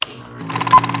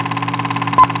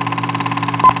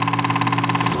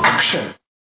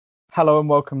Hello and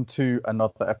welcome to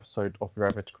another episode of Your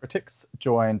Average Critics,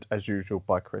 joined as usual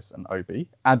by Chris and Obi,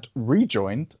 and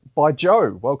rejoined by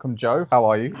Joe. Welcome, Joe. How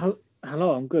are you?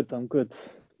 Hello, I'm good.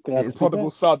 Glad His prodigal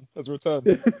son has returned.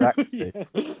 Exactly.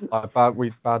 Yeah. We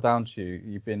bow down to you.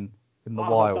 You've been in the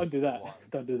Oh, wild.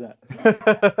 Don't do that.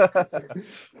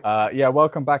 Yeah,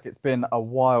 welcome back. It's been a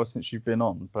while since you've been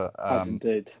on, but As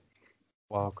indeed.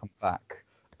 welcome back.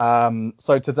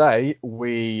 So today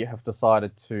we have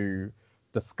decided to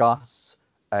discuss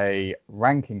a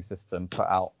ranking system put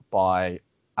out by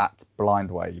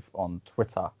 @Blindwave on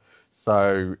Twitter.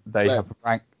 So they have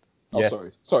ranked. Oh,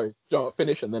 sorry. John,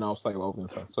 finish and then I'll say what I was going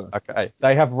to say. Sorry. Okay.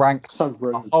 They have ranked So a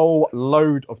rude. whole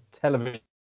load of television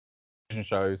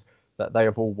shows that they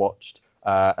have all watched,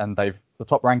 and the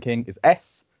top ranking is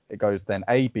S. It goes then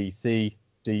A, B, C,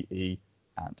 D, E,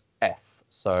 and F.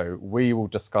 So we will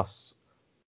discuss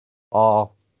our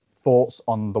thoughts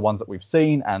on the ones that we've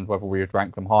seen and whether we would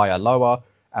rank them higher, lower,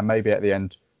 and maybe at the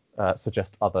end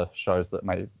suggest other shows that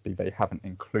maybe they haven't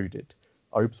included.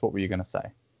 Obes, what were you going to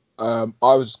say? I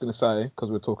was just going to say,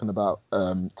 because we're talking about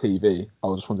TV,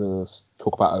 I just wanted to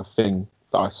talk about a thing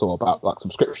that I saw about like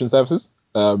subscription services.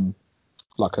 So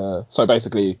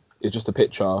basically, it's just a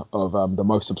picture of the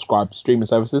most subscribed streaming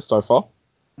services so far.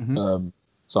 Mm-hmm.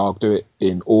 So I'll do it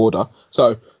in order.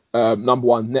 So number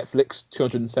one, Netflix,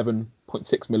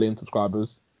 207.6 million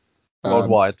subscribers.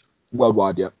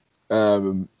 Worldwide, yeah.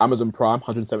 Amazon Prime,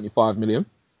 175 million.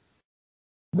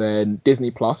 Then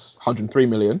Disney Plus, 103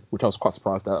 million, which I was quite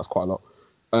surprised at. That's quite a lot.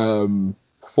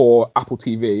 For Apple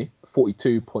TV,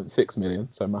 42.6 million,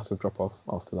 so massive drop off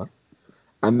after that.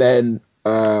 And then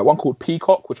one called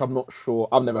Peacock, which I'm not sure,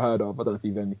 I've never heard of. I don't know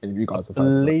if any of you guys have heard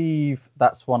of it. I believe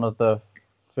that's one of the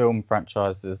film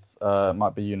franchises.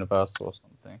 Might be Universal or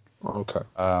something. Okay.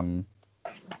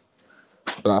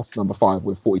 That's number 5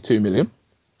 with 42 million.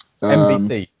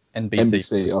 NBC.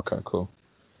 Okay, cool.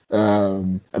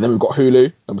 And then we've got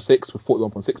Hulu, number 6 with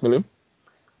 41.6 million.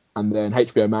 And then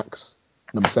HBO Max,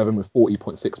 number 7 with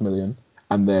 40.6 million.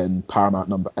 And then Paramount,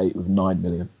 number 8 with 9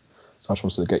 million. So I just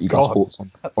wanted to get you guys' thoughts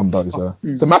on those.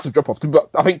 It's a massive drop off. But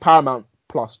I think Paramount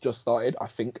Plus just started,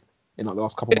 in like the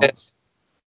last couple of months.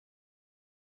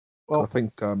 Well, I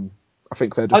think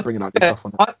they're just bringing out new stuff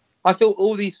on it. I feel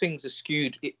all these things are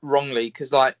skewed wrongly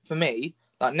because, like, for me,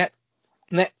 like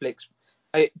Netflix,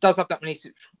 it does have that many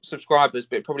subscribers,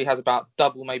 but it probably has about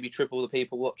double, maybe triple the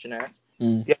people watching it.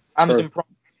 Yeah, Amazon Prime,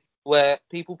 where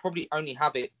people probably only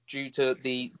have it due to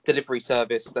the delivery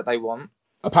service that they want.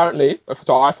 Apparently,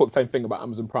 so I thought the same thing about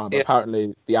Amazon Prime, but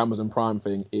apparently the Amazon Prime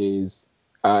thing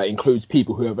includes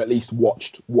people who have at least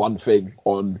watched one thing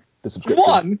on the subscription.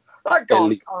 One? That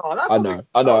guy.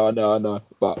 I know.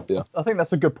 But yeah. I think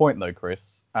that's a good point though,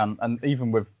 Chris. And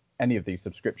even with any of these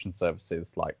subscription services,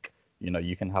 like,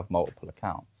 you can have multiple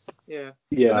accounts. Yeah.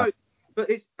 Yeah.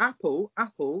 But it's Apple.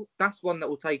 That's one that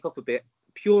will take off a bit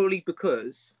purely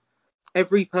because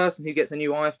every person who gets a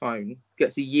new iPhone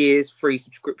gets a year's free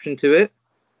subscription to it.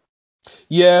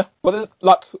 Yeah, but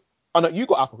like, I know you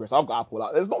got Apple, Chris. I've got Apple.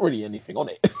 Like, there's not really anything on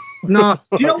it. No.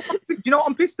 Do you know what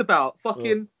I'm pissed about?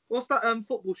 Fucking what's that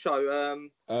football show?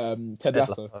 Ted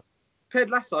Lasso. Ted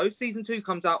Lasso season 2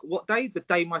 comes out what day? The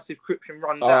day my subscription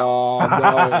runs out. Oh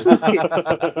no.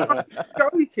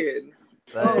 Joking.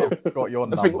 They've got your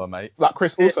number, mate. Like,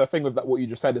 Chris, also a thing with that, what you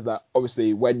just said is that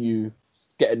obviously when you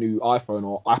get a new iPhone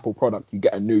or Apple product, you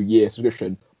get a new year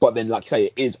subscription. But then, like you say,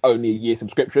 it is only a year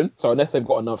subscription. So unless they've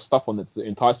got enough stuff on it to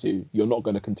entice you, you're not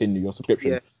going to continue your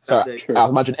subscription. Yeah, so I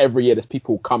imagine every year there's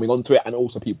people coming onto it and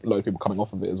also a load of people coming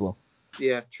off of it as well.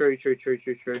 Yeah, true.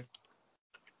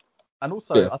 And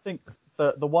also, I think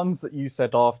the ones that you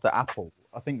said after Apple,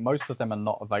 I think most of them are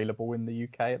not available in the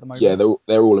UK at the moment. Yeah,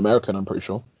 they're all American, I'm pretty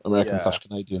sure.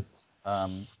 American/Canadian.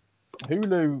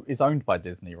 Hulu is owned by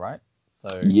Disney, right?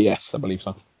 So yes, I believe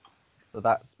so. So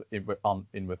that's in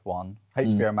with one.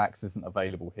 HBO Max isn't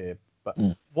available here, but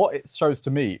what it shows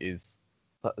to me is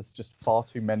that there's just far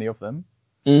too many of them.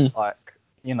 Like,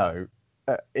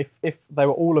 if they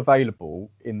were all available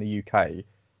in the UK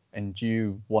and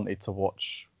you wanted to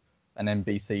watch an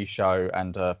NBC show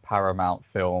and a Paramount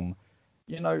film,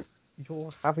 you're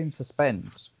having to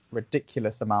spend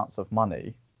ridiculous amounts of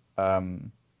money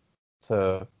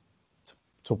to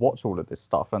watch all of this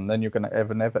stuff, and then you're going to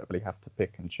inevitably have to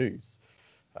pick and choose,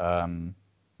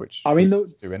 which I mean,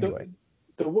 do anyway.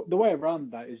 The way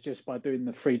around that is just by doing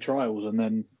the free trials and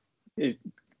then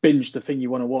binge the thing you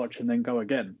want to watch and then go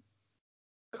again.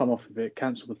 Come off of it,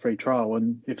 cancel the free trial,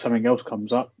 and if something else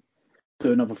comes up,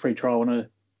 do another free trial on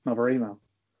another email.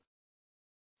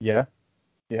 Yeah,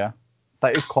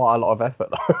 That is quite a lot of effort,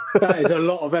 though. That is a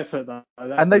lot of effort, though.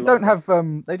 And they didn't have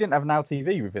Now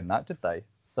TV within that, did they?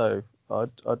 So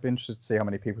I'd be interested to see how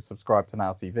many people subscribe to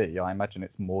Now TV. I imagine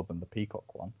it's more than the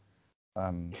Peacock one.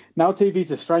 Now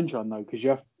TV's a strange one though, because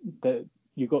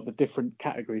you got the different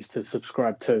categories to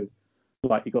subscribe to.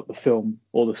 Like you got the film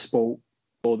or the sport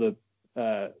or the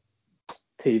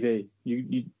TV.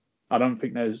 I don't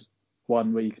think there's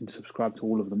one where you can subscribe to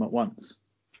all of them at once.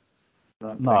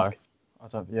 I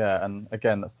don't. Yeah, and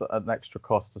again, that's an extra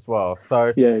cost as well.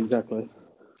 So yeah, exactly.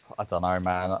 I don't know,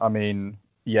 man. I mean,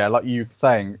 yeah, like you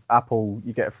saying, Apple,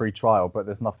 you get a free trial, but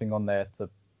there's nothing on there to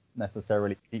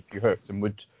necessarily keep you hooked.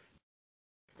 And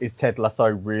is Ted Lasso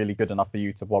really good enough for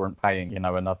you to warrant paying,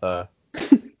 another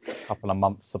couple of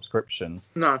months subscription?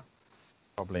 No,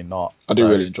 probably not. I do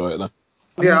really enjoy it though.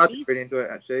 I did really enjoy it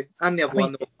actually. And the other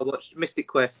one that I watched, Mystic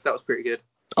Quest, that was pretty good.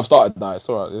 I've started that. It's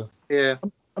alright. Yeah.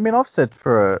 I mean, I've said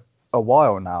for a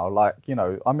while now, like,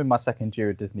 I'm in my second year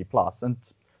of Disney Plus, and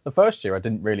the first year I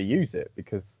didn't really use it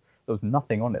because there was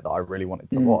nothing on it that I really wanted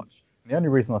to watch. And the only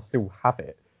reason I still have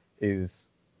it is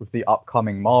with the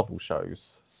upcoming Marvel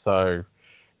shows. So,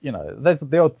 there's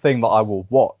the odd thing that I will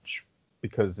watch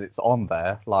because it's on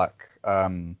there. Like,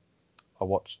 I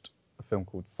watched a film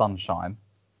called Sunshine,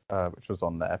 which was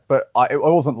on there. But I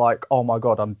wasn't like, oh my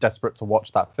God, I'm desperate to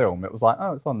watch that film. It was like,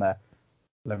 oh, it's on there.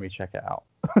 Let me check it out.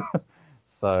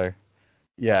 So,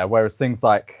 yeah, whereas things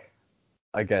like,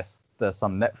 I guess there's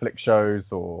some Netflix shows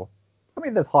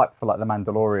there's hype for like The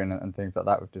Mandalorian and things like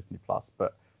that with Disney Plus,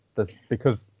 but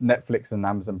because Netflix and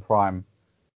Amazon Prime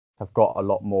have got a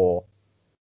lot more,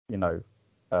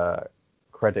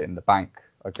 credit in the bank,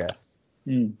 I guess,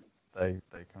 they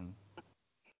can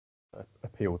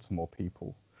appeal to more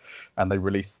people, and they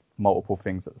release multiple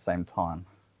things at the same time.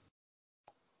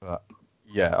 But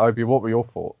yeah, Obi, what were your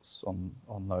thoughts on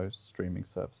those streaming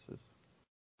services?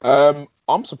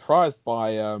 I'm surprised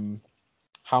by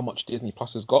how much Disney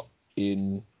Plus has got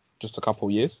in just a couple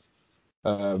of years,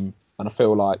 and I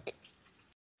feel like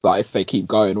if they keep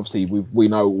going, obviously we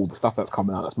know all the stuff that's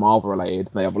coming out that's Marvel related.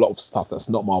 They have a lot of stuff that's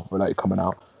not Marvel related coming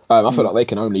out. I feel like they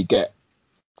can only get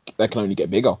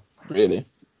bigger, really.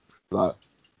 Like,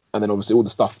 and then obviously all the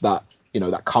stuff that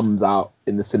that comes out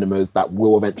in the cinemas that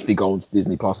will eventually go onto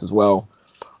Disney Plus as well.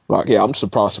 Like, yeah, I'm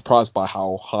surprised by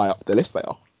how high up the list they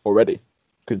are already,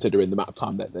 considering the amount of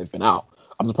time that they've been out.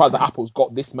 I'm surprised that Apple's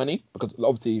got this many, because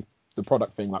obviously the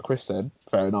product thing, like Chris said,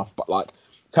 fair enough. But like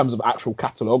in terms of actual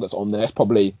catalogue that's on there, it's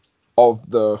probably, of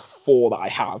the 4 that I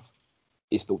have,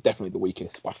 it's still definitely the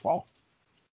weakest by far.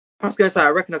 I was going to say, I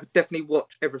reckon I could definitely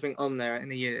watch everything on there in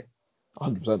a year.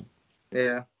 100%.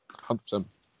 Yeah. 100%.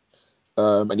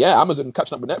 And yeah, Amazon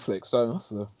catching up with Netflix, so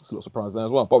that's a little surprise there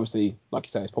as well. But obviously, like you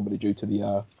say, it's probably due to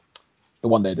the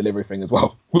 1-day delivery thing as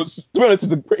well. Which, to be honest,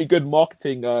 is a pretty good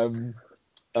marketing,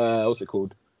 what's it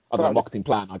called? I don't know, marketing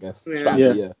plan, I guess. Yeah.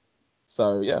 Strategy, yeah.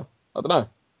 So yeah, I don't know.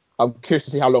 I'm curious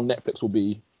to see how long Netflix will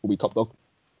be top dog.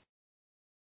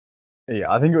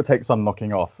 Yeah, I think it will take some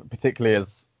knocking off, particularly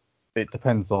as it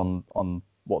depends on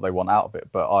what they want out of it.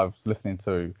 But I was listening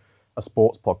to a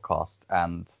sports podcast,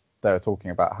 and they were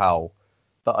talking about how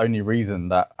the only reason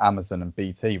that Amazon and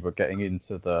BT were getting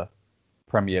into the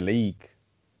Premier League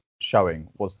showing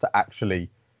was to actually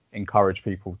encourage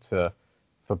people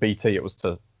for BT, it was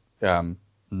to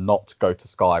not go to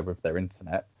Sky with their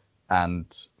internet,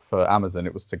 and for Amazon,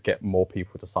 it was to get more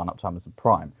people to sign up to Amazon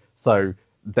Prime. So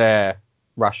their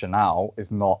rationale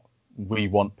is not, we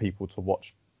want people to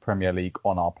watch Premier League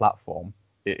on our platform.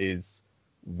 It is,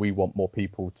 we want more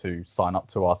people to sign up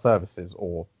to our services,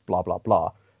 or blah, blah,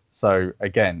 blah. So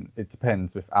again, it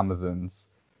depends with Amazon's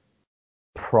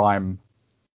prime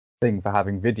thing for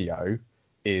having video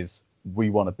is, we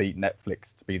want to beat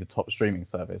Netflix to be the top streaming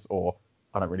service, or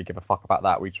I don't really give a fuck about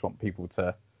that. We just want people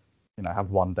to, have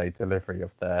 1-day delivery of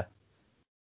their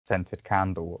scented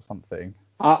candle or something.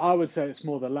 I would say it's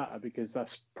more the latter, because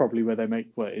that's probably where they make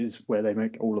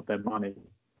all of their money.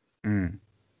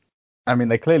 I mean,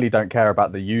 they clearly don't care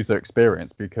about the user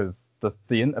experience, because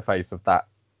the interface of that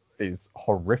is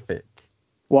horrific.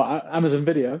 What, Amazon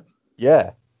Video?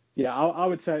 Yeah. Yeah, I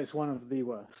would say it's one of the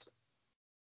worst.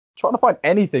 Trying to find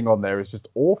anything on there is just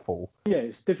awful. Yeah,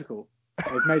 it's difficult.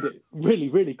 They've made it really,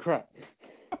 really crap.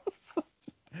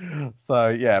 So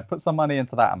yeah, put some money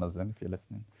into that, Amazon, if you're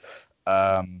listening.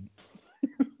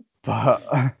 But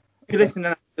if you're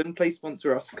listening, Amazon, please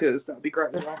sponsor us, because that'd be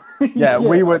great. Yeah,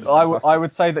 we would. I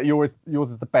would say that yours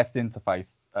is the best interface,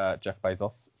 Jeff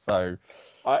Bezos. So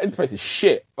interface is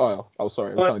shit. Oh,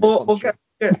 sorry. I'm trying to get sponsorship.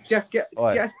 Jeff, get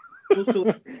us.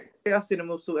 Get us in and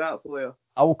we'll sort it out for you.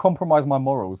 I will compromise my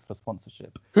morals for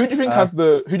sponsorship. Who do you think has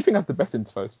the best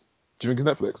interface? Do you think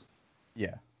it's Netflix?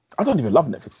 Yeah. I don't even love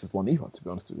Netflix's one either, to be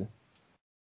honest with you.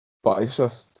 But it's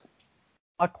just.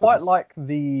 I quite like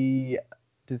the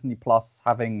Disney Plus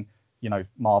having,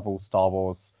 Marvel, Star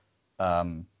Wars,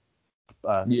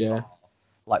 Yeah.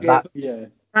 like that. Yeah.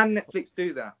 Can Netflix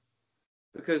do that?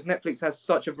 Because Netflix has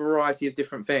such a variety of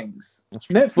different things.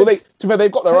 Netflix, well,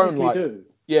 they've got their own like. do.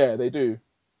 Yeah, they do.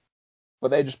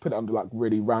 But they just put it under like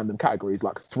really random categories,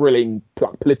 like thrilling,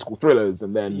 like political thrillers,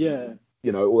 and then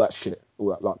all that shit, all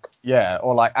that like. Yeah,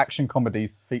 or like action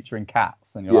comedies featuring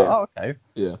cats, and you're like, oh, okay.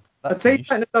 Yeah. I'd say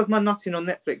that does my nutting on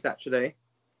Netflix actually.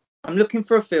 I'm looking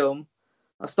for a film.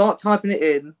 I start typing it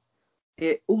in.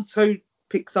 It auto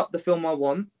picks up the film I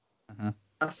want. Mm-hmm.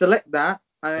 I select that,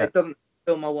 and it doesn't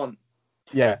film I want.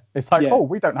 Yeah, it's like, oh,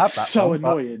 we don't have that. So film,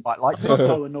 annoying. But, like,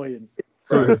 so annoying.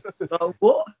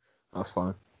 What? That's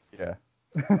fine. Yeah.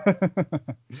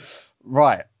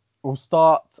 Right. We'll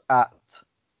start at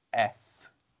F,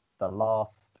 the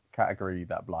last category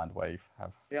that Blindwave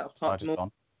have decided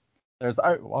on. There's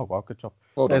well, good job.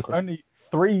 There's only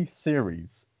 3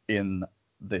 series in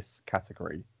this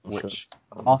category, which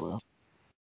must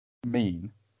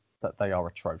mean that they are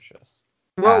atrocious.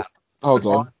 Well, hold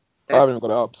on. I haven't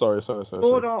got it up. Sorry.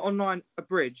 Sword Art Online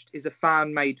Abridged is a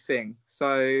fan-made thing,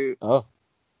 so. Oh.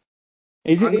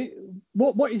 Is it?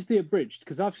 What is the abridged?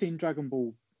 Because I've seen Dragon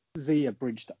Ball Z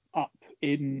abridged up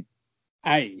in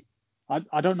A.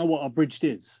 I don't know what abridged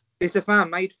is. It's a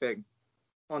fan-made thing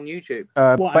on YouTube.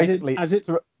 Basically,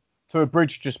 to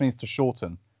abridge just means to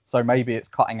shorten. So maybe it's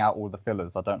cutting out all the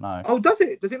fillers. I don't know. Oh, does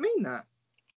it? Does it mean that?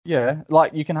 Yeah,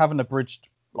 like you can have an abridged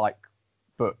like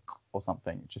book or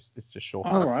something. It's just short.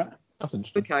 All right. That's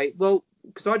interesting. Okay, well,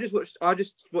 because I just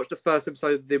watched the first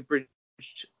episode of the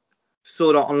abridged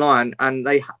Sword Art Online, and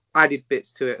they added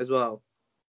bits to it as well.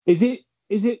 Is it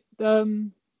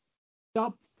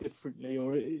dubbed differently,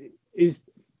 or is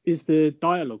the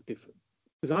dialogue different?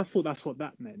 Because I thought that's what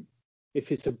that meant.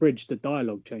 If it's abridged, the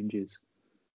dialogue changes.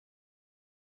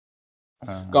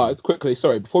 Guys, quickly,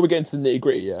 sorry, before we get into the nitty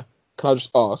gritty, can I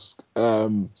just ask?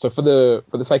 So for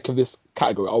the sake of this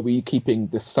category, are we keeping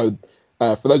this? So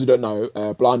for those who don't know,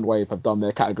 Blindwave have done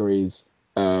their categories.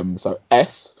 So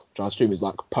S, which I assume is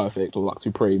like perfect or like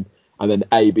supreme, and then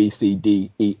A, B, C,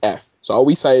 D, E, F. So are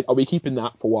we keeping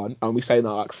that for one? And are we saying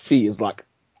that like C is like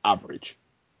average?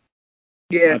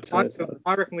 Yeah,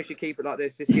 I reckon we should keep it like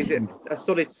this. This gives it a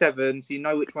solid 7, so you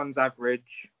know which one's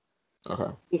average.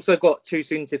 Okay. Also got Too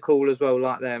Soon to Call as well,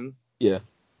 like them. Yeah.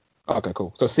 Okay,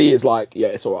 cool. So C is like,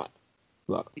 it's all right.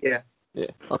 Like, yeah.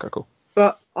 Yeah. Okay, cool.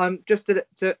 But just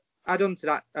to add on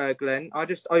to that, Glenn, I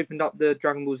just opened up the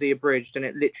Dragon Ball Z abridged, and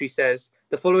it literally says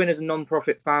the following is a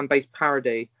non-profit fan-based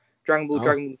parody. Dragon Ball,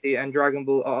 Dragon Ball Z, and Dragon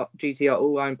Ball GT are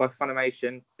all owned by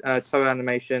Funimation, Toei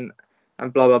Animation,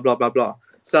 and blah blah blah blah blah.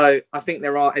 So I think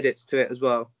there are edits to it as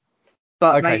well.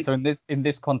 But okay, so in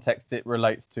this context, it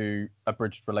relates to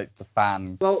abridged relates to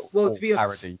fans. Well, to be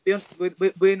parody. Honest,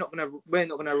 we're not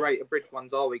gonna rate abridged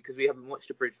ones, are we? Because we haven't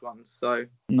watched abridged ones. So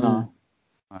no.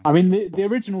 I mean, the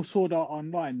original Sword Art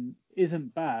Online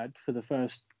isn't bad for the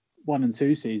first 1 and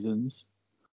 2 seasons,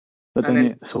 but then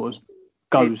it sort of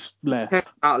goes left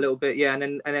out a little bit, yeah.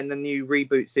 And then the new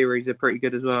reboot series are pretty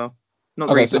good as well. Not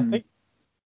I really. think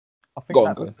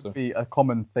that's going to be a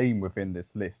common theme within this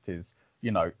list is,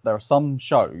 there are some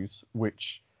shows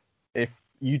which, if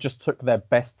you just took their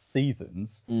best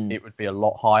seasons, it would be a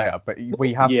lot higher. But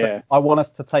we have to, I want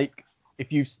us to take, if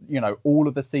all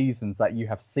of the seasons that you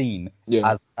have seen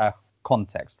as a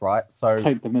context, right? So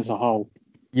take them as a whole.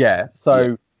 Yeah.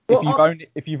 So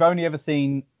if you've only ever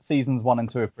seen seasons 1 and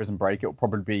 2 of Prison Break, it will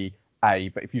probably be A.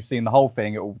 But if you've seen the whole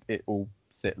thing, it will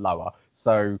sit lower.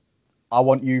 So I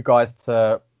want you guys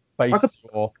to base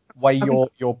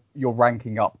your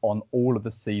ranking up on all of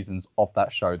the seasons of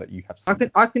that show that you have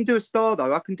seen. I can do a star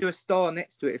though. I can do a star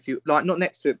next to it if you like, not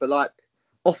next to it, but like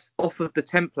off of the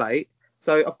template.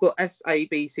 So I've got S, A,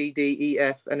 B, C, D, E,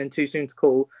 F, and then Too Soon to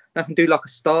Call. And I can do like a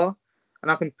star,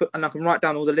 and I can write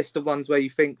down all the list of ones where you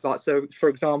think like, so for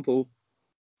example,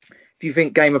 if you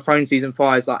think Game of Thrones season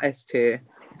 5 is like S tier,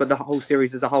 but the whole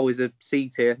series as a whole is a C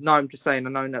tier. No, I'm just saying. I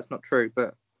know that's not true,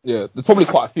 but. Yeah, there's probably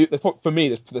quite a few. For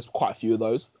me, there's quite a few of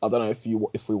those. I don't know if we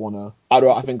want to.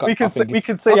 I think we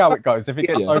can see how it goes. If it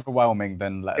gets overwhelming,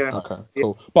 then let us know. Okay,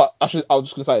 cool. But actually, I was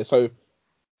just gonna say, so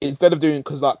instead of doing,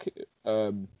 because like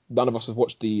none of us have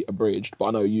watched the abridged, but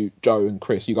I know you, Joe and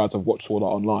Chris, you guys have watched Sword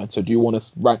Art Online. So do you want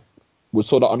us rank with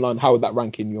Sword Art Online? How would that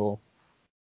rank in your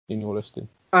listing?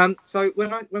 So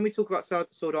when we talk about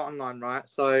Sword Art Online, right?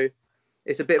 So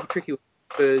it's a bit of a tricky one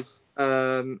because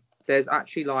there's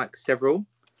actually like several.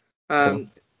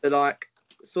 Like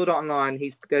Sword Art Online, I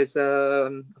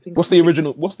think. What's the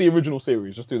original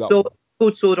series? Just do that one.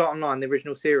 called Sword Art Online, the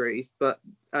original series, but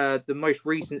the most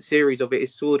recent series of it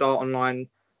is Sword Art Online.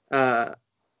 Oh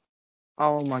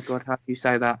my god, how do you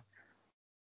say that?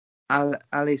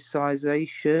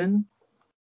 Alicization.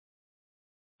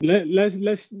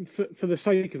 Let's for the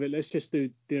sake of it, let's just do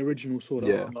the original Sword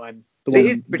Art Online. The It one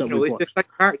is original. It's the same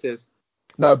characters.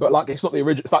 No, but like it's not the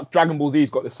original. It's like Dragon Ball Z's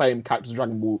got the same characters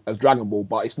as Dragon Ball,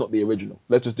 but it's not the original.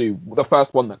 Let's just do the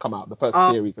first one that come out, the first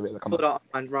series of it that come Sword out. Art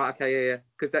Online, right? Okay, yeah.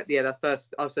 Because that's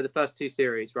first. I've said the first 2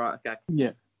 series, right? Okay.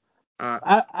 Yeah.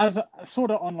 As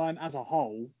Sword Art Online as a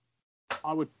whole,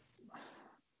 I'd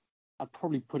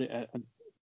probably put it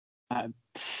at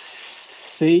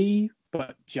C,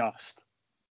 but just.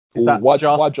 Is that why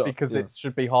because it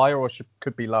should be higher or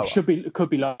could be lower? Could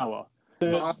be lower.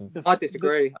 I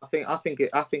disagree. I think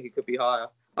it could be higher.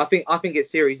 I think its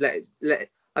series I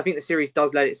think the series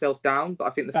does let itself down, but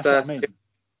I think the first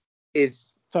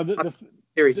is so the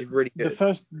series is really good.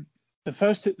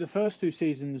 The first 2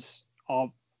 seasons are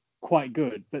quite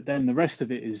good, but then the rest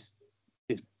of it is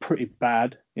pretty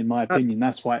bad in my opinion.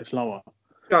 That's why it's lower.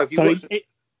 Joe, have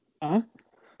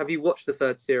you watched the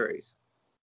 3rd series?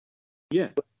 Yeah.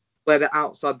 Where they're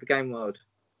outside the game world.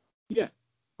 Yeah,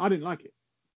 I didn't like it.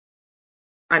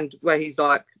 And where he's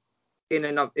like in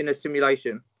a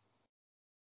simulation.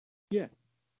 Yeah.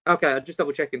 Okay, just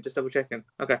double checking.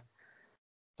 Okay.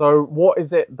 So what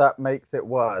is it that makes it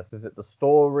worse? Is it the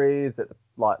story? Is it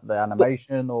like the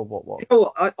animation or what? You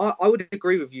know what? I would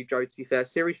agree with you, Joe, to be fair.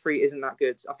 Series 3 isn't that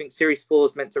good. I think Series 4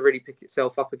 is meant to really pick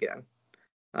itself up again.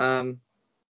 I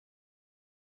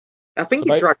think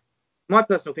my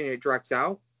personal opinion, it drags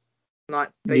out.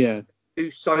 Like they do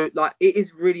so, like it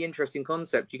is really interesting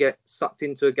concept. You get sucked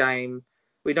into a game.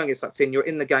 We don't get sucked in. You're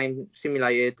in the game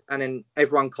simulated, and then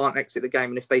everyone can't exit the game.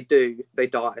 And if they do, they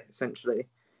die essentially.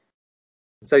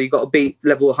 So you got to beat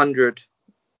level 100.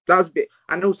 That was a bit,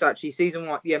 and also actually season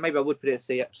 1. Yeah, maybe I would put it at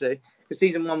C actually, because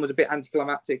season 1 was a bit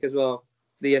anticlimactic as well.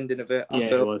 The ending of it. I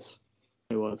felt.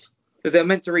 It was. Because they were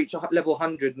meant to reach level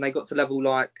 100, and they got to level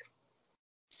like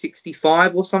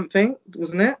 65 or something,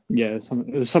 wasn't it? Yeah, it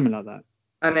was something like that.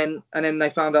 And then they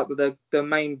found out that the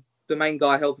main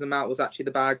guy helping them out was actually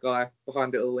the bad guy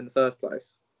behind it all in the first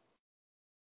place.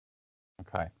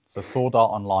 Okay, so Sword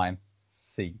Art Online,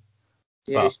 C.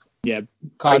 Yeah.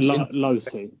 Low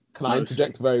C. Can I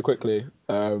interject very quickly?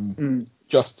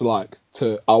 Just to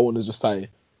I want to just say,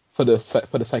 for the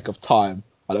sake of time,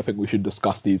 I don't think we should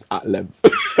discuss these at length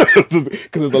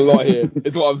because there's a lot here.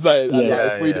 It's what I'm saying.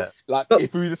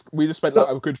 If we just spent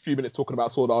a good few minutes talking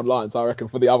about Sword Art Online, so I reckon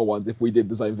for the other ones, if we did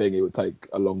the same thing, it would take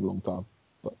a long time.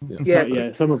 But,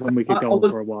 some of them we could go on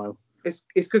for a while. It's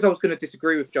because I was going to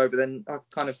disagree with Joe, but then I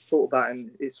kind of thought about it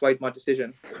and it swayed my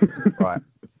decision. Right,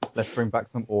 let's bring back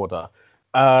some order.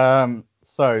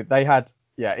 So they had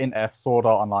in F, Sword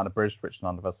Art Online abridged, which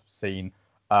none of us have seen.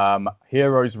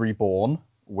 Heroes Reborn,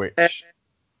 which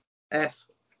F.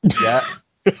 Yeah.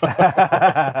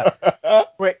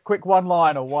 quick one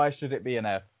liner. Why should it be an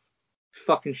F?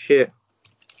 Fucking shit.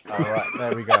 All right,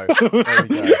 there we go.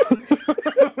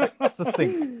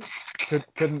 Succinct.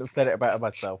 Couldn't have said it better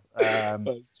myself.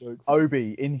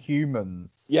 Obi,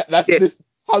 Inhumans. Yeah, this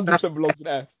 100% belongs in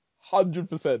F.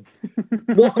 100%.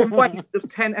 What a waste of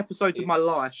 10 episodes of my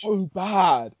life. So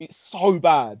bad. It's so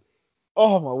bad.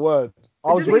 Oh my word.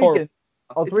 I was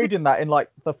reading that in like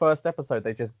the first episode,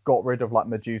 they just got rid of like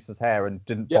Medusa's hair and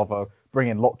didn't bother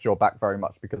bringing Lockjaw back very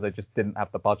much because they just didn't have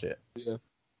the budget.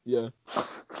 Yeah.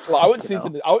 Well, I went to see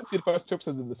the first 2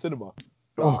 episodes in the cinema.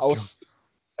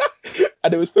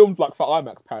 And it was filmed like for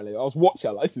IMAX apparently. I was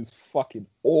watching it, like, this is fucking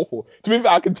awful. To be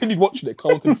fair, I continued watching it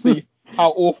because I wanted to see how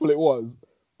awful it was.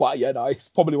 But it's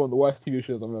probably one of the worst TV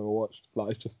shows I've ever watched. Like,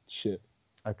 it's just shit.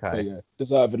 Okay. So,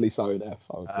 deservedly so in F,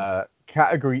 I would say.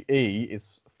 Category E is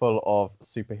full of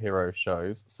superhero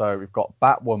shows. So we've got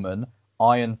Batwoman,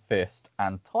 Iron Fist,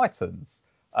 and Titans.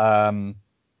 Obi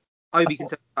can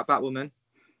tell about Batwoman.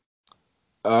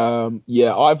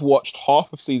 I've watched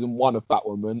half of season 1 of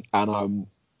Batwoman, and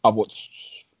I've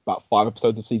watched about 5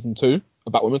 episodes of season 2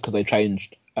 of Batwoman because they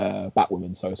changed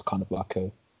Batwoman, so it's kind of like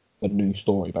a new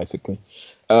story basically.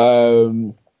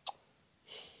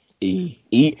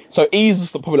 E. So E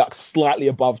is probably like slightly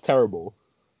above terrible.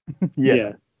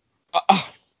 Yeah.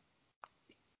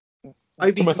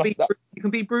 Obi you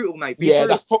can be brutal, mate.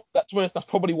 That's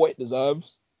probably what it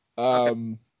deserves.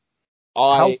 How's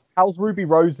Ruby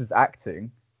Rose's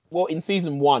acting? Well, in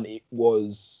season 1 it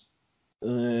was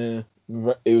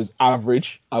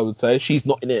average, I would say. She's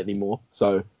not in it anymore,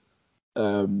 so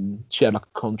she had like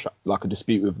a contract, like a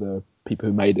dispute with the people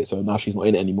who made it, so now she's not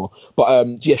in it anymore.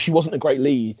 But she wasn't a great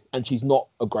lead, and she's not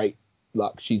a great,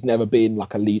 like, she's never been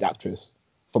like a lead actress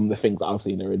from the things that I've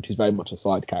seen her in. She's very much a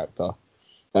side character.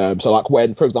 So like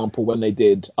when, for example, when they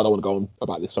did, I don't want to go on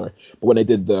about this, sorry, but when they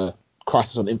did the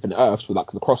Crisis on Infinite Earths with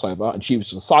like the crossover, and she was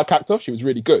just a side character, she was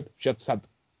really good. She just had to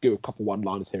give a couple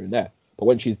one-liners here and there. But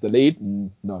when she's the lead,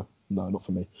 no, not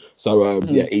for me. So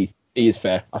yeah, E is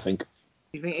fair, I think.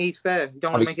 You think E's fair? You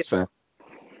don't want to make it fair.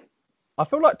 I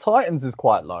feel like Titans is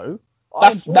quite low.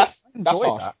 That's harsh.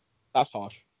 That. That's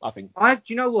harsh, I think. Do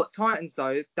you know what, Titans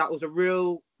though? That was a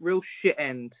real shit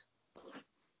end.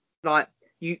 Like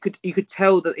you could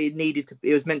tell that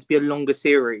it was meant to be a longer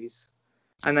series,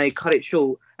 and they cut it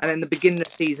short. And then the beginning of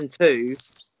season 2,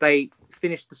 they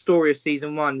finished the story of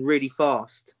season 1 really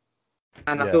fast,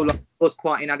 and I feel like it was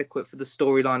quite inadequate for the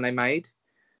storyline they made.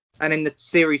 And in the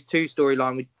series 2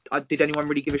 storyline, did anyone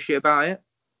really give a shit about it?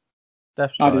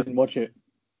 Definitely. I didn't watch it.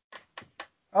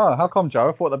 Oh, how come, Joe?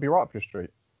 I thought that'd be right up your street.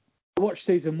 I watched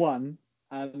season 1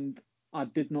 and I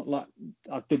didn't like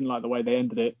the way they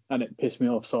ended it, and it pissed me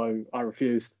off, so I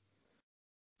refused.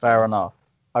 Fair enough.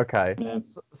 Okay. Yeah.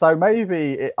 So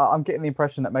maybe I'm getting the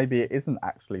impression that maybe it isn't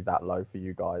actually that low for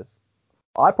you guys.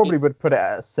 I probably would put it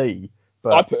at a C,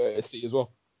 but I'd put it at a C as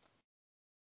well.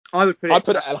 I'd put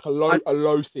it at like a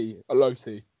low C.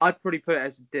 I'd probably put it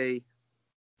as a D.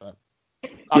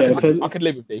 I could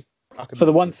live with D. For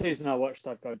the one season I watched,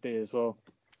 I'd go D as well.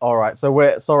 All right, so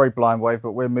we're sorry, Blindwave,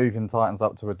 but we're moving Titans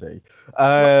up to a D.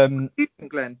 What did you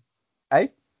think, Glenn? Eh?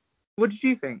 What did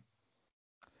you think?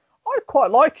 I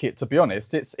quite like it, to be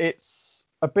honest. It's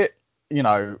a bit, it's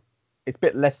a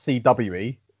bit less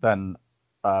CW-y than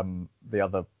the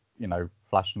other,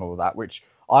 Flash and all that, which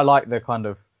I like. The kind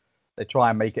of, they try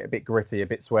and make it a bit gritty, a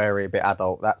bit sweary, a bit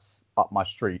adult. That's up my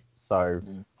street, so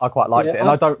I quite liked it. And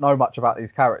I don't know much about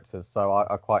these characters, so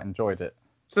I quite enjoyed it.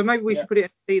 So maybe we should put it in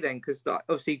D then, because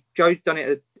obviously Joe's done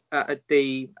it at a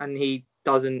D, and he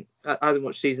hasn't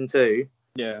watched season 2.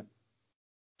 Yeah.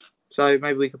 So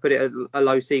maybe we could put it at a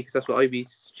low C, because that's what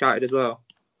Obi's shouted as well.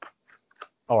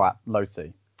 All right, low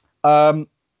C. I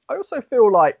also feel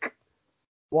like,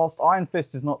 whilst Iron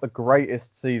Fist is not the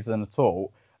greatest season at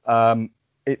all,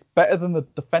 it's better than the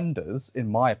Defenders,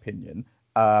 in my opinion,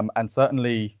 and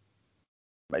certainly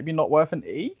maybe not worth an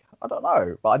E. I don't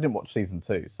know, but I didn't watch season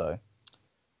 2, so.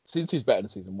 Season 2 is better than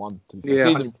season 1. To be fair.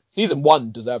 Yeah. Season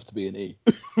 1 deserves to be an E.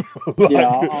 Yeah,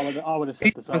 I would have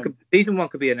said the same. Season 1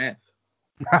 could be an F.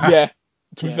 Yeah,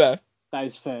 to be fair. That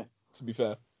is fair. To be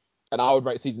fair. And I would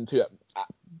rate season 2 at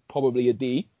probably a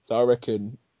D. So I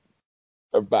reckon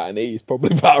about an E is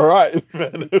probably about right.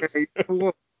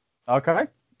 Okay.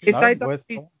 If they'd done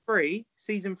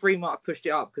season 3 might have pushed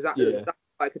it up, because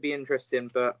that could be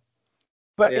interesting. But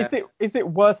is it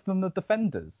worse than the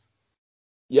Defenders?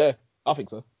 Yeah, I think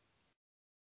so.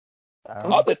 I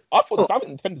thought the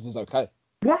Defenders is okay.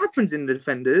 What happens in the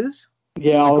Defenders?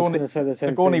 Yeah, I was going to say the same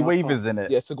Sigourney thing. Weaver's in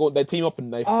it. Yeah, they team up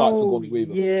and they fight Sigourney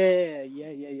Weaver.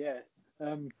 Yeah.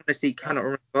 Honestly, cannot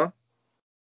remember.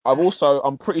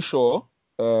 I'm pretty sure,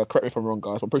 correct me if I'm wrong,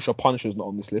 guys, I'm pretty sure Punisher's not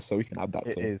on this list, so we can add that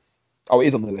too. It is. Oh, it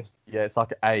is on the list. Yeah, it's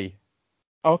like A.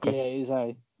 Oh, okay. Yeah, it is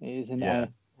A. It is in A.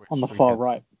 On the far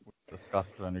right.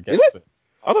 Discuss when we get to it.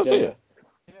 I don't see it.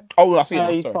 Oh, I see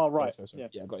it. Sorry. Far right. Sorry.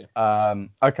 Yeah, I got you.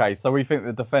 Okay, so we think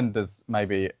the Defenders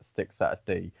maybe sticks at a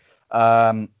D.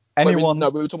 Anyone? We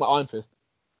were talking about Iron Fist.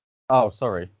 Oh,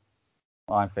 sorry.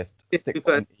 Iron Fist sticks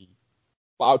at an E.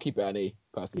 But I'll keep it an E,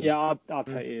 personally. Yeah, I'll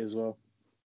take E as well.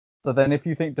 So then if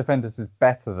you think Defenders is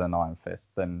better than Iron Fist,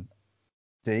 then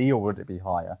D, or would it be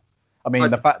higher? I mean,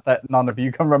 the fact that none of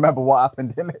you can remember what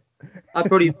happened in it. I'd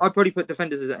probably put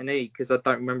Defenders at an E, because I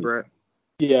don't remember it.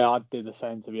 Yeah, I'd do the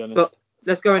same, to be honest. But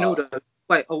let's go in order.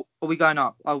 Wait, are we going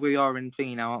up? Oh, we are in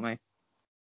thingy now, aren't we?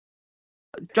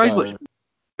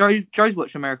 Joe's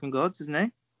watched American Gods, isn't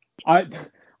he?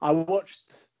 I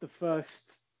watched the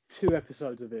first 2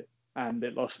 episodes of it, and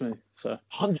it lost me. So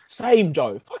same,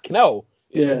 Joe. Fucking hell.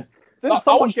 Yeah. Didn't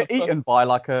someone get eaten by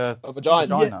like a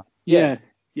vagina? Yeah.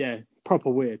 Proper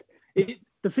weird.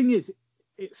 The thing is,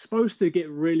 it's supposed to get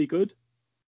really good,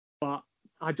 but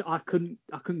I couldn't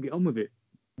get on with it.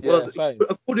 Yeah, well, same.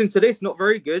 According to this, not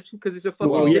very good, because it's a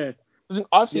fucking. Well, yeah.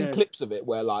 I've seen clips of it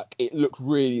where like it looked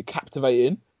really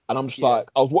captivating, and I'm just like,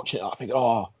 I was watching it, I think,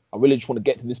 I really just want to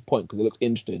get to this point because it looks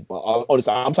interesting. But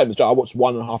honestly, I'm saying this, Joe. I watched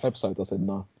 1.5 episodes. I said,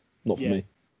 no, not for me.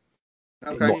 Okay.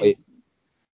 It's not it.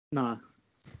 Nah,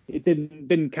 it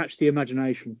didn't catch the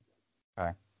imagination.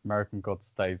 Okay. American Gods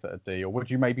stays at a D, or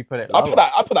would you maybe put it lower?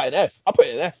 I put that in F. I put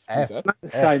it in F.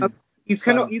 Same. You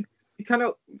cannot.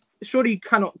 Surely you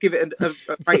cannot give it a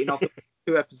rating after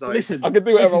 2 episodes. Listen, I can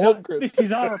do whatever I want, Chris. This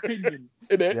is our opinion.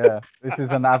 Yeah, this is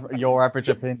your average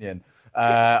opinion.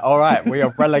 All right, we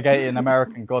are relegating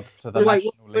American Gods to the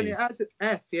National League. It has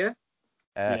F, yeah.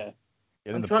 Yeah.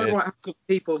 I'm trying to write how many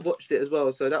people have watched it as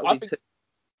well, so that would be.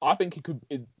 I think it could.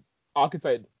 I could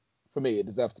say for me, it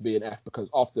deserves to be an F because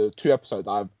after 2 episodes,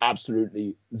 I have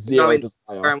absolutely zero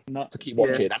desire to keep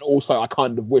watching, and also I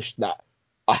kind of wish that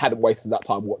I hadn't wasted that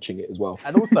time watching it as well.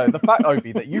 And also the fact,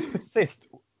 Obi, that you persist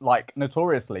like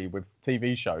notoriously with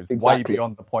TV shows way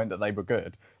beyond the point that they were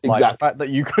good. Like the fact that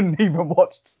you couldn't even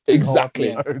watch. It's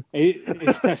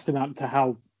testament to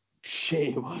how shit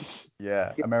it was.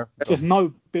 Yeah, American. Just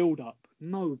no build up.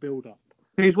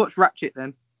 Who's watched Ratchet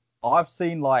then? I've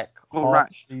seen like half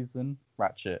season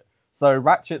Ratchet. So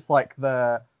Ratchet's like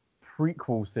the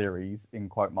prequel series in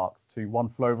quote marks to One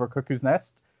Flew Over a Cuckoo's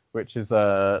Nest, which is it's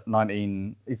either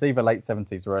late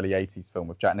 70s or early 80s film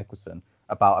with Jack Nicholson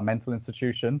about a mental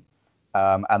institution,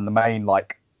 and the main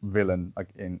like villain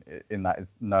in that is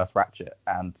Nurse Ratchet,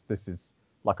 and this is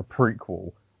like a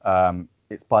prequel.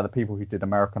 It's by the people who did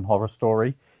American Horror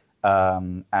Story,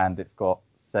 and it's got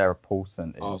Sarah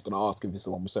Paulson in. I was going to ask if it's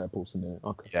the one with Sarah Paulson in it.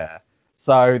 Okay. Yeah.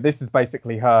 So this is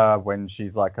basically her when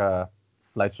she's like a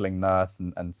fledgling nurse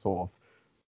and sort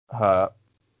of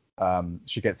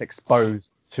she gets exposed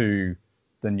to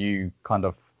the new kind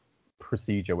of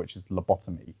procedure, which is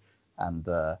lobotomy, and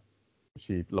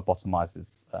she lobotomizes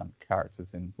characters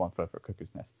in One Flew Over a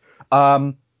Cuckoo's Nest.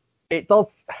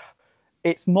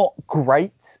 It's not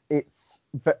great. It's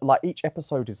like each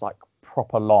episode is like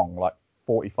proper long, like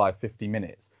 45-50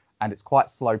 minutes, and it's quite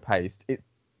slow paced.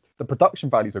 The production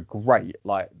values are great,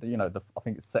 like I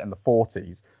think it's set in the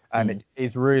 40s, and it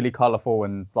is really colourful,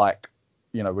 and like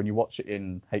when you watch it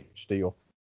in HD or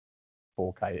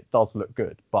 4K, it does look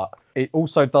good. But it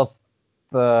also does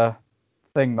the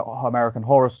thing that American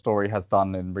Horror Story has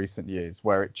done in recent years,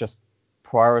 where it just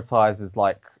prioritizes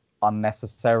like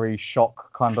unnecessary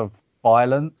shock kind of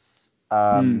violence,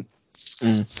 rather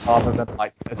than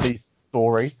like a decent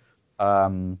story.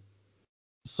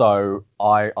 So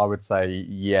I would say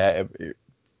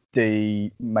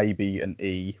D, maybe an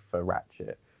E for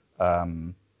Ratchet.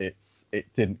 It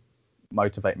didn't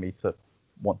motivate me to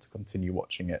want to continue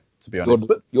watching it, to be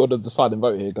honest. You're the deciding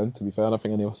vote here, then. To be fair, I don't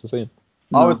think any of us have seen.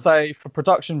 I would say for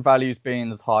production values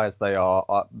being as high as they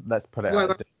are, let's put it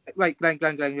out. Wait, Glenn.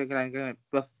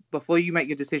 Before you make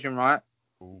your decision, right?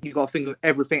 You got to think of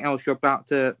everything else you're about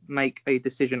to make a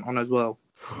decision on as well.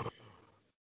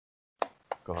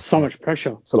 God, so much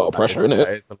pressure. It's a lot of pressure, isn't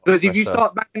it? Because if you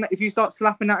start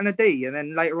slapping that in a D, and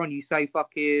then later on you say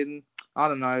fucking, I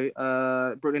don't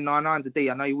know, Brooklyn Nine-Nine's a D,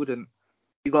 I know you wouldn't.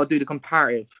 You got to do the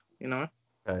comparative,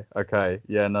 Okay.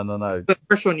 Yeah, no. Put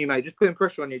pressure on you, mate. Just putting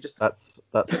pressure on you.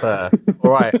 That's fair. All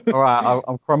right.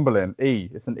 I'm crumbling. E.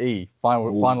 It's an E.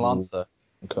 Final answer.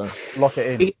 Okay. Lock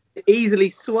it in. Easily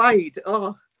swayed.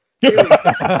 Oh.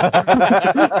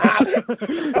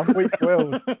 I'm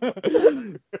weak-willed.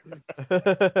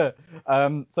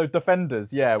 So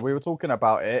Defenders, yeah, we were talking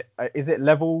about it. Is it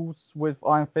levels with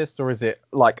Iron Fist, or is it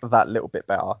like that little bit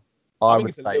better? I think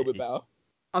it's a little bit better.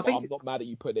 I'm not mad at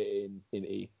you putting it in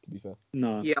E, to be fair.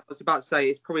 No. Yeah, I was about to say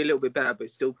it's probably a little bit better, but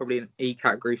it's still probably an E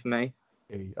category for me.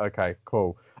 E. Okay,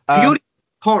 cool. You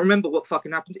can't remember what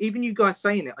fucking happens. Even you guys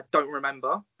saying it, I don't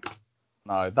remember.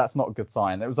 No, that's not a good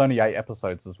sign. It was only 8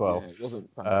 episodes as well. Yeah, it wasn't.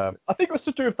 I think it was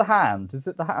to do with the hand. Is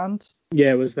it the hand?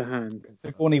 Yeah, it was the hand.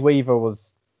 Sigourney Weaver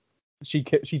was. She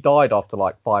died after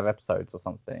like 5 episodes or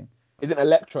something. Is it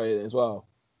Electro in it as well?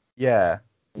 Yeah.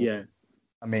 Yeah.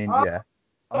 I mean, yeah.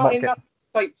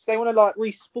 They want to like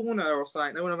respawn her or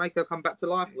something. They want to make her come back to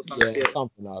life or something. Yeah,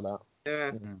 something like that.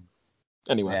 Yeah.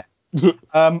 Anyway.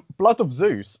 Yeah. Blood of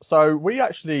Zeus. So we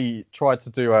actually tried to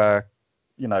do a,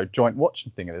 joint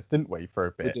watching thing of this, didn't we, for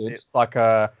a bit? It's like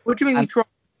a. What do you mean you tried?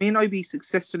 Me and Obi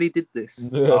successfully did this.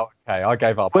 Oh, okay, I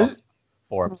gave up. 4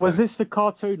 episodes. Was this the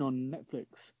cartoon on Netflix?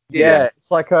 Yeah,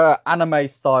 it's like a anime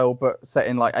style, but set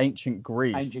in like ancient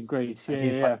Greece. Ancient Greece, yeah.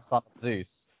 He's yeah. like the son of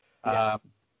Zeus. Yeah.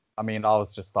 I mean, I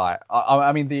was just like,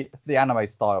 I mean, the anime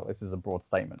style. This is a broad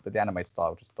statement, but the anime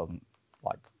style just doesn't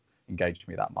like engage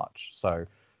me that much. So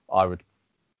I would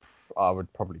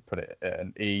probably put it at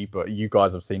an E. But you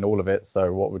guys have seen all of it,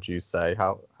 so what would you say?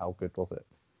 How good was it?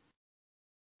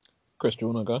 Chris, do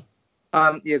you want to go?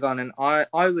 Yeah, go on then.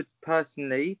 I would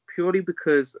personally, purely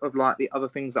because of like the other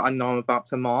things that I know I'm about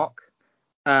to mark,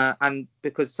 and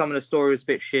because some of the story was a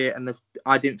bit shit and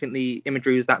I didn't think the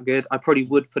imagery was that good, I probably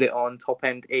would put it on top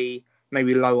end E,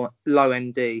 maybe low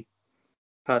end D,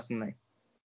 personally.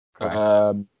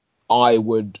 Okay. I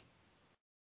would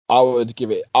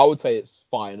give it. I would say it's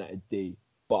fine at a D,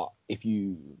 but if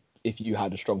you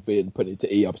had a strong feeling and put it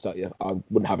to E, I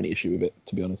wouldn't have any issue with it,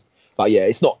 to be honest. But yeah,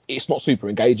 it's not super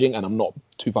engaging, and I'm not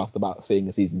too fast about seeing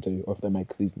a season 2, or if they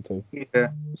make a season 2. Yeah.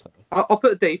 So. I'll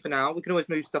put a D for now. We can always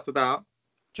move stuff about.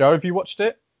 Joe, have you watched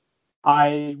it?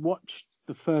 I watched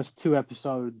the first 2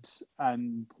 episodes,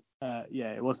 and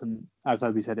it wasn't, as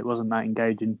Obi said, it wasn't that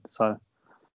engaging, so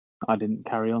I didn't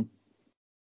carry on.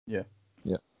 Yeah.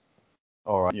 Yeah.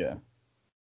 All right. Yeah.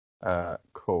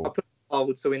 Cool. I'll put it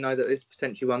forward so we know that there's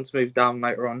potentially one to move down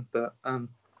later on, but I'll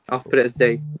put it as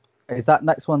D. Is that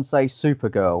next one say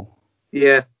Supergirl?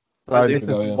 Yeah. So this is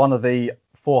Supergirl, yeah. one of the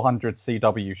 400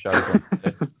 CW shows on the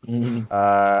list.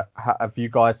 Have you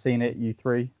guys seen it, you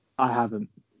three? I haven't.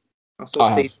 I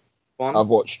saw season 1. I've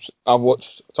watched.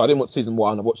 So I didn't watch season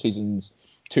 1. I watched seasons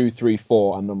 2, 3,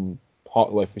 4, and I'm part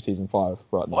of the way through season 5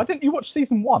 right now. Why didn't you watch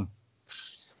season 1?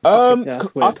 Yeah,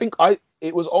 that's weird. I think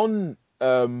it was on.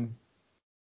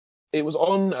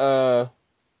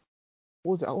 What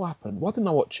was it? What happened? Why didn't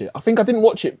I watch it? I think I didn't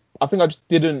watch it. I think I just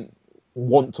didn't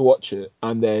want to watch it,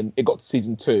 and then it got to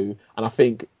season 2, and I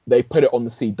think they put it on the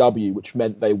CW, which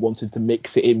meant they wanted to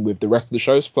mix it in with the rest of the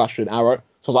shows, Flash and Arrow.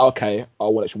 So I was like, okay,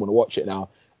 I actually want to watch it now.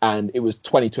 And it was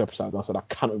 22 episodes. And I said I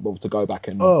can't be bothered to go back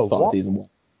and start season 1.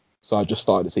 So I just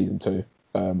started at season 2,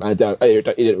 and it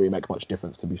didn't really make much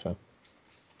difference, to be fair.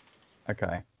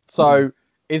 Okay. So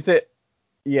is it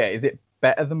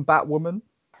better than Batwoman?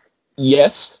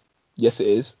 Yes, it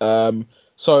is.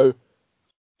 So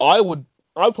I would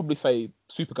probably say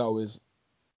Supergirl is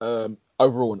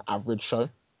overall an average show.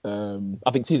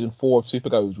 I think season 4 of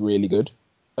Supergirl was really good,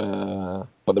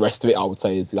 but the rest of it I would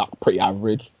say is like pretty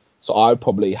average. So I would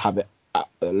probably have it at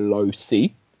a low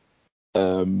C,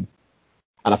 and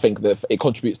I think that it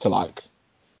contributes to like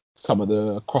some of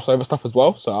the crossover stuff as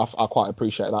well. So I quite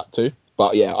appreciate that too.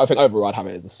 But yeah, I think overall I'd have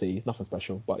it as a C. It's nothing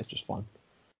special, but it's just fine.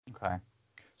 Okay.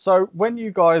 So when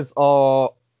you guys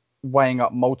are weighing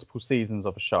up multiple seasons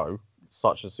of a show,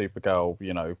 such as Supergirl,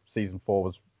 season 4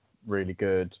 was really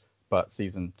good, but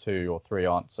season 2 or 3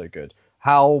 aren't so good.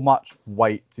 How much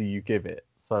weight do you give it?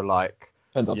 So like,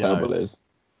 Depends how terrible it is.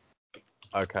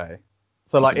 Okay.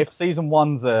 So like, if season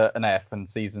 1's an F and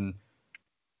season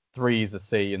 3's a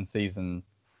C and season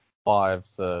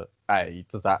 5's a A,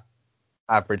 does that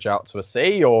average out to a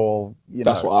C, or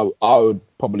That's what I would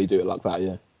probably do it like that,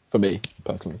 yeah. For me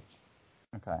personally.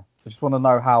 Okay. I just want to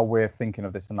know how we're thinking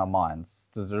of this in our minds.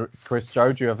 Chris,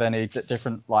 Joe, do you have any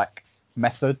different like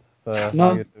method for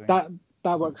how you're doing?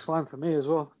 That works fine for me as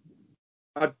well.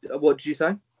 What did you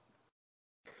say?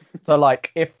 So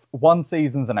like, if one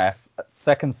season's an F,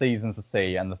 second season's a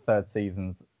C, and the third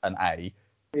season's an A,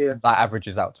 yeah, that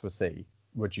averages out to a C.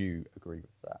 Would you agree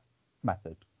with that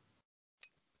method?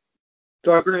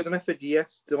 Do I agree with the method?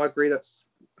 Yes. Do I agree that's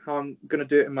how I'm gonna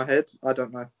do it in my head? I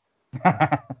don't know.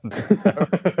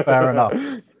 Fair enough.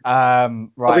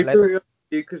 Right. I'll be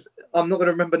because I'm not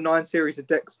gonna remember 9 series of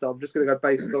Dexter. I'm just gonna go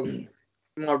based on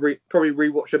my probably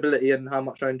rewatchability and how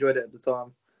much I enjoyed it at the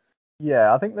time.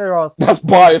 Yeah, I think there are. That's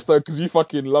biased though, because you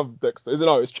fucking love Dexter. Is it?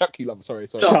 No, it's Chuck you love. Sorry.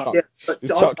 Chuck. Yeah, but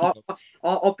it's Chuck.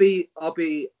 I'll put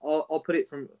it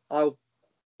from. I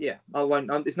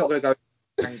won't. It's not gonna go.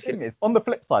 The thing is, on the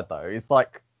flip side though, it's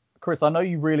like, Chris, I know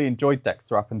you really enjoyed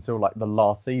Dexter up until like the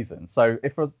last season. So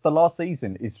if the last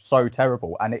season is so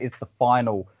terrible and it is the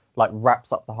final, like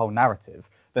wraps up the whole narrative,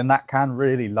 then that can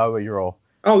really lower your.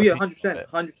 Oh yeah, 100%,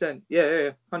 100%.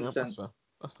 Yeah, 100%.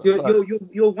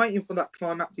 You're waiting for that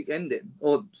climactic ending,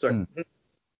 or sorry,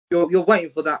 you're waiting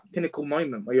for that pinnacle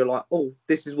moment where you're like, oh,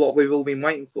 this is what we've all been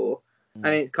waiting for, and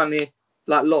it's kind of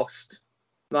like lost.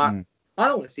 Like I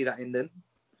don't want to see that ending.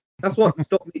 That's what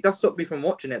stopped me. That stopped me from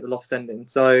watching it, the lost ending.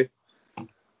 So,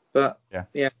 but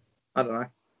yeah, I don't know.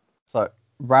 So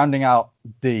rounding out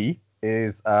D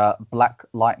is Black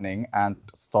Lightning and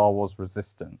Star Wars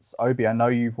Resistance. Obi, I know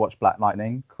you've watched Black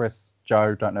Lightning. Chris,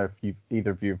 Joe, don't know if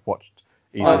either of you have watched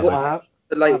either. I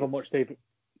haven't watched either.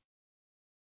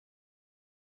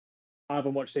 I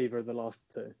haven't watched either of the last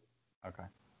 2. Okay.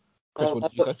 Chris, I've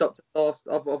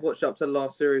watched up to the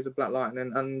last series of Black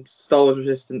Lightning, and Star Wars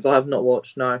Resistance I have not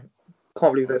watched. No,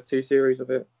 can't believe there's 2 series of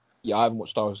it. Yeah, I haven't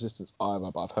watched Star Wars Resistance either,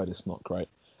 but I've heard it's not great.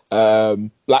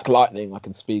 Black Lightning I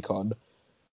can speak on.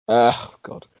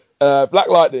 God. Black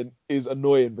Lightning is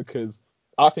annoying because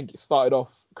I think it started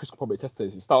off. Chris could probably attest to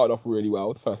this. It started off really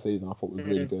well. The first season I thought was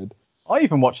really good. I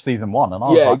even watched season 1 and I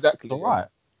was like, exactly. It's all right.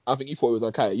 I think you thought it was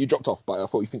okay. You dropped off, but I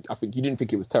think you didn't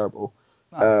think it was terrible.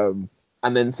 No.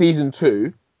 And then season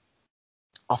 2,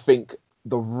 I think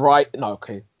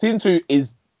season 2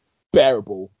 is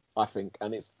bearable, I think,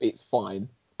 and it's fine.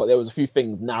 But there was a few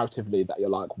things narratively that you're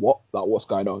like, what? Like, what's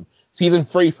going on? Season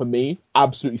 3 for me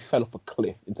absolutely fell off a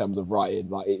cliff in terms of writing.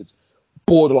 Like, it's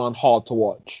borderline hard to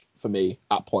watch for me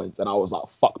at points, and I was like,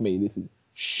 fuck me, this is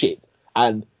shit.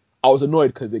 And I was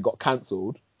annoyed because it got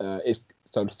cancelled.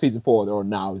 So season 4 they're on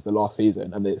now is the last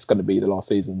season, and it's going to be the last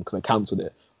season because they cancelled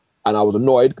it. and I was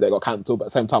annoyed they got cancelled, but at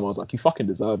the same time I was like, you fucking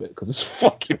deserve it because it's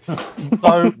fucking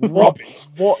So rubbish.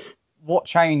 what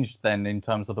changed then in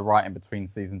terms of the writing between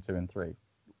season 2 and 3?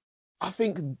 I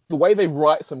think the way they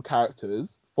write some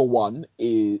characters, for one,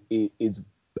 is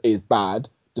bad.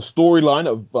 The storyline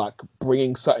of like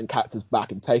bringing certain characters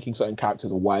back and taking certain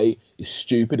characters away is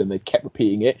stupid, and they kept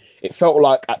repeating it. It felt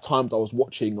like at times I was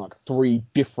watching like 3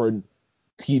 different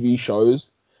TV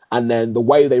shows, and then the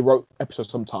way they wrote episodes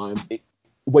sometimes,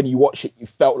 when you watch it, you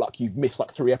felt like you've missed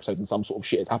like 3 episodes and some sort of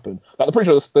shit has happened. Like I'm pretty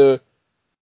sure it's the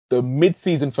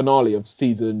mid-season finale of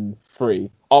season 3,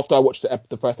 after I watched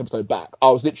the first episode back, I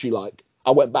was literally like,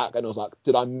 I went back and I was like,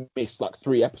 did I miss like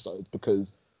 3 episodes?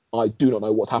 Because I do not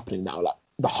know what's happening now. Like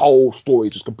the whole story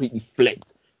just completely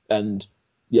flipped, and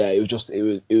yeah, it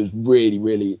was really,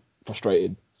 really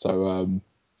frustrating. So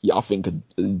yeah, I think a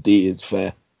D is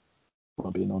fair, if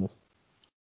I'm being honest.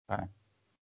 Okay.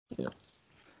 Yeah.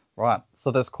 Right.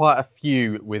 So there's quite a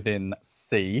few within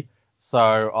C.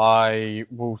 So I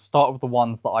will start with the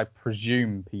ones that I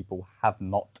presume people have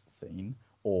not seen,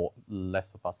 or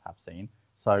less of us have seen.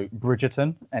 So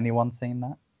Bridgerton, anyone seen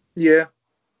that? Yeah.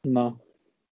 No.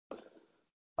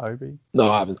 Obi?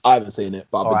 No, I haven't seen it,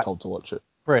 but I've been Alright. told to watch it.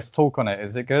 Chris, talk on it.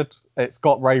 Is it good? It's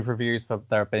got rave reviews for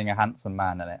there being a handsome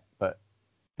man in it, but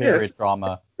period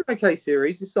drama. Okay,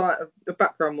 series. It's like a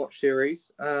background watch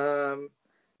series.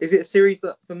 Is it a series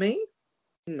that for me?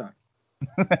 No.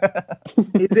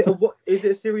 Is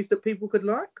it a series that people could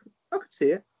like? I could see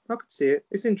it.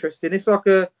 It's interesting. It's like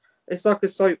a soap.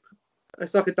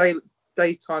 It's like a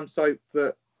daytime soap,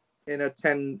 but in a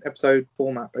 10 episode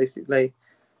format, basically,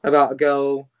 about a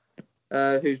girl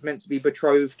who's meant to be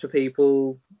betrothed to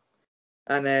people,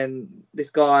 and then this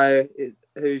guy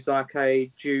who's like a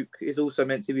duke is also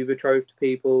meant to be betrothed to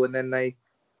people, and then they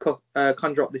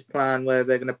conjure up this plan where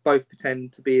they're going to both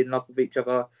pretend to be in love with each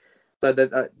other, so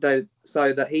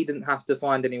that he didn't have to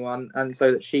find anyone, and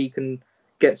so that she can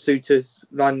get suitors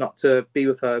lined up to be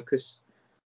with her because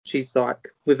she's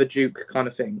like with a duke kind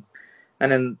of thing,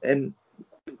 and then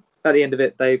at the end of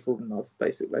it they fall in love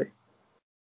basically.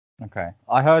 Okay,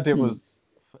 I heard it was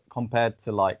compared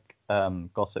to like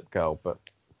Gossip Girl, but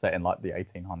set in like the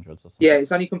 1800s or something. Yeah,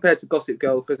 it's only compared to Gossip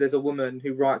Girl because there's a woman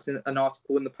who writes an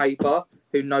article in the paper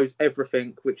who knows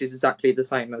everything, which is exactly the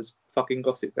same as fucking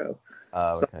Gossip Girl.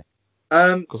 Oh, okay.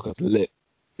 Gossip Girl's lit.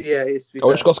 Yeah, it's. I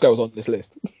wish Gossip Girl was on this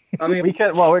list. I mean, it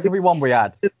could be one we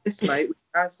add. This, mate, we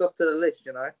add stuff to the list,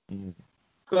 you know.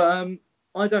 But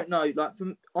I don't know. Like,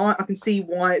 I can see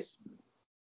why it's.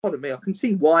 Pardon me. I can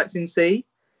see why it's in C.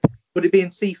 Would it be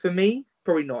in C for me?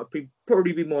 Probably not. It'd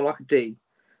probably be more like a D.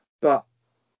 But.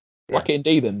 Yeah. Whack it in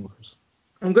D then.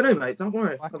 I'm gonna, mate. Don't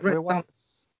worry.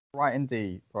 Right,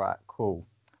 indeed. Right, cool.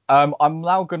 I'm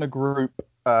now gonna group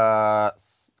because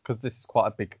this is quite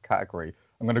a big category.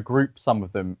 I'm gonna group some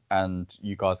of them, and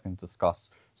you guys can discuss.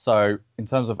 So, in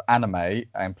terms of anime,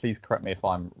 and please correct me if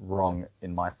I'm wrong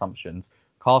in my assumptions,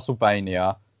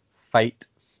 Castlevania, Fate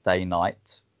Stay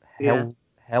Night,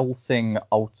 Hellsing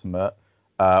Ultimate,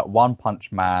 One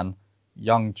Punch Man,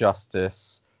 Young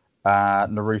Justice,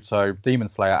 Naruto, Demon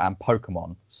Slayer, and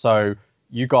Pokemon. So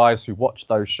you guys who watch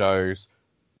those shows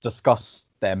discuss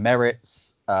their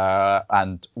merits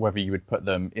and whether you would put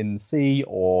them in C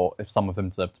or if some of them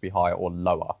deserve to be higher or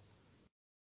lower.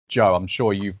 Joe, I'm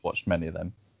sure you've watched many of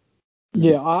them.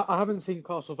 Yeah, I haven't seen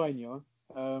Castlevania.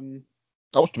 I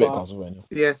watched a bit of Castlevania.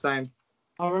 Yeah, same.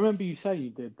 I remember you saying you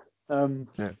did.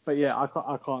 Yeah. But yeah,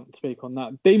 I can't speak on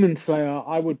that. Demon Slayer,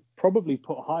 I would probably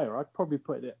put higher. I'd probably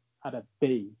put it at a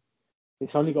B.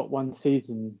 It's only got 1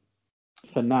 season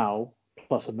for now,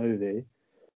 plus a movie.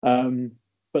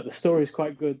 But the story's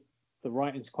quite good. The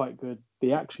writing's quite good.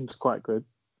 The action's quite good.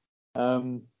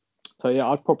 So yeah,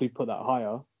 I'd probably put that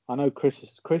higher. I know Chris,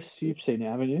 you've seen it,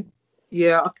 haven't you?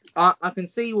 Yeah, I can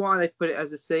see why they've put it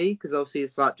as a C because obviously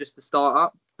it's like just the start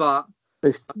up, but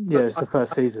It's the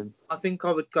first season. I think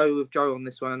I would go with Joe on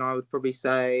this one, and I would probably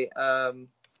say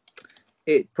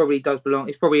it probably does belong.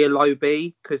 It's probably a low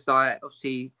B because I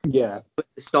obviously put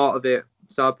the start of it,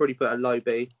 so I'd probably put a low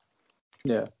B.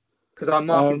 Yeah. Because I'm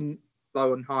marking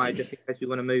low and high just in case we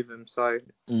want to move them. So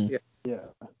yeah.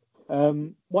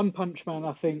 One Punch Man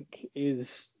I think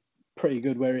is pretty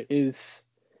good where it is.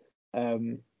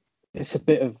 It's a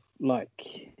bit of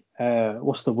like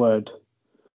what's the word?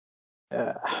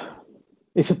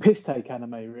 It's a piss take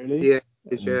anime, really. Yeah,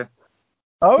 it's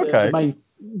Oh, okay.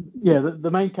 The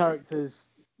main character's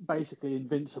basically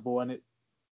invincible, and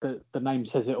the name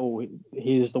says it all.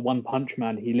 He is the One Punch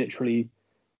Man. He literally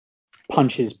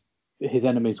punches his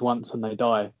enemies once and they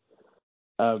die.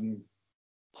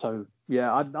 So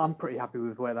yeah, I'm pretty happy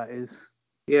with where that is.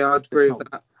 Yeah, I'd agree with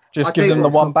that. Just gives him the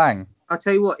one bang. I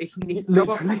tell you what, it can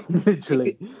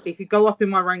literally. It could go up in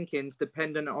my rankings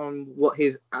depending on what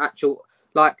his actual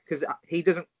because he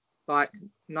doesn't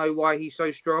know why he's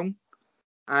so strong,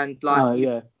 and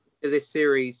this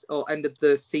series or end of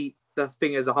the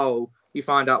thing as a whole, you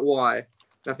find out why.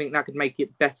 I think that could make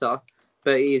it better,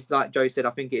 but it is like Joe said.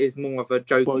 I think it is more of a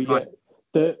joke. Well,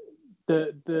 the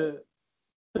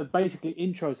basically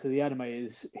intro to the anime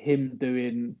is him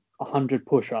doing 100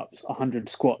 push-ups, 100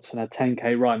 squats, and a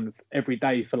 10k run every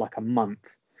day for like a month,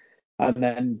 and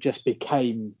then just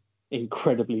became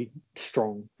incredibly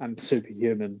strong and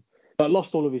superhuman, but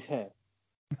lost all of his hair.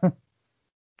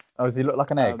 Oh, does he look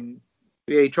like an egg?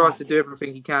 Yeah, he tries to do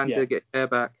everything he can to get hair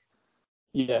back.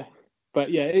 Yeah, but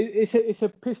yeah, it's a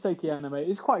piss-takey anime.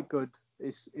 It's quite good.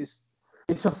 It's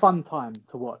a fun time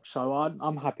to watch. So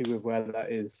I'm happy with where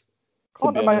that is.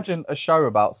 Can't imagine a show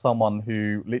about someone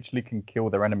who literally can kill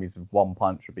their enemies with one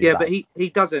punch. But he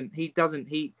doesn't. He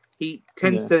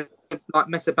tends to like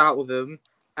mess about with them,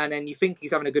 and then you think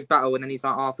he's having a good battle, and then he's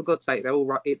like, oh, for God's sake, they're all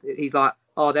right. He's like,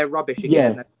 oh, they're rubbish again. Yeah.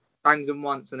 And then bangs them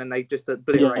once, and then they just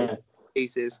obliterate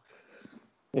pieces.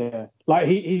 Yeah, like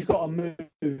he's got a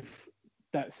move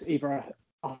that's either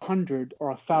 100 or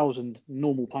 1,000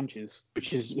 normal punches,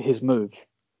 which is his move.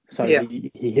 So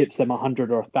he hits them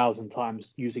 100 or 1,000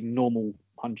 times using normal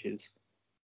punches.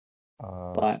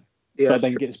 But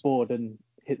then gets bored and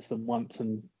hits them once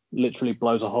and literally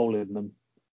blows a hole in them.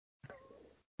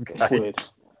 Okay. It's weird.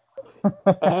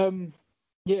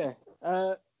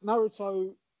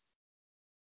 Naruto.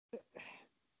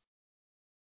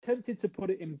 Tempted to put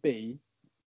it in B,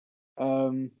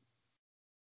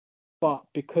 but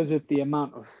because of the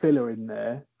amount of filler in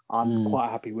there, I'm quite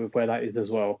happy with where that is as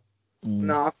well.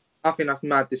 No, I think that's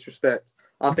mad disrespect.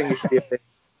 I think it should be a bit.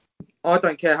 I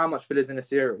don't care how much filler's in a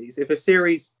series. If a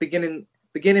series beginning,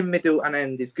 middle, and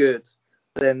end is good,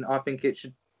 then I think it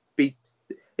should be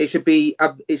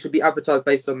advertised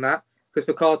based on that. Because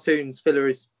for cartoons, filler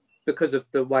is because of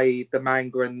the way the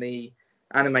manga and the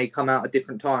anime come out at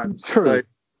different times. True. So,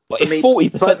 but if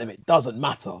 40% of it doesn't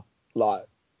matter, like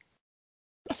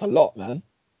that's a lot, man.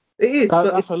 It is.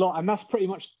 That's a lot, and that's pretty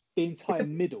much the entire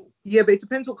middle. Yeah, but it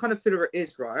depends what kind of filler it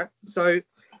is, right? So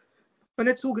when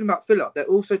they're talking about filler, they're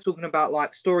also talking about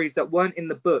like stories that weren't in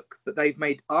the book, but they've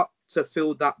made up to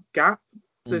fill that gap.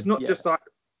 So it's not just like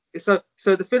so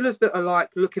the fillers that are like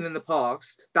looking in the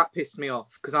past, that pissed me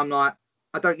off because I'm like,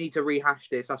 I don't need to rehash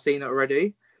this. I've seen it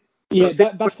already. Yeah,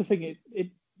 that's the thing.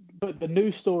 But the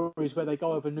new stories where they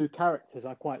go over new characters,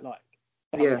 I quite like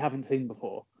that we haven't seen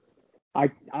before.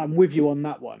 I'm with you on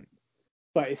that one,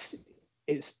 but it's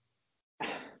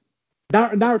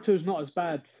Naruto is not as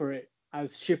bad for it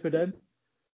as Shippuden,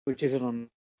 which isn't on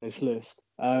this list.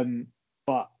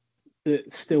 But the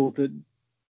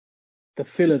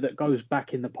filler that goes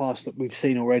back in the past that we've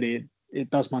seen already, it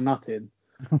does my nut in.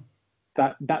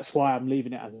 That's why I'm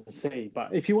leaving it as a C.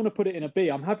 But if you want to put it in a B,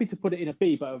 I'm happy to put it in a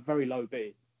B, but a very low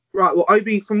B. Right. Well,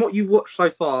 Obi, from what you've watched so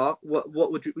far, what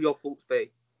would your thoughts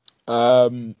be?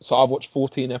 So I've watched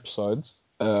 14 episodes.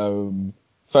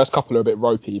 First couple are a bit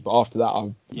ropey, but after that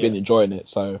I've been enjoying it.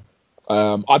 So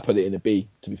I put it in a B,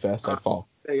 to be fair, so far.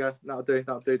 There you go. That'll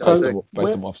do.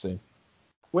 Based on what I've seen.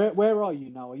 Where are you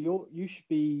now? You should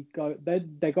be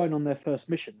they're going on their first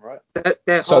mission, right?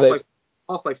 They're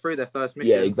halfway through their first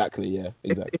mission. Yeah, exactly. Yeah,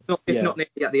 exactly. It's not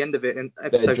nearly at the end of it in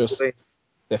episode 14.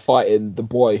 They're fighting the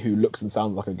boy who looks and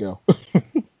sounds like a girl.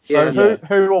 So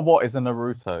who or what is a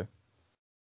Naruto?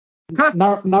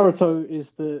 Naruto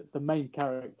is the main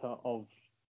character of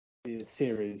the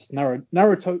series.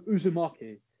 Naruto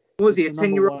Uzumaki. What was he, a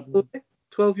 10-year-old boy?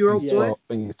 12-year-old boy? I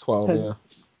think he's 12,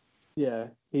 Yeah,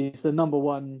 he's the number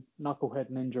one knucklehead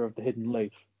ninja of the Hidden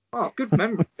Leaf. Oh, good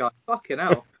memory, guys. Fucking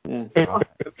hell. Yeah.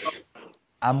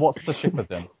 And what's the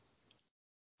Shippuden?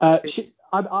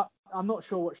 I'm not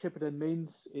sure what Shippuden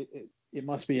means. It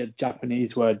must be a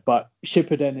Japanese word, but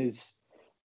Shippuden is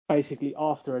basically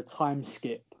after a time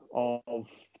skip of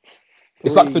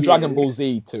it's like the Dragon Ball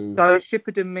Z too. So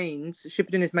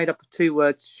Shippuden is made up of two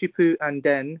words, Shippu and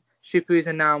Den. Shippu is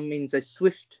a noun, means a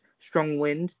swift, strong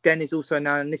wind. Den is also a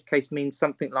noun, in this case means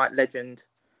something like legend.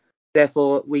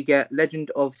 Therefore, we get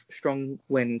legend of strong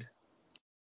wind.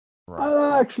 Right.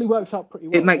 That actually works out pretty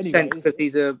well. It makes sense because it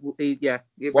makes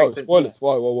sense. Spoilers.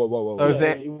 Whoa. So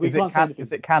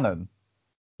is it canon?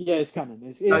 Yeah, it's canon.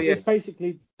 It's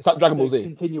basically it's like Dragon Ball Z. It's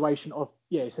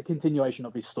a continuation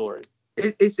of his story.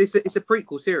 It's a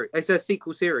prequel series. It's a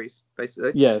sequel series,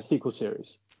 basically. Yeah, sequel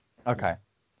series. Okay.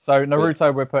 So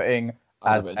Naruto we're putting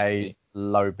as a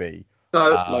low B.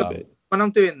 So when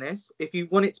I'm doing this, if you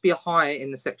want it to be a high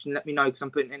in the section, let me know because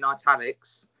I'm putting it in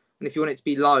italics. and if you want it to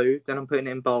be low, then I'm putting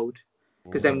it in bold,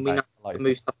 because then we know how to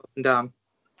move stuff up and down.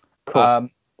 Cool.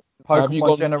 So have you Pokemon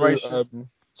gone Generation. through,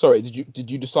 sorry,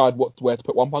 did you decide where to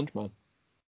put One Punch Man?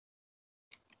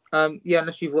 Yeah,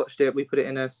 unless you've watched it, we put it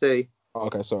in a C. Oh,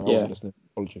 okay, sorry, I Yeah. wasn't listening.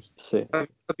 Apologies. See. Have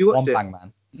you watched One it? Bang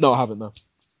Man. No, I haven't. No.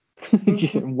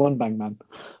 One bang man.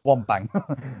 One Bang.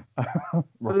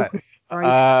 Right.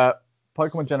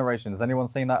 Pokemon Generation. Has anyone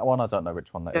seen that one? I don't know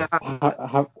which one that is.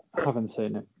 I haven't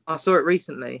seen it. I saw it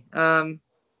recently. Did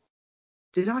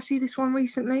I see this one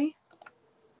recently?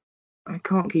 I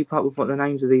can't keep up with what the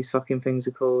names of these fucking things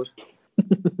are called.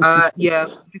 Yeah,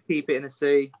 just keep it in a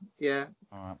C. Yeah.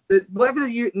 All Whatever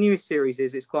the newest series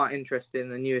is, it's quite interesting,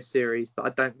 the newest series, but I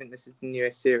don't think this is the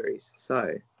newest series.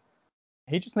 So.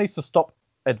 He just needs to stop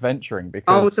adventuring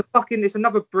Oh, because it's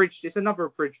another abridged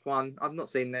one. I've not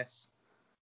seen this.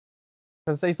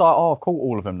 he's like, oh, I've caught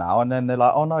all of them now, and then they're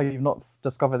like, oh no, you've not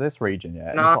discovered this region yet.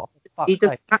 And he's No, like, he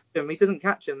doesn't catch them. He doesn't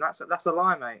catch them. That's a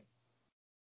lie, mate.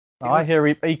 No, I hear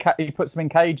he puts them in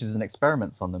cages and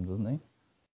experiments on them, doesn't he?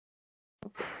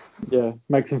 Yeah,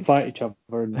 makes them fight each other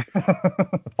and Fights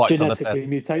on the genetically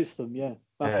mutates them. Yeah,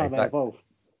 that's how they exactly. evolve.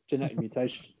 Genetic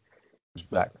mutation.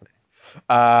 Exactly.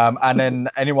 And then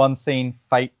anyone seen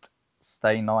Fate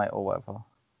Stay Night or whatever?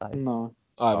 No.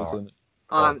 I haven't seen it.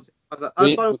 By the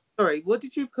way, sorry, what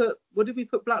did we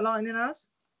put Black Lightning as?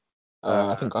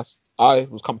 I think I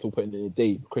was comfortable putting it in a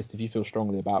D. Chris, if you feel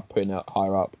strongly about putting it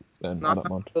higher up, then I don't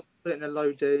mind. Put it in a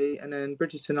low D, and then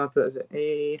Bridgerton I put as an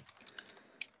E.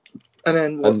 And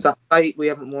then what's that? Fate we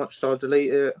haven't watched, so I'll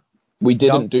delete it. We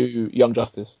didn't do Young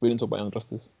Justice. We didn't talk about Young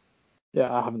Justice.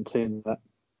 Yeah, I haven't seen that.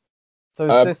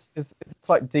 So is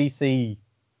like DC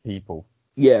people?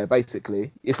 Yeah,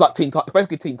 basically, it's like Teen Titans,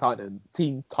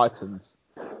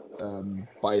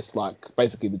 but it's like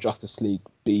basically the Justice League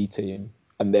B team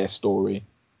and their story,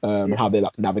 and how they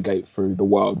like navigate through the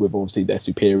world with obviously their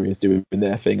superiors doing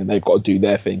their thing, and they've got to do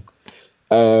their thing.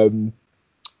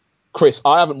 Chris,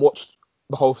 I haven't watched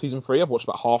the whole season 3. I've watched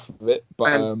about half of it,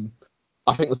 but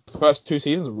I think the first 2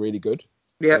 seasons are really good.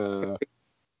 Yeah.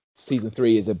 Season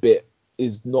 3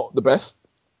 is not the best.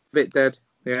 A bit dead.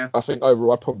 Yeah. I think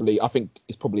overall, I think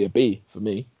it's probably a B for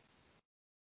me.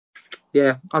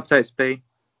 Yeah, I'd say it's B.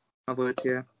 I would,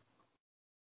 yeah.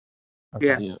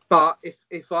 Okay. Yeah. But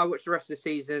if I watch the rest of the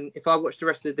season, if I watch the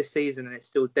rest of this season and it's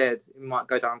still dead, it might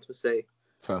go down to a C.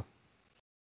 Fair.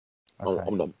 Okay.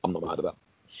 I'm not mad at that.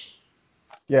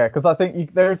 Yeah, because I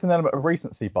think there is an element of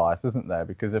recency bias, isn't there?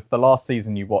 Because if the last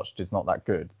season you watched is not that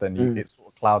good, then it sort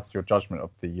of clouds your judgment of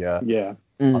the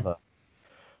other.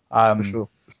 For sure.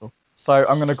 So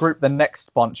I'm going to group the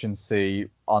next bunch in C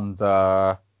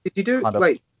under. Did you do it?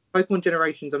 Wait, Pokemon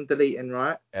Generations. I'm deleting,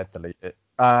 right? Yeah, delete it.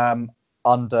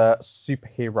 Under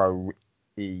superhero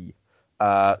E.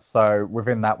 So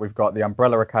within that we've got the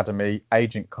Umbrella Academy,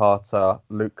 Agent Carter,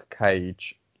 Luke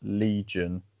Cage,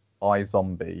 Legion,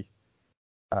 iZombie.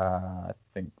 I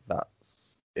think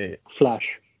that's it.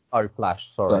 Flash. Oh,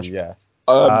 Flash. Sorry, yeah.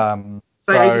 So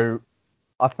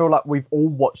I feel like we've all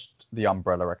watched the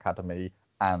Umbrella Academy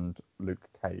and Luke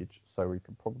Cage, so we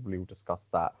can probably all discuss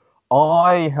that.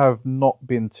 I have not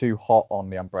been too hot on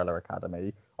the Umbrella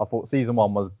Academy. I thought season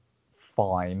 1 was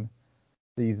fine.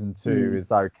 Season 2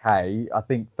 is okay. I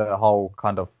think the whole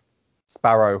kind of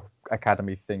Sparrow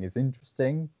Academy thing is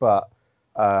interesting, but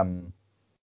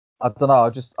I don't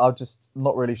know. I'm just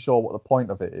not really sure what the point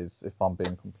of it is, if I'm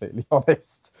being completely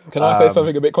honest. Can I say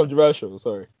something a bit controversial?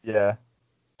 Sorry. Yeah.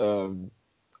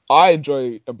 I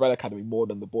enjoy Umbrella Academy more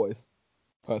than The Boys,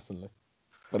 personally,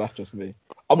 but that's just me.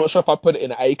 I'm not sure if I put it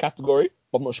in an A category,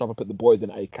 but I'm not sure if I put The Boys in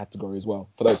an A category as well.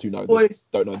 For those who know,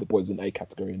 don't know, The Boys is an A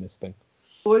category in this thing.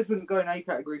 Boys wouldn't go in A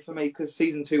category for me because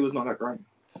season 2 was not that great.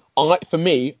 For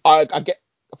me, I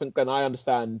think then I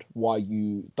understand why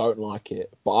you don't like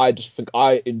it, but I just think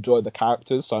I enjoy the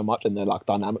characters so much and their like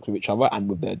dynamics with each other and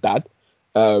with their dad.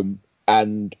 And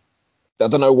I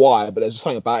don't know why, but there's just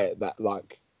something about it that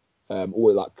like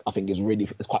always like I think it's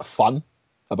quite fun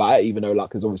about it, even though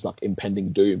like there's always like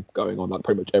impending doom going on like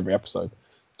pretty much every episode.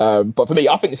 But for me,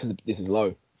 I think this is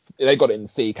low. They got it in the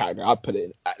C category. I'd put it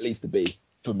in at least a B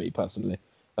for me personally.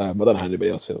 I don't know how anybody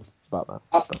else feels about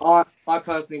that. I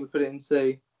personally would put it in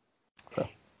C.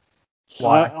 So.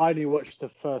 I only watched the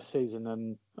first season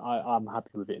and I'm happy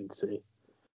with it in C.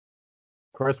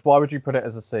 Chris, why would you put it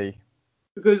as a C?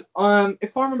 Because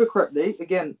if I remember correctly,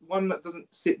 again, one that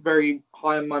doesn't sit very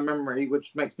high in my memory,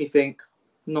 which makes me think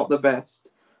not the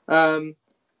best. I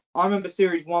remember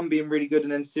series 1 being really good,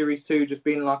 and then series 2 just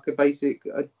being like a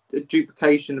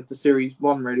duplication of the series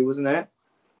 1, really, wasn't it?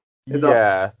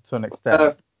 Yeah, to an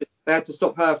extent. They had to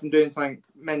stop her from doing something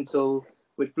mental,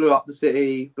 which blew up the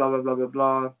city. Blah blah blah blah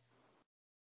blah.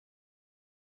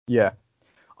 Yeah.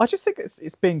 I just think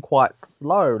it's been quite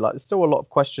slow. Like, there's still a lot of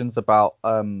questions about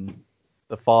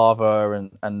the father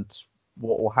and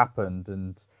what all happened,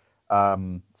 and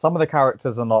some of the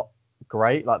characters are not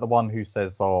great. Like the one who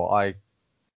says, "Oh, I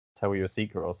tell you a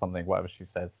secret" or something, whatever she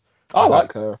says. I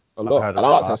like her a lot. And I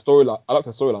liked her storyline. I liked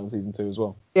her storyline in season 2 as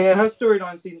well. Yeah, her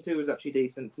storyline in season 2 was actually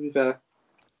decent, to be fair.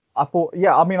 I thought,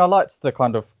 yeah, I mean, I liked the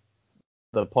kind of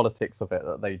the politics of it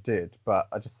that they did, but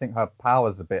I just think her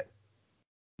power's a bit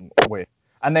weird.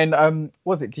 And then,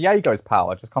 was it Diego's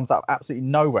power just comes out of absolutely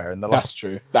nowhere in the last? That's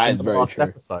true. That is very true.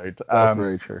 Episode. That's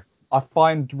very true. I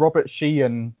find Robert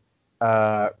Sheehan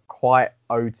quite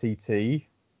OTT.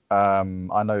 I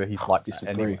know he's like that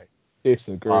anyway.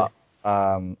 Disagree. But,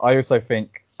 I also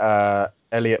think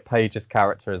Elliot Page's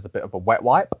character is a bit of a wet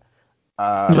wipe,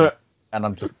 and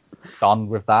I'm just done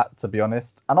with that, to be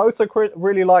honest. And I also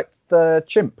really liked the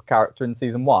chimp character in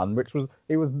season 1, which was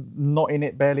he was not in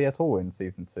it barely at all in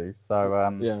season 2.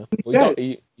 So yeah, well,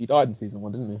 he died in season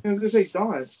 1, didn't he? I was gonna say he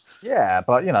died. Yeah,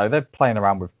 but they're playing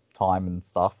around with time and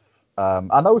stuff.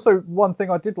 And also one thing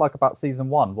I did like about season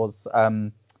 1 was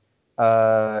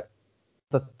the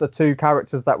two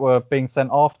characters that were being sent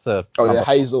after. Oh yeah,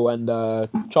 Hazel and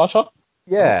Cha-Cha.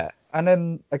 Yeah, and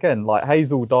then again, like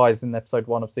Hazel dies in episode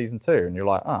 1 of season 2, and you're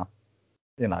like, I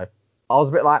was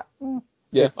a bit like,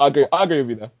 yeah, I agree with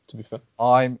you there. To be fair,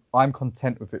 I'm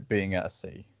content with it being at a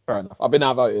C. Fair enough. I've been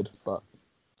outvoted, but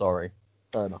sorry.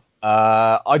 Fair enough.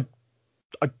 I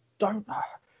don't. I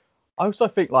also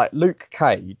think like Luke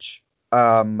Cage.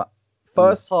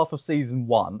 First half of season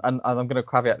 1, and I'm going to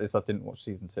caveat this: I didn't watch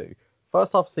season 2.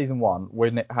 First half of season 1,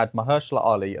 when it had Mahershala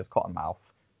Ali as Cottonmouth,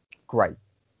 great,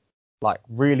 like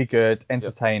really good,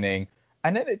 entertaining,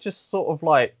 and then it just sort of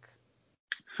like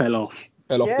fell off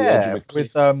the edge of a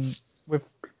cliff. with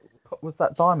was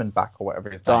that Diamondback or whatever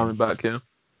his name? Diamondback, yeah.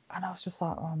 And I was just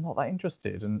like, I'm not that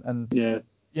interested, and yeah.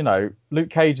 Luke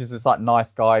Cage is this like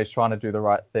nice guy, he's trying to do the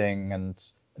right thing, and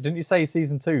didn't you say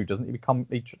season 2 doesn't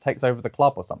he takes over the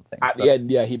club or something? At the end,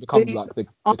 yeah, he becomes like the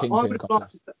kingpin.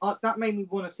 That made me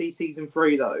want to see season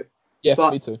 3 though. Yeah,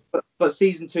 me too. But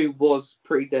season 2 was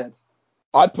pretty dead.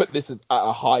 I'd put this at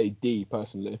a high D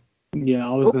personally. Yeah,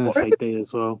 I was going to say D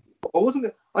as well.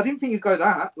 I didn't think you'd go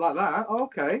like that. Oh,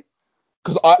 okay.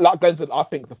 Because like Glenn said, I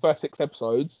think the first 6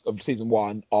 episodes of season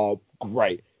 1 are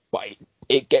great, but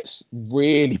it gets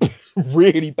really,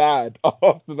 really bad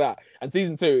after that. And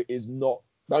season 2 is not.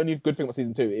 The only good thing about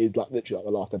season 2 is like literally like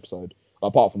the last episode.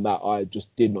 Apart from that, I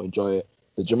just did not enjoy it.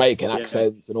 The Jamaican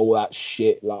accents and all that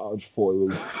shit. Like I just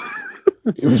thought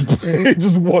it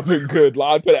just wasn't good.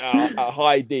 Like I'd put it at a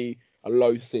high D, a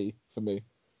low C for me.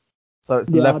 So it's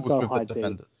levels with the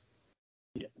Defenders.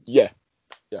 Yeah.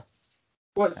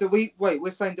 What? So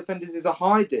we're saying Defenders is a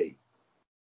high D.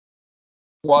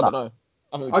 Well, I don't know.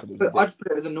 I just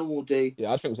put it as a normal D.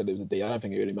 Yeah, I think we said it was a D. I don't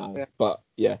think it really matters. Yeah. But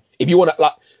yeah, if you want to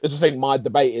like, this is the thing. My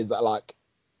debate is that like,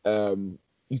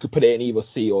 you could put it in either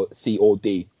C or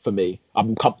D for me.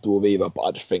 I'm comfortable with either, but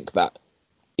I just think that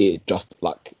it just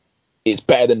like it's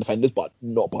better than Defenders, but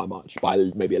not by much, by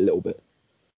maybe a little bit.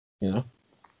 You know?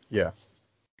 Yeah.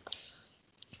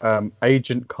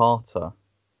 Agent Carter.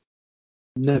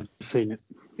 Never seen it.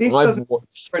 This doesn't get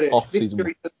credit.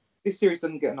 This series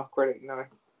doesn't get enough credit,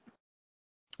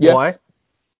 Yeah. Why?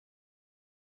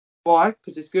 Why?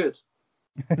 Because it's good.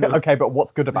 Okay, but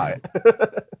what's good about it?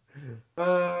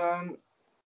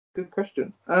 Good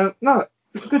question. No,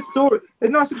 it's a good story.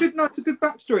 It's a good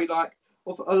backstory, like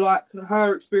of like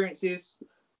her experiences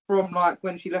from like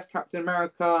when she left Captain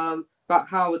America, about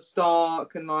Howard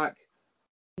Stark and like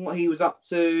what he was up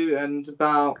to, and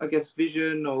about I guess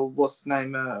Vision or what's his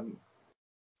name,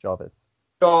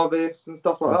 Jarvis and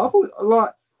stuff like that. I thought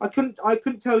like I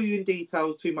couldn't tell you in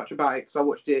details too much about it because I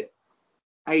watched it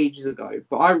ages ago,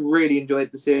 but I really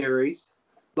enjoyed the series.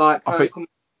 Like her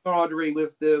camaraderie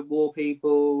with the war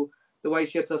people, the way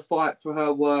she had to fight for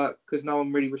her work because no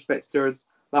one really respected her as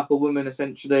like a woman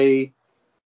essentially.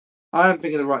 I am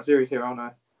thinking of the right series here, aren't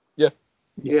I? Yeah.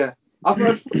 I thought it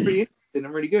was pretty interesting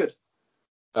and really good.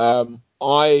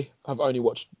 I have only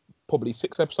watched probably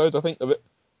 6 episodes, I think, of it,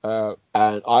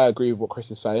 and I agree with what Chris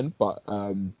is saying. But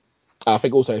I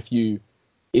think also if you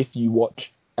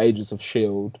watch Agents of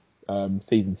S.H.I.E.L.D.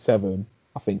 Season 7,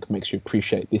 I think makes you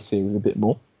appreciate this series a bit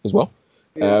more as well.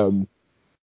 Yeah.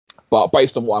 But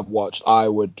based on what I've watched, I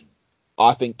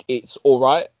think it's all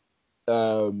right.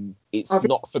 It's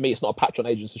not for me. It's not a patch on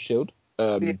Agents of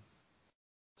S.H.I.E.L.D.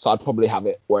 So I'd probably have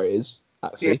it where it is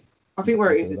at C. Yeah, I think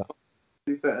where it is to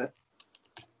be fair.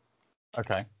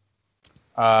 Okay.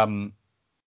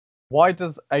 Why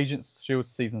does Agents of S.H.I.E.L.D.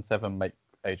 Season 7 make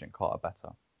Agent Carter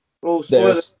better? Well,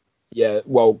 spoilers. Yeah,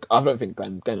 well, I don't think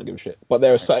Glenn will give a shit. But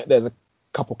there's a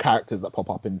couple characters that pop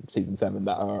up in season 7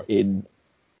 that are in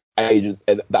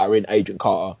Agent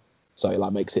Carter, so it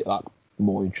like makes it like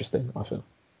more interesting, I feel.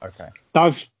 Okay.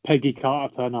 Does Peggy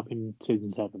Carter turn up in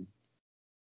season 7?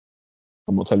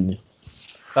 I'm not telling you.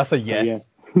 That's a yes. Yeah.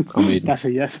 I mean, that's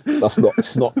a yes.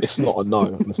 It's not a no,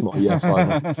 and it's not a yes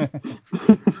either.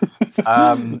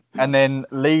 And then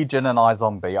Legion and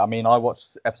iZombie. I mean, I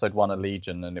watched episode 1 of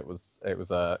Legion, and it was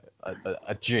a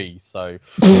G. So.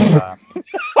 Do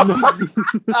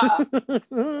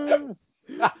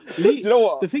you know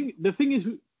what? The thing is,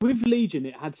 with Legion,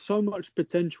 it had so much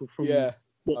potential from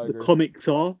what the agree. comics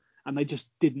are, and they just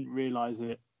didn't realise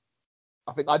it.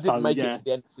 I think I didn't make it at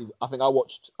the end of the season. I think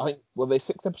were they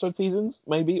 6-episode seasons,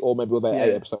 maybe, or maybe were they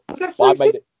 8 episodes? But I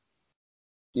made it.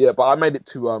 Yeah, but I made it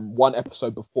to 1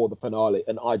 episode before the finale,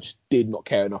 and I just did not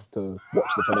care enough to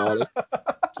watch the finale.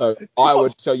 So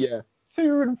yeah.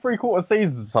 2 3/4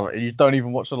 seasons or something, and you don't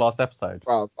even watch the last episode.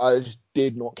 Bro, I just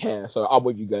did not care. So I'm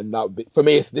with you, Glenn. That would be for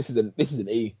me. This is an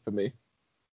E for me.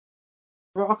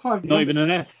 Bro, I can't Not even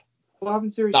an F. What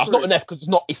happened to series? No, it's not an F because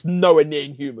it's nowhere near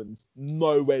Inhumans.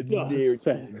 Nowhere near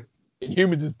Inhumans.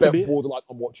 Inhumans is borderline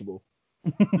unwatchable.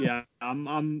 Yeah,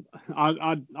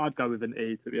 I'd go with an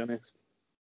E, to be honest.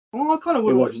 Well, I kind of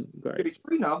want to watch series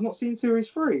 3 now. I've not seen series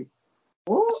 3.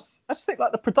 What? I just think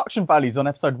like the production values on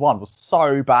episode 1 was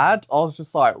so bad. I was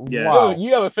just like, wow.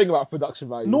 You have a thing about production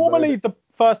values. Normally the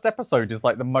first episode is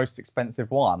like the most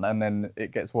expensive one, and then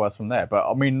it gets worse from there. But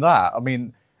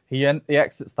he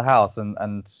exits the house, and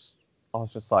I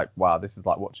was just like, wow, this is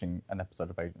like watching an episode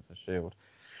of Agents of S.H.I.E.L.D.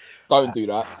 Don't do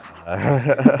that.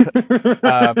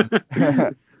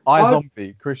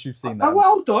 iZombie, Chris, you've seen that.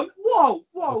 Well done. Whoa.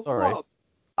 Sorry. Whoa.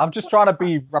 I'm just trying to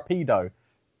be rapido.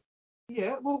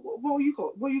 Yeah, well, what you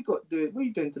got? What you doing? What are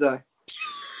you doing today?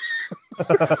 Do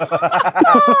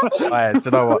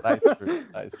you know what? That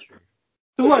is true.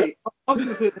 So wait, I was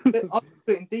going to put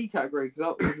it in D category because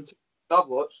that was the 2 I've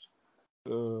watched.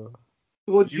 So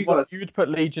what did you guys? You would put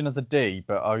Legion as a D,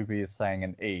 but Obi is saying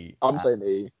an E. I'm saying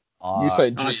E. You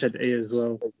saying G? I said E as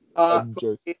well.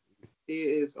 It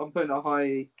is. I'm putting a high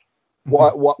E.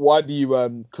 Why do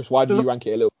you Chris? Why do you rank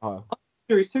it a little higher?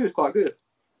 Series 2 is quite good.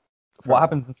 What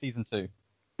happens in season 2?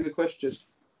 Good question.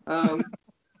 No,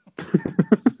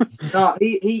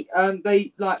 they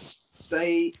unless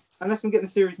I'm getting the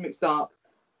series mixed up,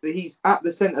 he's at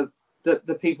the centre.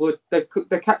 The people they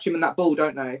catch him in that ball,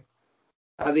 don't they?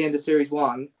 At the end of series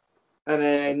 1, and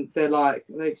then they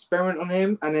experiment on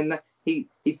him, and then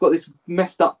he's got this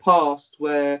messed up past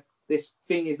where this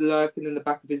thing is lurking in the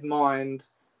back of his mind,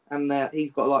 and that he's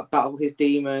got to like battle his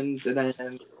demons, and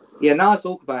then now I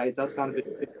talk about it, it does sound a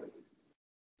bit.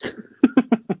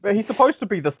 But he's supposed to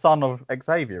be the son of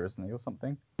Xavier, isn't he, or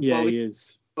something? Yeah, he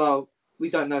is. Well,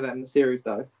 we don't know that in the series,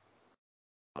 though.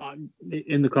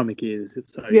 In the comic, he is.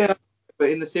 So, yeah, but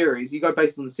in the series, you go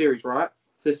based on the series, right?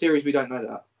 So the series, we don't know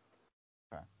that.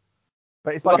 Okay.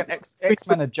 But it's like an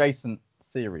X-Men adjacent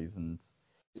series, and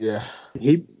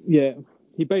he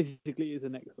basically is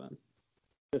an X-Man,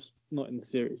 just not in the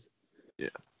series. Yeah.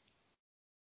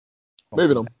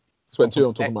 Moving on. Spent 2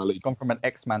 on talking about Legion. Gone from an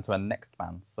X-Man to a next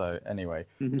man. So anyway,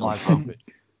 iZombie,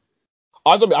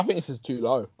 I think this is too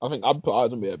low. I think I'd put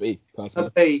iZombie at B.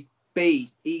 Personally.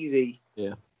 B, easy.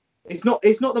 Yeah. It's not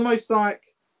the most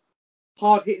like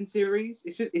hard hitting series.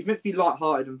 It's meant to be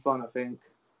light-hearted and fun, I think.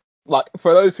 Like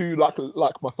for those who like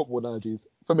my football analogies,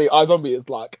 for me, iZombie is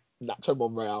like Nacho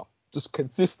Monreal, just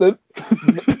consistent.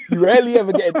 You rarely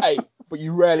ever get an 8, but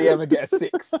you rarely ever get a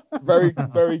 6. Very,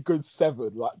 very good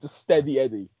 7, like just steady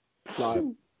Eddie. Like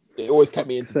it always kept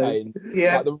me entertained.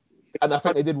 Yeah. And I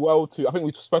think they did well too. I think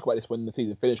we spoke about this when the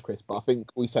season finished, Chris, but I think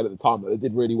we said at the time that they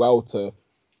did really well to.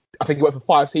 I think it went for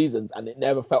 5 seasons, and it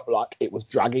never felt like it was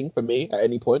dragging for me at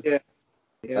any point. Yeah.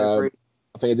 I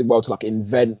think it did well to like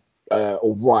invent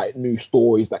or write new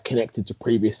stories that connected to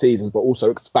previous seasons, but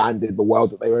also expanded the world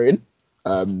that they were in.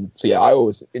 So yeah, I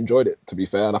always enjoyed it, to be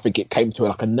fair, and I think it came to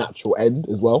like a natural end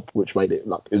as well, which made it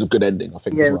like it was a good ending. I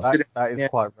think. Yeah, as well. that is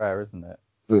quite rare, isn't it?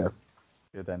 Yeah.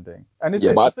 Good ending. And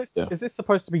is this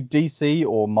supposed to be DC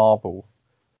or Marvel?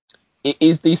 It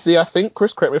is DC, I think.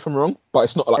 Chris, correct me if I'm wrong, but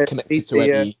it's not like connected DC, to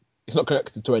any. It's not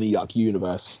connected to any like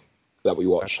universe that we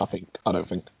watch. I don't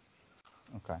think.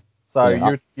 Okay.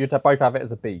 So you'd both have it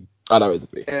as a B. I know it's a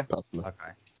B. Yeah. Personally.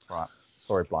 Okay. Right.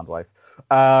 Sorry, Blindwave.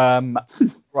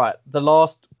 Right. The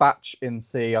last batch in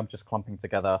C. I'm just clumping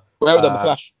together. We haven't done the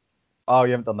Flash. Oh,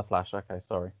 you haven't done the Flash. Okay,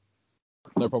 sorry.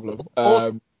 No problem.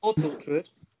 Or Torchwood,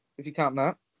 if you count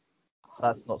that.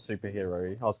 That's not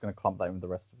superhero-y. I was going to clump that in with the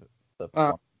rest of it.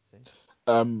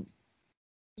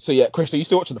 So yeah, Chris, are you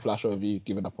still watching The Flash, or have you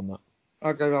given up on that?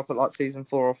 I go up at like season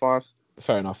 4 or 5.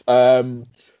 Fair enough.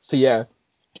 So yeah,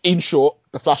 in short,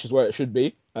 The Flash is where it should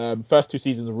be. First 2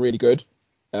 seasons are really good.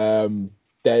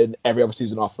 Then every other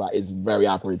season after that is very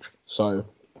average. So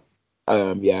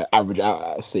yeah, average out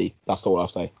at a C. That's all I'll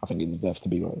say. I think it deserves to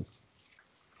be where it is.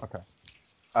 Okay.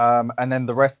 And then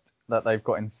the rest that they've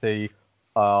got in C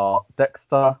are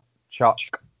Dexter, Chuck,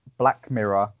 Black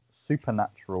Mirror,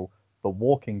 Supernatural, The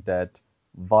Walking Dead,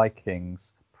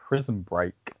 Vikings, Prison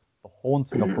Break, The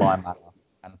Haunting of Bly Manor,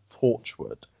 and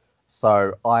Torchwood.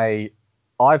 So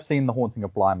I've seen The Haunting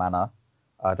of Bly Manor.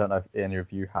 I don't know if any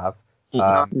of you have.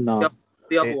 No.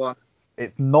 The other one.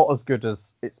 It's not as good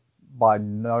as, it's by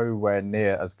nowhere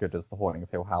near as good as The Haunting of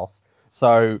Hill House.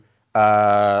 So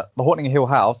The Haunting of Hill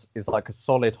House is like a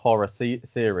solid horror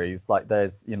series. Like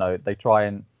there's, they try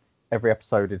and every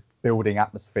episode is building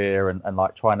atmosphere and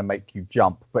like trying to make you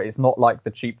jump, but it's not like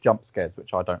the cheap jump scares,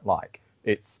 which I don't like.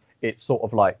 It's sort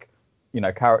of like,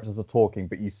 characters are talking,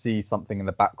 but you see something in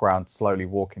the background slowly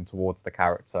walking towards the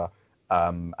character.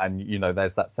 And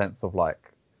there's that sense of like,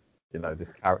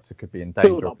 this character could be in danger.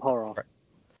 Build up horror.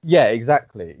 Yeah,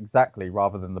 exactly.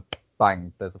 Rather than the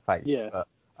bang, there's a face. Yeah. But,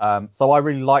 so I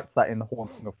really liked that in The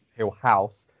Haunting of Hill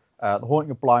House. The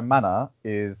Haunting of Bly Manor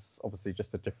is obviously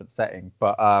just a different setting,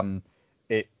 but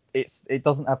it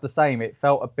doesn't have the same. It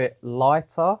felt a bit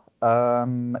lighter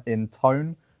in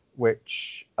tone,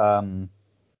 which I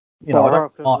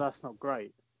don't. That's not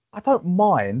great. I don't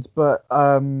mind, but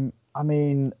I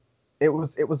mean, it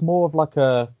was more of like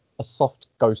a soft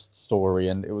ghost story,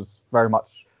 and it was very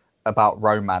much about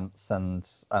romance and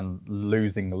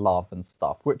losing love and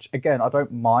stuff, which again I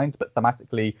don't mind, but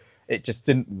thematically it just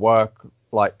didn't work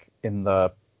like in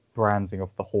the branding of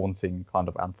the Haunting kind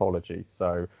of anthology.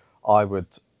 So I would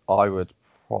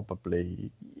probably,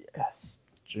 yes.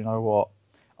 Do you know what?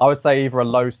 I would say either a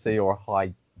low C or a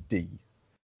high D.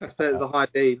 I suppose it's a high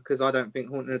D because I don't think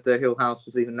Haunted of the Hill House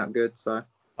was even that good. So.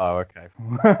 Oh, okay.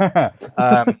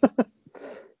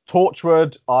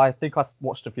 Torchwood, I think I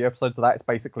watched a few episodes of that. It's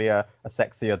basically a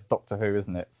sexier Doctor Who,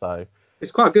 isn't it? So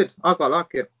it's quite good. I quite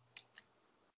like it.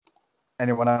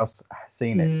 Anyone else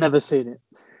seen it? Never seen it.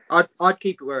 I'd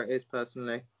keep it where it is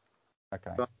personally.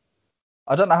 Okay. But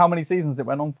I don't know how many seasons it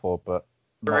went on for, but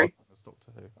 3.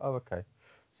 Doctor Who. Oh, okay.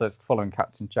 So it's following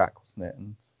Captain Jack, wasn't it?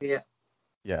 And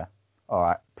yeah. All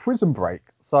right. Prison Break.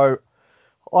 So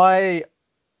I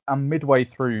am midway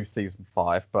through season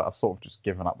 5, but I've sort of just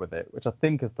given up with it, which I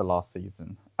think is the last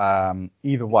season.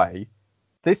 Either way,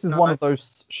 this is one of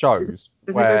those shows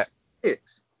where.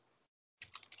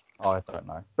 I don't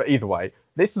know. But either way,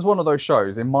 this is one of those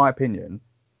shows, in my opinion,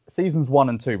 seasons 1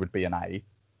 and 2 would be an A,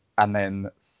 and then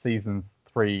seasons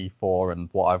 3, 4, and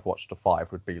what I've watched to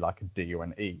 5 would be like a D or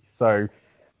an E. So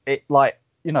it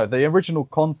the original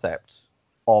concept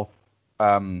of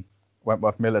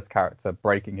Wentworth Miller's character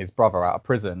breaking his brother out of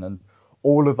prison and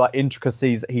all of the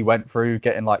intricacies that he went through,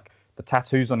 getting like the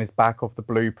tattoos on his back of the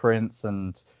blueprints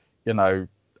and,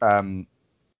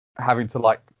 having to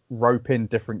like rope in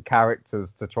different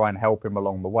characters to try and help him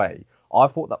along the way. I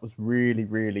thought that was really,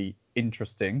 really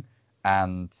interesting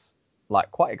and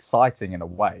like quite exciting in a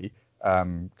way,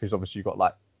 because obviously you've got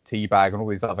like Teabag and all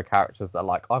these other characters that are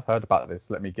like, I've heard about this,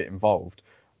 let me get involved.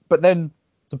 But then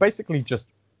to basically just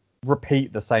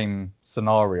repeat the same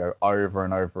scenario over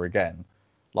and over again,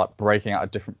 like breaking out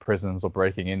of different prisons or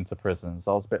breaking into prisons,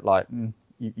 I was a bit like,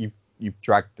 you've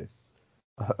dragged this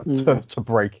to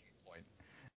breaking point.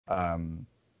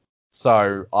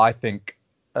 So I think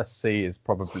a C is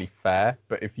probably fair,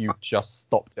 but if you just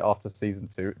stopped it after season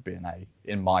 2, it'd be an A,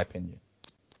 in my opinion.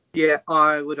 Yeah,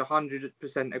 I would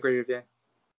 100% agree with you.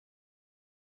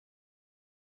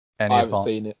 I haven't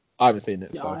seen it.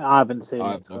 Yeah, so I haven't seen it.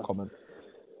 I have no comment.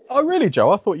 Oh, really,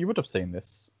 Joe? I thought you would have seen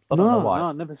this. I don't know why. No,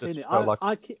 I've never seen it.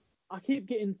 I keep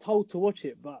getting told to watch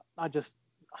it, but I've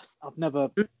never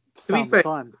found the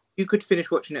time. You could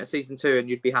finish watching it at season 2 and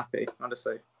you'd be happy,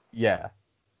 honestly. Yeah,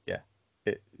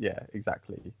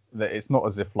 exactly. It's not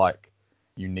as if like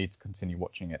you need to continue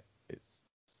watching it. It's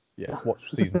watch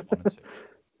seasons 1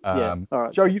 and 2. All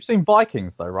right. Joe, you've seen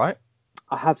Vikings though, right?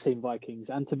 I have seen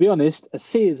Vikings, and to be honest, a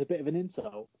C is a bit of an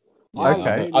insult. Yeah,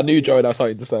 okay. I knew Joe had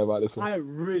something to say about this one. I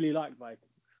really like Vikings.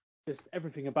 Just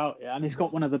everything about it, and it's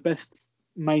got one of the best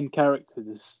main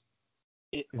characters.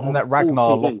 Isn't that Ragnar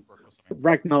Lothbrok or something?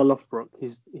 Ragnar Lothbrok.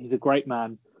 He's a great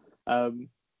man.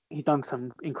 He done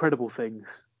some incredible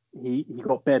things. He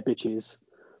got bare bitches.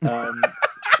 A.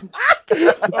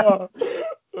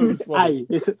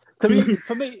 For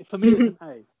me, it's an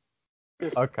A.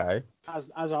 Just okay.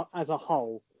 As a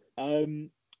whole,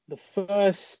 the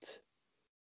first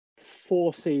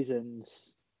 4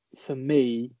 seasons for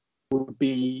me would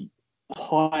be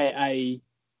high A,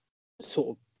 sort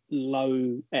of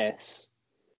low S.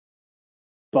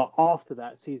 But after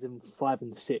that, season 5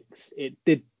 and 6, it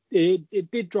did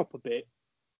drop a bit,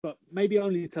 but maybe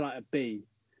only to like a B.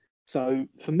 So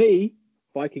for me,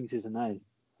 Vikings is an A.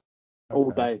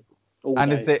 All day.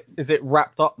 And is it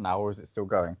wrapped up now, or is it still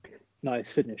going? No,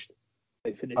 it's finished.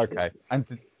 They finished it. Okay. And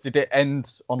did it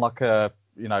end on like a,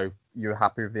 you're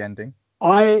happy with the ending?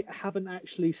 I haven't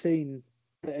actually seen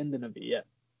the ending of it yet.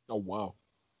 Oh, wow.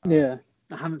 Yeah,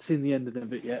 I haven't seen the ending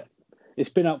of it yet. It's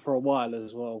been out for a while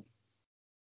as well.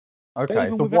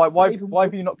 Okay, so why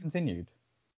have you not continued?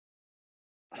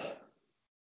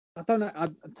 I don't know.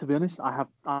 To be honest, I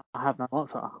have no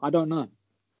answer. I don't know.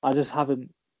 I just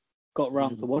haven't got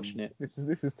around to watching it. This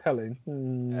is telling.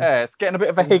 Yeah, it's getting a bit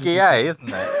of a higgy A,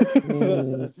 isn't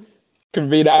it? Can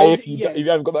be the A if you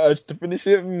haven't got the urge to finish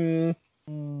it.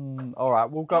 All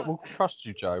right, we'll trust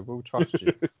you, Joe. We'll trust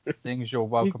you. Seeing as you're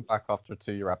welcome back after a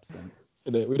 2-year absence.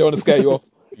 We don't want to scare you off.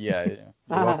 Yeah. You're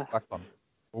welcome back on.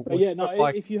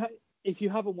 If you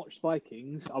haven't watched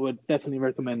Vikings, I would definitely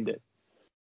recommend it.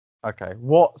 Okay,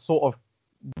 what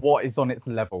is on its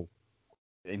level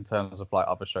in terms of like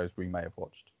other shows we may have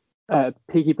watched?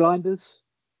 Peaky Blinders.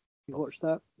 You watched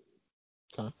that?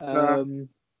 Okay.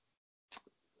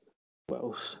 What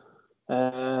else?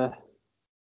 Better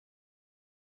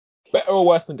or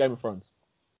worse than Game of Thrones?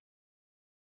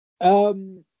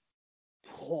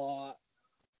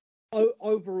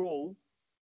 Overall,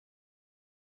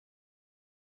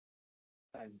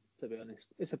 same, to be honest.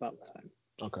 It's about the same.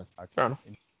 Okay. Fair enough.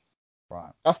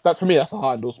 Right. That's for me. That's a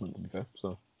high endorsement, to be fair.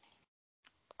 So.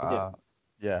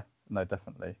 Yeah. No,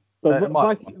 definitely. But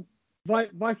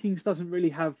Vikings doesn't really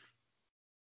have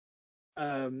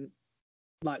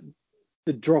like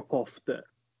the drop off that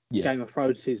Game of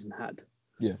Thrones season had.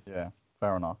 Yeah. Yeah.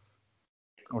 Fair enough.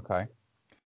 Okay.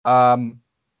 I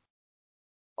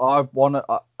wanna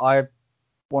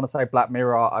say Black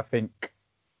Mirror. I think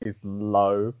is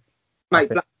low. Mate,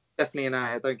 Black definitely an A.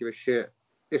 I don't give a shit.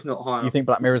 It's not high. You think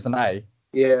Black Mirror is an A?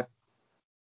 Yeah.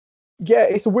 Yeah,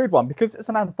 it's a weird one because it's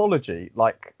an anthology.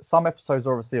 Like, some episodes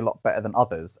are obviously a lot better than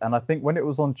others, and I think when it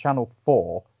was on Channel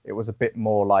 4, it was a bit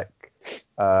more like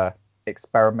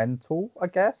experimental, I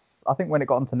guess. I think when it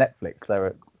got onto Netflix, they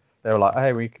were like,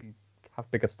 hey, we can have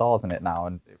bigger stars in it now,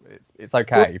 and it's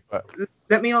okay. Well, but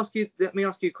let me ask you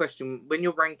a question. When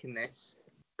you're ranking this,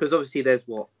 because obviously there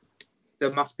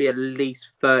must be at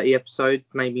least 30 episodes,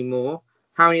 maybe more.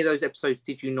 How many of those episodes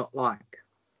did you not like?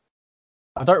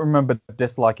 I don't remember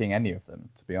disliking any of them,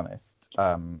 to be honest.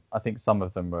 I think some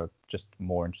of them were just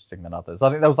more interesting than others. I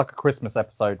think there was like a Christmas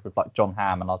episode with like John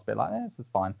Hamm, and I was a bit like, this is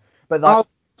fine. But out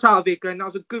of it, Glenn. That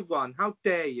was a good one. How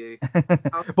dare you?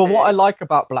 What I like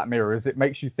about Black Mirror is it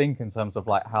makes you think in terms of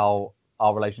like how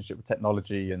our relationship with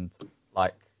technology and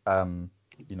like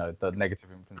the negative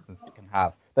influences it can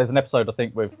have. There's an episode I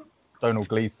think with Donald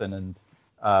Gleason and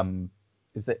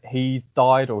is it he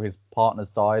died or his partner's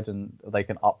died, and they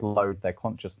can upload their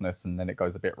consciousness and then it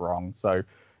goes a bit wrong. So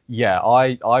yeah,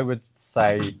 I would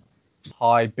say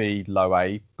high B, low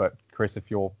A, but Chris, if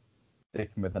you're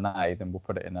sticking with an A, then we'll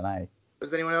put it in an A.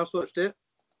 Has anyone else watched it?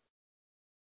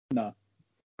 No.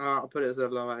 I'll put it as a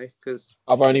low A because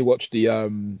I've only watched the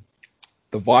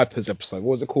Vipers episode.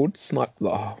 What was it called?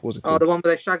 What was it called? Oh, the one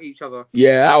where they shag each other.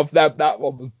 Yeah, that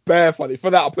one was bare funny.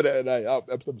 For that, I'll put it in A. That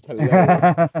episode was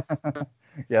hilarious.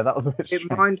 Yeah, that was a bit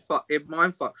strange. It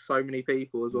mindfucked so many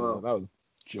people as well. Yeah, that was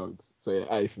jokes. So yeah,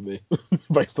 A for me,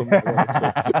 based on that one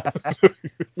episode.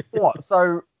 What?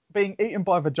 So being eaten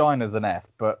by vaginas an F,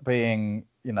 but being,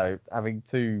 having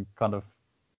two kind of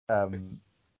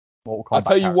Mortal Kombat I'll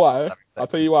tell you why. I'll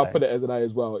tell you why I put it as an A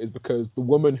as well, is because the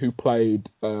woman who played,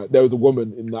 there was a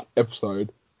woman in that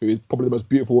episode who is probably the most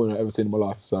beautiful woman I've ever seen in my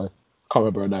life. So I can't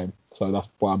remember her name. So that's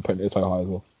why I'm putting it so high as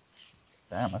well.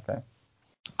 Damn. Okay.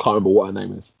 Can't remember what her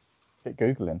name is. Keep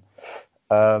googling.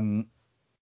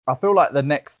 I feel like the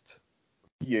next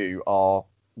few are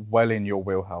well in your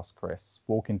wheelhouse, Chris.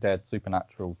 Walking Dead,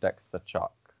 Supernatural, Dexter,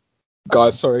 Chuck.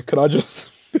 Guys, sorry, can I just?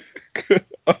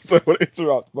 I'm sorry, I want to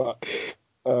interrupt, but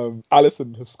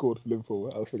Alisson has scored for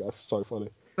Liverpool. I think that's so funny.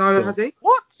 No, has he?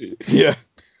 What? Yeah.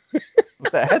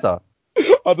 Was that a header?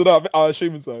 I don't know. I'm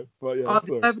assuming so, but yeah.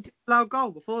 Did they ever allow a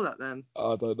goal before that then?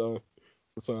 I don't know.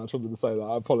 Sorry, I just wanted to say that.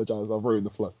 I apologise. I've ruined the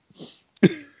flow.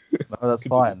 No, that's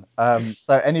fine.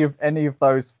 So any of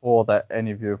those four that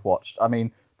any of you have watched? I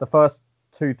mean, the first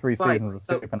 2-3 seasons of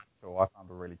Supernatural I found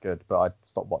were really good, but I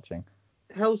stopped watching.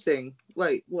 Helsing.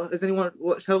 Wait, what? Has anyone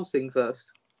watched Helsing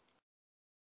first?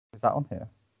 Is that on here?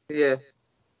 Yeah.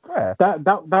 Where?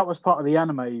 That was part of the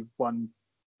anime one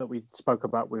that we spoke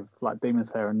about with like Demon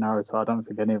Slayer and Naruto, I don't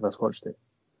think any of us watched it.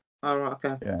 Oh, right,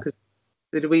 okay. Yeah.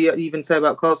 Did we even say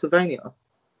about Castlevania?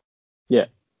 Yeah.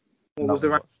 What No was the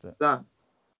one rank watched it. for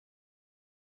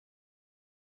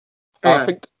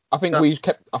that? I think we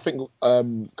kept. I think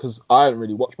because I hadn't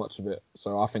really watched much of it,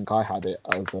 so I think I had it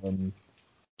as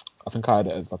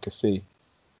like a C.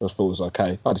 I just thought it was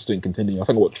okay. I just didn't continue. I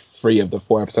think I watched 3 of the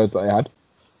 4 episodes that I had.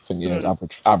 I think it was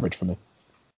average for me.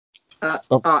 Alright,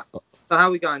 so how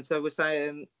are we going? So we're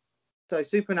saying,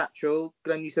 Supernatural.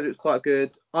 Glenn, you said it was quite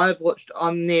good.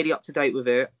 I'm nearly up to date with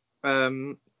it.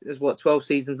 It's 12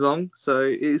 seasons long, so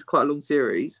it is quite a long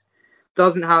series.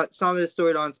 Doesn't have some of the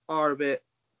storylines are a bit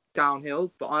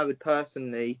downhill, but I would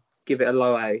personally give it a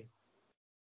low A.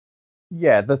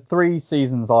 Yeah, the 3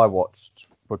 seasons I watched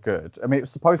were good. I mean, it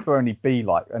was supposed to only be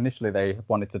like, initially they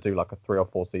wanted to do like a 3 or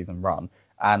 4 season run,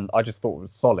 and I just thought it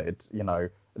was solid, you know.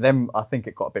 Then I think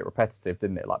it got a bit repetitive,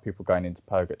 didn't it? Like people going into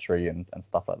purgatory and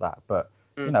stuff like that. But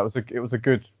you know, it was a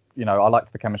good, you know, I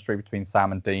liked the chemistry between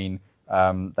Sam and Dean,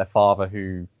 their father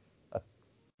who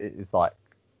is like,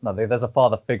 no, there's a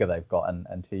father figure they've got,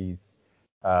 and he's,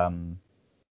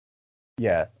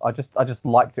 yeah, I just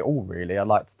liked it all really. I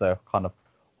liked the kind of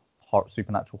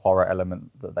supernatural horror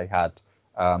element that they had.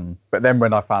 But then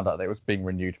when I found out that it was being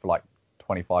renewed for like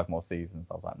 25 more seasons,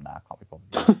 I was like, nah, I can't be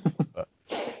bothered.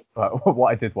 but what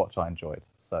I did watch, I enjoyed.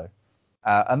 So,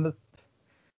 and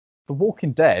the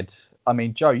Walking Dead. I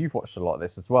mean, Joe, you've watched a lot of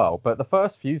this as well, but the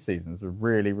first few seasons were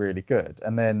really, really good,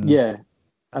 and then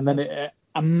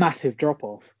a massive drop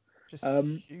off. Just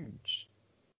huge.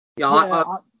 Yeah,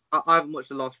 I haven't watched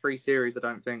the last 3 series. I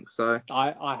don't think so.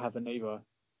 I haven't either.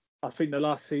 I think the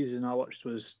last season I watched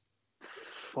was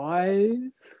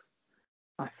 5.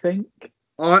 I think.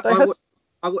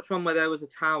 I watched one where there was a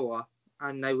tower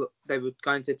and they were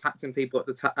going to attack some people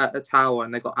at the tower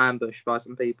and they got ambushed by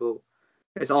some people.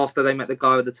 It's after they met the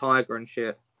guy with the tiger and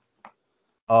shit.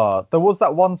 There was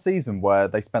that one season where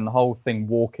they spend the whole thing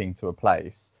walking to a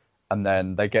place, and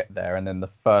then they get there, and then the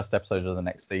first episode of the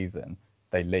next season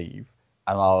they leave,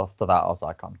 and after that I was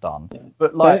like, I'm done. Yeah.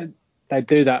 But like they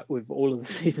do that with all of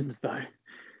the seasons though.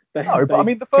 But I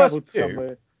mean the first few.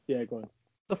 Somewhere. Yeah, go on.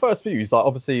 The first few is like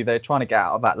obviously they're trying to get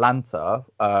out of Atlanta.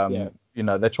 You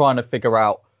know, they're trying to figure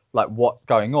out like what's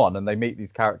going on, and they meet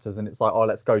these characters, and it's like, oh,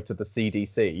 let's go to the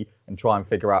CDC and try and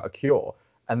figure out a cure.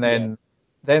 And then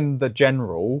the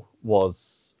general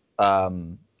was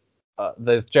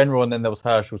there's general, and then there was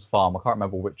Herschel's farm. I can't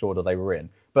remember which order they were in,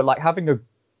 but like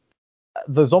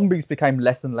the zombies became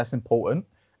less and less important,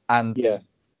 and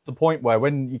the point where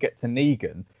when you get to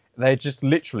Negan, they're just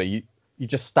literally you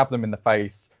just stab them in the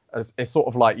face. It's sort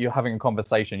of like you're having a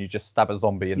conversation, you just stab a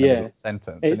zombie in the middle of a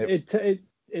sentence.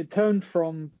 It turned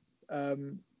from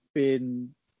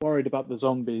being worried about the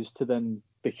zombies to then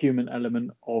the human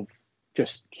element of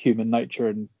just human nature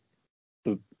and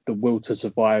the will to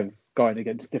survive going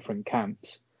against different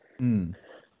camps.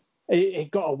 It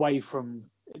got away from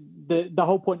the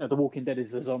whole point of The Walking Dead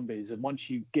is the zombies, and once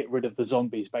you get rid of the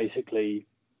zombies, basically,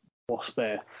 what's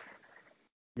there?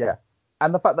 Yeah.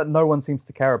 And the fact that no one seems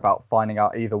to care about finding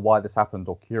out either why this happened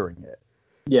or curing it.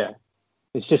 Yeah.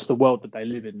 It's just the world that they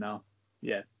live in now.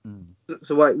 Yeah.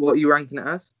 So what are you ranking it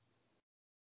as?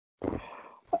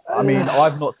 I mean,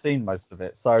 I've not seen most of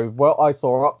it. So what I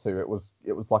saw up to, it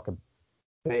was like a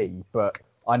B, but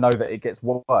I know that it gets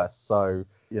worse. So,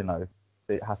 you know,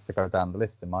 it has to go down the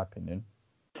list, in my opinion.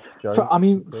 Joe,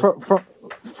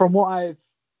 from what I've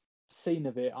seen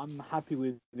of it, I'm happy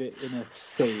with it in a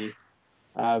C.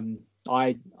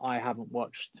 I haven't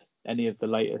watched any of the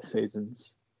later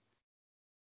seasons.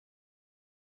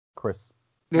 Chris.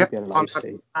 Yeah, I'm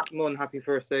more than happy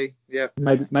for a C. Yeah.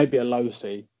 Maybe a low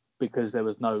C because there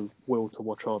was no will to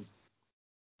watch on.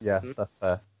 Yeah, that's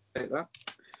fair. Take that.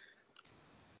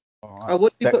 All right. Oh,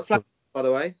 what did you put Flash, by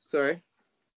the way? Sorry.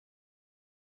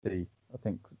 C. I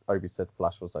think Obi said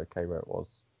Flash was okay where it was.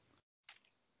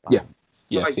 Yeah,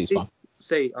 C's fine.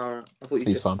 C. I thought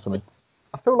C's fine for me.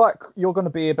 I feel like you're going to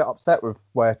be a bit upset with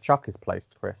where Chuck is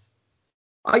placed, Chris.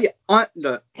 I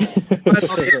love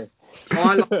it.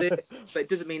 I love it, but it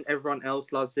doesn't mean everyone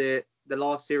else loves it. The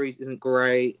last series isn't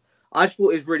great. I just thought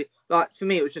it was really, like, for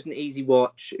me, it was just an easy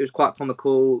watch. It was quite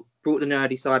comical, brought the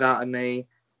nerdy side out of me.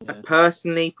 Yeah. I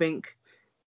personally think,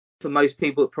 for most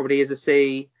people, it probably is a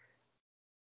C.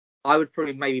 I would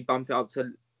probably maybe bump it up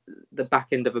to the back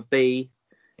end of a B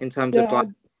in terms of like.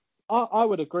 I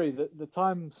would agree that the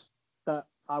times that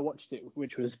I watched it,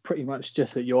 which was pretty much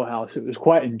just at your house, it was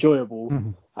quite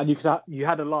enjoyable, and you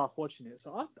had a laugh watching it.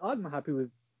 So I'm happy with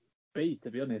B,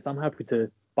 to be honest. I'm happy to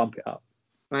bump it up.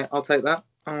 Right, I'll take that.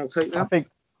 I think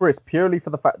Chris, purely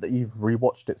for the fact that you've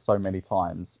rewatched it so many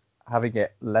times, having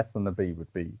it less than a B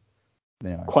would be,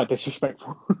 quite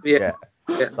disrespectful. Yeah.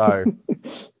 So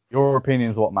your opinion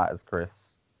is what matters,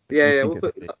 Chris. Yeah. We'll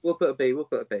put a B. We'll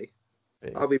put a B.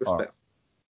 I'll be respectful.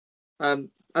 Right.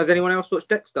 Has anyone else watched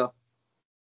Dexter?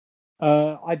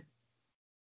 I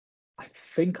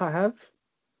think I have.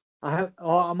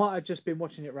 I might have just been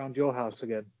watching it around your house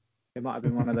again. It might have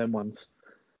been one of them ones.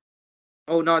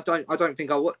 Oh no, I don't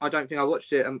think I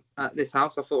watched it at this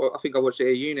house. I think I watched it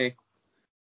at uni.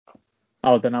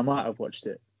 Oh, then I might have watched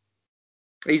it.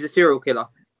 He's a serial killer.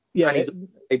 Yeah, and he's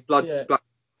a blood splat.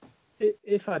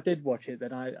 If I did watch it,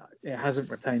 then it hasn't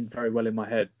retained very well in my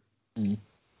head.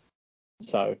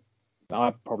 So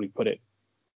I'd probably put it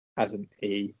as an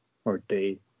E or a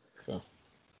D. Sure.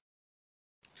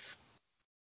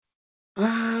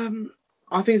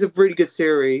 I think it's a really good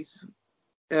series.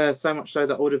 So much so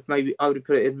that I would have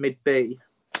put it in mid B.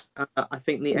 I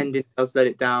think the ending does let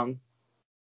it down.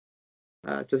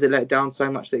 Does it let it down so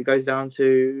much that it goes down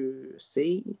to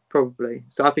C? Probably.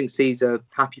 So I think C's a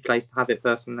happy place to have it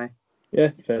personally.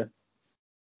 Yeah, fair.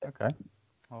 Okay.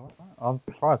 All right. I'm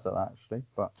surprised at that actually,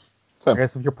 but So, I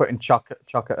guess if you're putting Chuck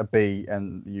at a B,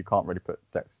 and you can't really put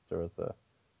Dexter as a.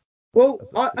 Well,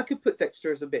 I could put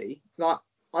Dexter as a B.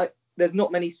 There's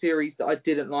not many series that I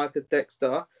didn't like of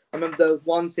Dexter. I remember there was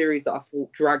one series that I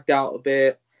thought dragged out a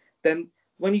bit. Then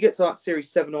when you get to series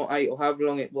 7 or 8 or however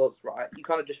long it was, right, you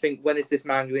kind of just think, when is this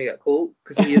man going to get caught?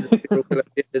 Because he is a serial killer at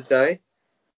the end of the day.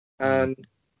 And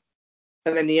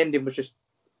then the ending was just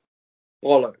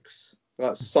bollocks.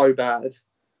 So bad.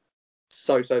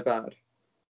 So bad.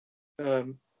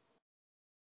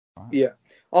 Yeah.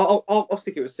 I'll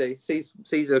stick it with C.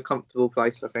 C's a comfortable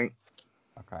place, I think.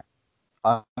 Okay.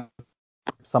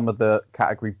 Some of the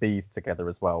category B's together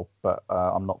as well, but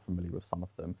I'm not familiar with some of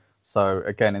them. So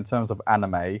again, in terms of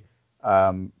anime,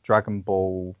 Dragon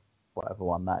Ball, whatever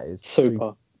one that is.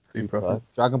 Super.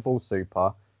 Dragon Ball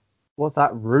Super. What's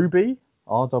that? Ruby?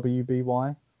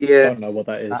 RWBY? Yeah. I don't know what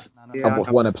that is. I've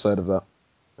watched one episode of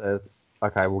that.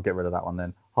 Okay, we'll get rid of that one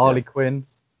then. Harley Quinn.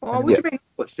 Oh, what do you mean you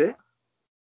watched it?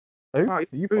 Who? Oh,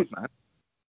 You rude, man.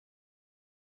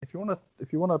 If you wanna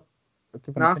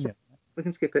give an No, opinion. we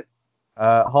can skip it.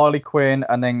 Harley Quinn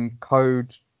and then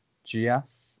Code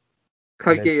Geass.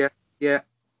 Code Geass, yeah.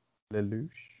 Lelouch.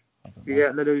 Yeah,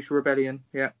 Lelouch Rebellion,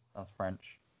 yeah. That's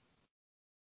French.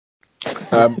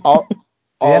 I'll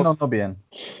Bien or no bien?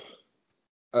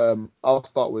 I'll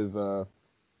start with the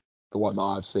one that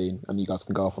I've seen, and you guys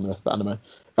can go off on the rest of the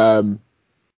anime.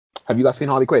 Have you guys seen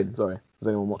Harley Quinn? Sorry, has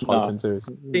anyone watched Harley Quinn series?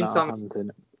 No, I haven't seen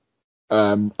it.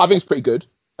 I think it's pretty good.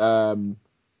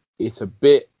 It's a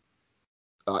bit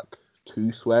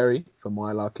too sweary for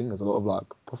my liking. There's a lot of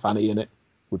profanity in it,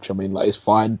 which I mean is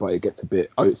fine, but it gets for me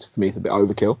it's a bit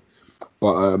overkill.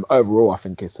 But overall, I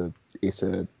think it's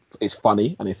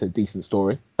funny and it's a decent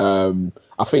story.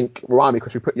 I think, remind me,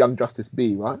 because we put Young Justice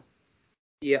B, right?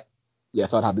 Yeah. Yeah,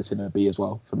 so I'd have this in a B as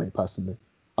well for me personally.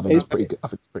 I think it's pretty good. I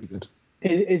think it's pretty good.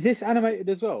 Is this animated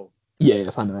as well? Yeah,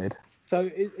 it's animated. So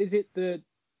is it the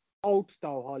old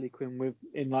style Harley Quinn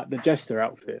in the Jester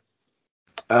outfit?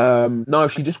 No,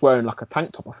 she's just wearing a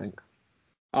tank top, I think.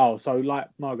 Oh, so like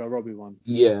Margot Robbie one.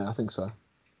 Yeah, I think so. Okay.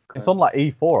 It's on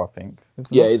E4, I think.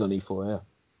 Yeah, it is on E4. Yeah.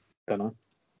 Don't know.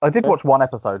 I did watch one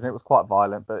episode and it was quite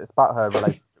violent, but it's about her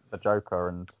relationship with the Joker,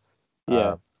 and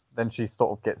then she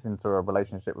sort of gets into a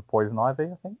relationship with Poison Ivy,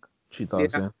 I think. She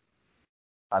does, yeah.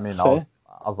 I mean, I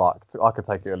was like, I could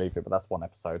take it or leave it, but that's one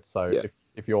episode. So yeah.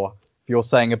 if you're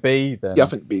saying a B, then yeah, I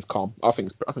think B's calm. I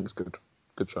think it's good.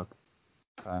 Good show.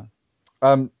 Okay.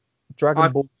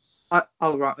 Dragon Ball.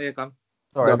 Oh right, yeah, go on.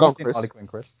 Sorry, go on, seen Chris. Harley Quinn,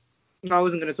 Chris? No, I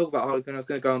wasn't going to talk about Harley Quinn. I was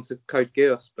going to go on to Code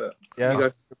Geass, but yeah, you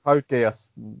go. Code Geass.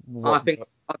 I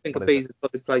think a B is a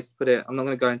good place to put it. I'm not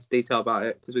going to go into detail about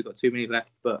it because we've got too many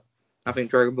left, but I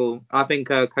think Dragon Ball. I think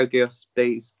Code Geass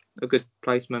B is a good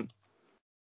placement.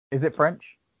 Is it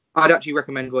French? I'd actually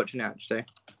recommend watching it. Actually,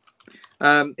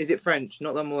 is it French?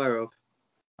 Not that I'm aware of.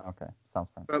 Okay, sounds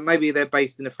French. But maybe they're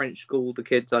based in a French school. The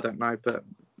kids, I don't know, but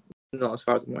not as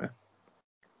far as I'm aware.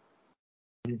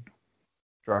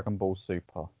 Dragon Ball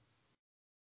Super.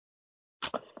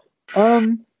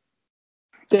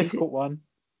 Difficult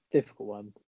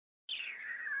one.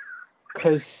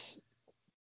 Because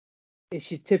it's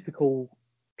your typical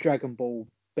Dragon Ball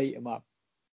beat 'em up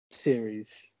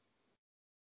series.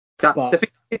 The thing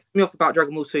that pisses me off about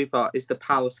Dragon Ball Super is the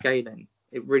power scaling.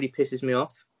 It really pisses me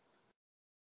off.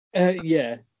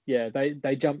 Yeah.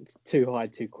 They jumped too high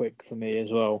too quick for me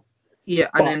as well. Yeah,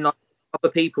 and then other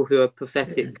people who are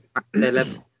pathetic at their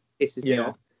level pisses me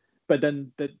off. But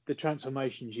then the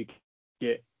transformations you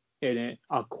get in it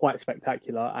are quite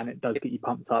spectacular, and it does get you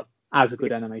pumped up as a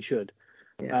good anime should.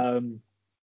 Yeah.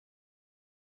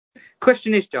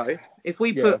 Question is, Joe, if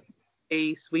we put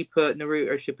Ace, we put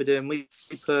Naruto Shippuden, we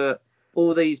put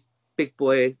all these big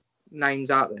boy names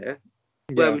out there,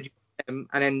 where would you put them,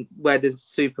 and then where does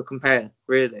Super compare,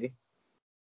 really?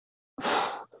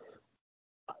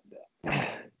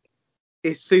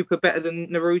 Is Super better than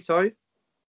Naruto?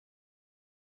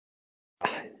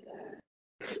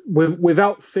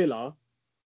 Without filler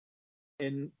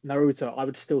in Naruto, I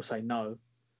would still say no.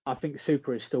 I think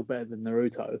Super is still better than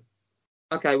Naruto.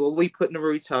 Okay, well, we put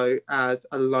Naruto as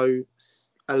a low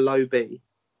B.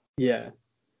 Yeah.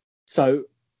 So,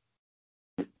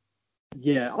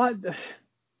 yeah, I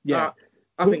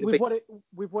think with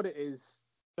what it is,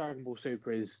 Dragon Ball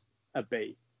Super is a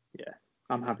B. Yeah,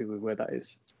 I'm happy with where that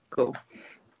is. Cool.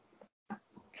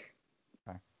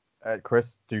 Okay.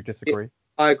 Chris, do you disagree?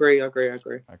 I agree. Okay.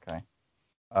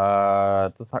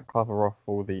 Does that cover off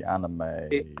all the anime?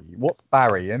 What's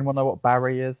Barry? Anyone know what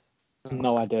Barry is?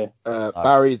 No idea.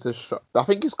 Barry's a show. I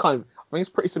think it's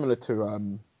pretty similar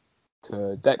to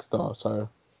Dexter. So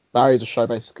Barry's a show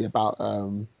basically about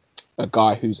a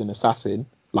guy who's an assassin,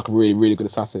 like a really, really good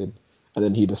assassin, and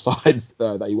then he decides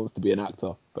that he wants to be an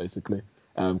actor, basically,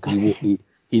 because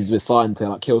he's assigned to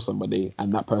like kill somebody,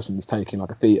 and that person is taking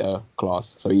like a theatre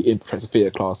class. So he infiltrates a theatre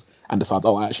class and decides,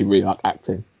 I actually really like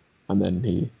acting, and then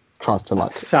he tries to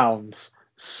like. That sounds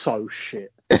so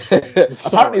shit.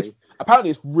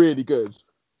 Apparently it's really good.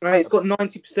 Right, it's got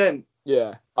 90%.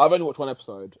 Yeah, I've only watched one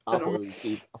episode. I thought it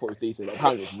was decent. But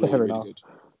apparently it's really, really good.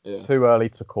 Yeah. Too early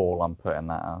to call. I'm putting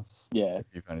that as. Yeah. If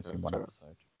you've only seen one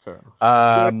episode. Fair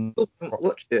enough.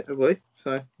 Watched it, have we?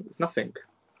 So it's nothing.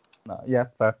 No, yeah,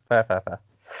 fair.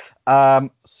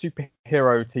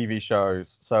 Superhero TV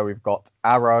shows. So we've got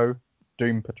Arrow,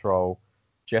 Doom Patrol,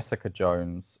 Jessica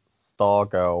Jones,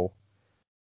 Stargirl,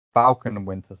 Falcon and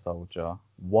Winter Soldier,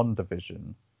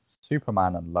 WandaVision,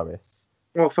 Superman and Lois.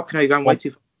 Well, fucking hell, you're going way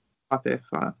too far up here.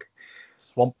 Fuck.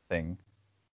 Swamp Thing.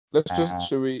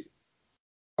 Should we?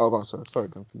 Oh, God, sorry,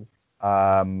 go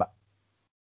on.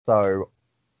 So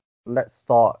let's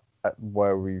start at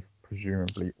where we've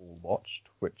presumably all watched,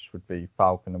 which would be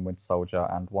Falcon and Winter Soldier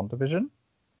and WandaVision.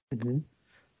 Mm-hmm.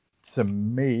 To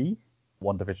me,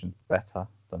 WandaVision's better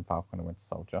than Falcon and Winter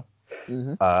Soldier.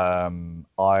 Mm-hmm.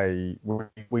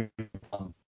 We've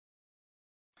done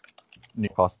new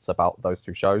casts about those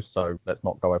two shows, so let's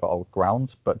not go over old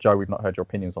ground. But Joe, we've not heard your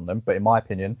opinions on them. But in my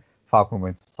opinion, Falcon and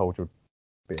Winter Soldier would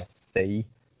be a C,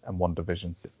 and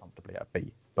WandaVision sits comfortably at a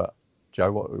B. But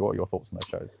Joe, what are your thoughts on those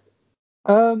shows?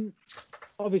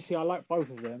 Obviously, I like both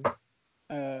of them,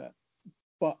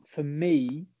 but for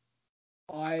me,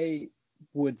 I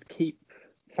would keep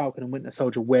Falcon and Winter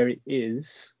Soldier where it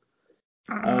is,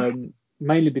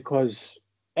 mainly because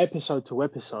episode to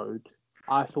episode,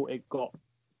 I thought it got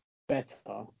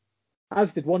better,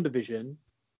 as did WandaVision.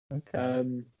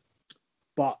 Okay.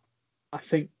 But I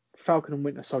think Falcon and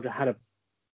Winter Soldier had a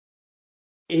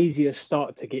easier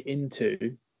start to get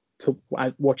into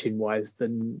watching wise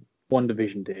than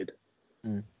WandaVision did.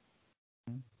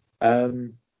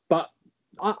 But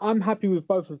I'm happy with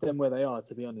both of them where they are,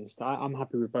 to be honest. I'm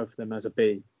happy with both of them as a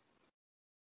B.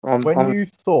 When you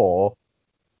saw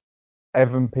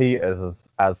Evan Peters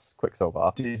as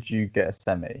Quicksilver, did you get a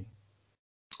semi?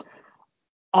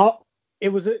 It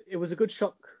was a good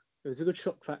shock. It was a good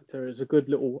shock factor. It was a good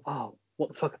little what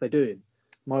the fuck are they doing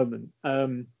moment.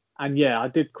 And yeah, I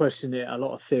did question it. A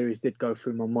lot of theories did go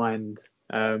through my mind.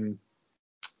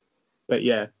 But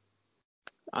yeah,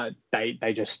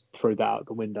 they just threw that out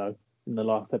the window in the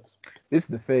last episode. This is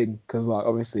the thing, because like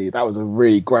obviously that was a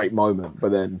really great moment,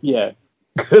 but then yeah,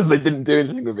 because they didn't do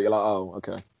anything with it, you're like, oh,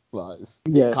 okay, like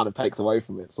it kind of takes away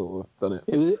from it, sort of, doesn't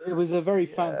it? It was a very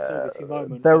fan servicey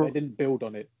moment. They didn't build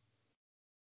on it.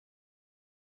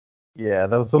 Yeah,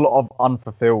 there was a lot of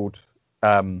unfulfilled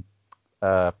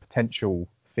potential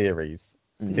theories,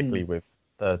 particularly with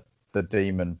the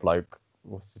demon bloke.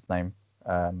 What's his name?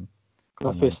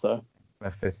 Mephisto,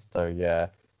 yeah.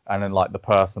 And then like the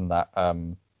person that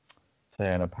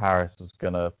Tiana Paris was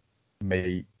gonna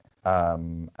meet,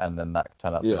 and then that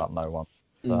turned out to be like no one.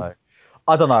 So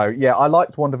I don't know. Yeah, I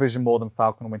liked WandaVision more than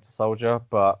Falcon and Winter Soldier,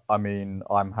 but I mean,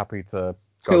 I'm happy to.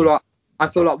 I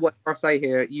feel like what I say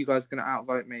here, you guys are gonna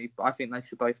outvote me, but I think they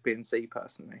should both be in C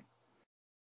personally.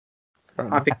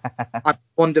 I think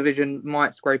WandaVision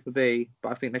might scrape a B, but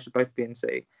I think they should both be in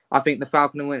C. I think the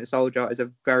Falcon and Winter Soldier is a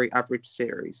very average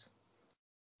series,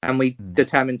 and we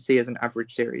determined C as an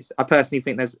average series. I personally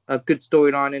think there's a good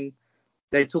storyline, and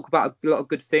they talk about a lot of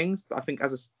good things, but I think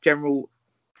as a general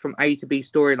from A to B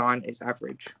storyline, it's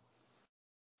average.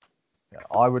 Yeah,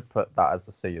 I would put that as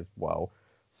a C as well.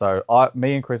 So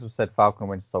me and Chris have said Falcon and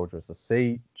Winter Soldier as a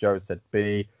C. Joe said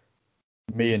B.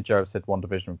 Me and Joe said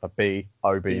WandaVision for B.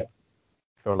 OB. Yeah.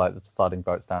 Feel like the deciding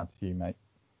vote's down to you, mate.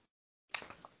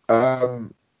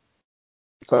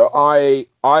 So I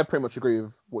pretty much agree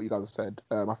with what you guys have said.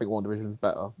 I think WandaVision is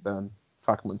better than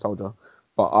Falcon and Winter Soldier,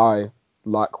 but I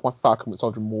like Falcon and Winter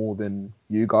Soldier more than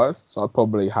you guys. So I'd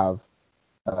probably have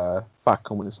Falcon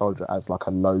and Winter Soldier as like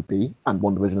a low B and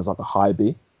WandaVision as like a high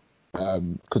B.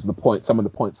 Because some of the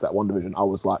points that WandaVision, I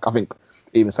was like, I think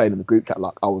even saying in the group chat,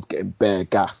 like I was getting bare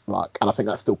gas, like, and I think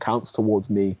that still counts towards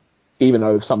me, even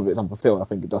though some of it's unfulfilled. I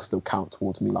think it does still count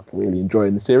towards me, like really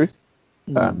enjoying the series.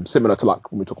 Similar to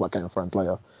like when we talk about Game of Thrones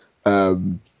later.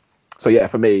 So yeah,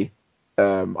 for me,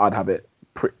 I'd have it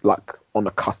like on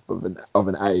the cusp of an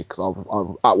A, because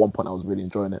I at one point I was really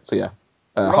enjoying it. So yeah,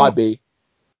 high B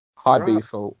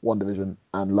for WandaVision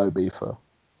and low B for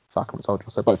Falcon and Soldier.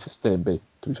 So both C and B,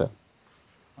 to be fair.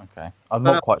 Okay, I'm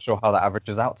not quite sure how that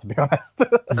averages out, to be honest.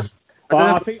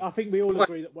 I think we all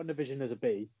agree that WandaVision is a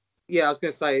B. Yeah, I was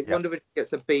going to say WandaVision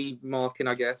gets a B marking,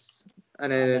 I guess,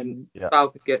 and then Yeah.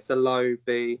 Falcon gets a low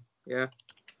B. Yeah.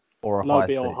 Or a Low high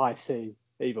B C. or high C,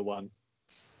 either one.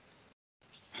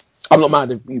 I'm not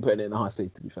mad if you putting it in a high C,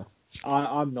 to be fair.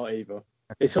 I'm not either.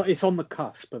 It's on the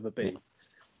cusp of a B.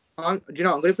 Do you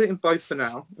know what? I'm going to put it in both for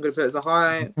now. I'm going to put it as a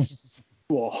high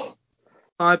Whoa.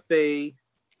 high B,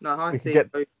 no, high C,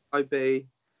 low B.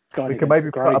 We could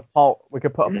maybe put a poll. We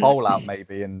could put a poll out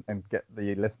maybe and get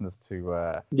the listeners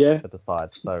to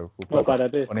decide. So we'll put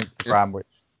it on Instagram, which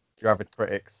your average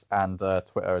critics, and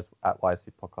Twitter is at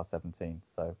YC Podcast 17.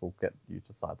 So we'll get you to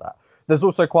decide that. There's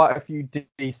also quite a few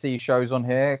DC shows on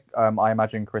here. I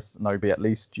imagine Chris Noby, at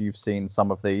least you've seen some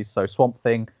of these. So Swamp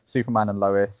Thing, Superman and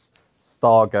Lois,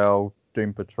 Stargirl,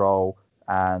 Doom Patrol,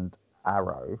 and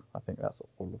Arrow. I think that's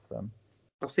all of them.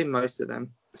 I've seen most of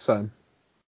them. Same.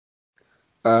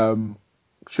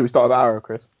 Should we start with Arrow,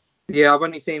 Chris? Yeah, I've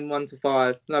only seen 1 to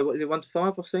 5. No, what is it? 1 to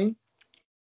 5? I've seen.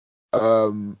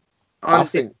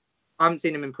 I haven't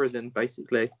seen him in prison,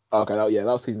 basically. Okay, that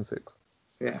was season 6.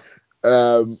 Yeah.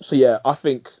 So yeah, I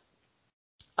think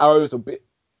Arrow is a bit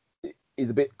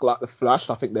like The Flash.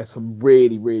 I think there's some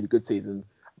really, really good seasons,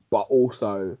 but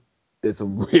also there's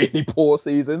some really poor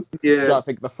seasons. Yeah. I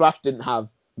think The Flash didn't have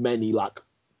many like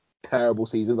terrible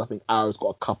seasons. I think Arrow's got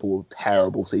a couple of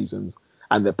terrible seasons,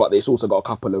 but it's also got a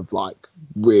couple of like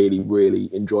really, really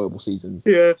enjoyable seasons.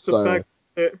 Yeah. So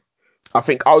I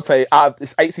think I would say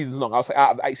it's 8 seasons long. I would say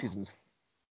out of the 8 seasons,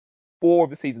 4 of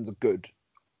the seasons are good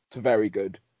to very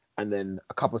good, and then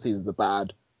a couple of seasons are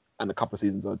bad, and a couple of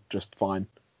seasons are just fine.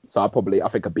 So I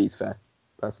think a B's fair,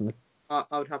 personally. I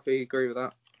would happily agree with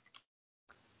that.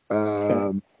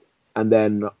 And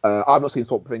then I've not seen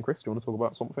Swamp Thing. Chris, do you want to talk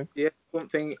about Swamp Thing? Yeah, Swamp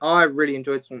Thing. I really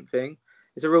enjoyed Swamp Thing.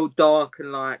 It's a real dark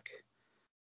and like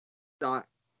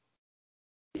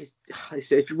it's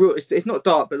not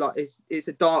dark, but like it's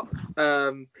a dark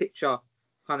picture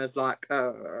kind of like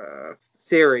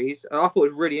series. And I thought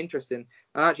it was really interesting.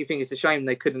 I actually think it's a shame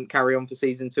they couldn't carry on for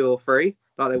season 2 or 3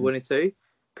 like they wanted to,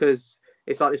 because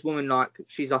it's like this woman, like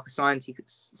she's like a science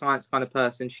kind of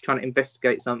person. She's trying to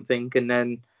investigate something, and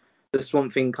then the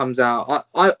Swamp Thing comes out.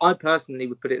 I personally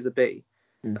would put it as a B.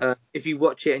 If you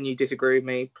watch it and you disagree with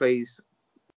me, please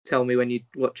tell me when you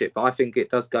watch it. But I think it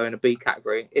does go in a B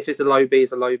category. If it's a low B,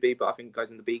 it's a low B, but I think it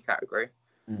goes in the B category.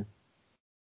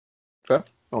 Fair.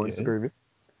 I won't disagree with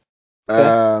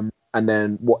you. And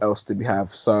then what else did we have?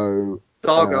 So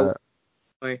Stargirl.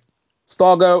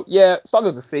 Stargirl, yeah,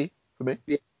 Stargirl's a C for me.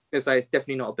 Yeah, I'm gonna say it's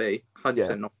definitely not a B.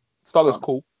 100% not. Stargirl's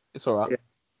cool. It's alright.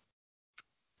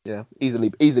 Yeah,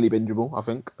 easily bingeable, I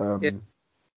think.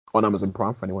 On Amazon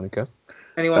Prime for anyone who cares.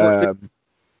 Anyone watch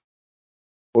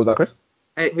what was that, Chris?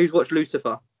 Hey, who's watched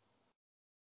Lucifer?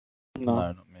 No,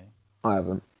 not me. I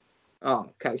haven't. Oh,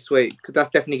 okay, sweet. Because that's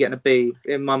definitely getting a B.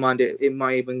 In my mind, it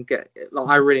might even get, like,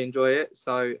 I really enjoy it,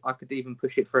 so I could even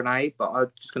push it for an A, but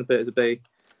I'm just going to put it as a B.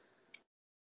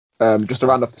 Just to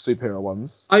round off the superhero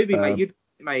ones. Obi, mate,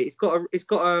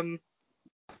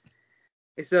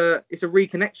 it's a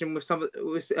reconnection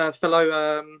with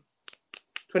fellow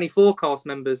 24 cast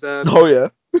members. Oh yeah.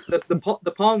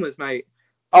 the Palmers, mate.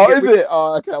 Oh, is it?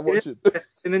 Oh, okay, I'm watching.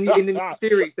 And then in the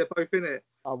series, they're both in it.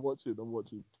 I'm watching.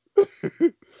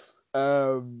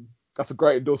 That's a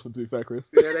great endorsement, to be fair, Chris.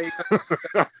 Yeah, there you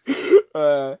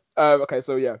go. Okay,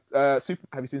 so yeah, have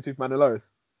you seen Superman and Lois?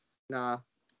 Nah.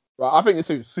 Right, I think it's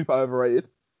super overrated.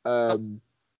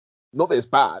 Not that it's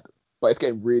bad, but it's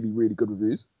getting really, really good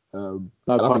reviews. No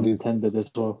pun intended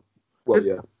as well. Well,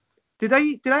 yeah. Do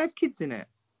they have kids in it?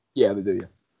 Yeah, they do.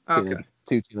 Yeah. Okay.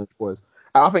 Two teenage boys.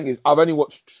 And I think I've only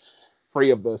watched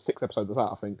 3 of the 6 episodes that's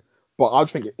out, I think. But I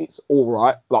just think it's all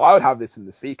right. Like, I would have this in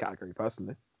the C category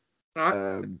personally.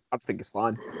 Right. I just think it's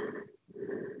fine.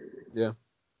 Yeah.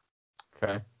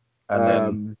 Okay. And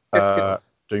then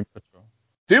Doom Patrol.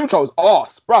 Doom Patrol's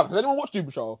arse, bro. Has anyone watched Doom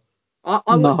Patrol? I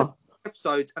watched the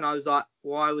episodes and I was like,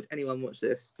 why would anyone watch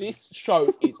this? This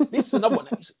show is. This is another one.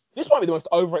 This might be the most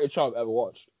overrated show I've ever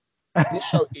watched. This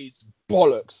show is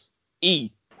bollocks.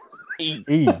 E.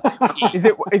 Is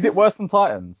it worse than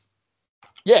Titans?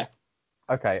 Yeah.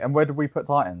 Okay, and where did we put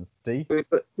Titans? D?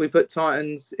 We put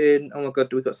Titans in. Oh my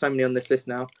god, we've got so many on this list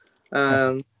now.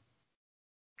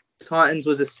 Titans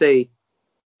was a C.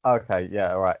 Okay,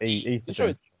 yeah, all right. E This show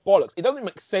is bollocks. It doesn't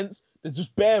make sense. There's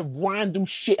just bare random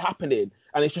shit happening,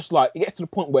 and it's just like it gets to the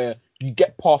point where you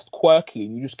get past quirky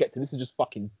and you just get to this is just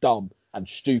fucking dumb and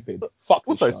stupid. Fuck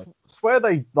this also, show. Swear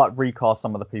they like recast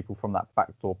some of the people from that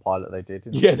backdoor pilot they did.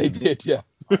 Yeah, they did. Yeah.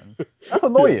 That's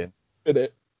annoying. Isn't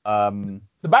it?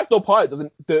 The backdoor pilot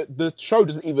doesn't. The show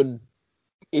doesn't even.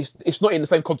 It's not in the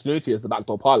same continuity as the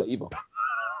backdoor pilot either.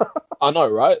 I know,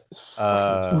 right?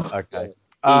 Okay.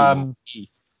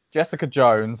 Jessica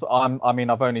Jones. I mean,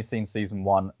 I've only seen season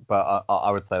 1, but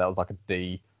I would say that was like a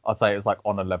D. I'd say it was like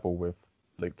on a level with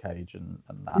Luke Cage and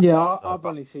that. Yeah, I've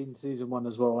only seen season 1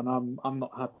 as well, and I'm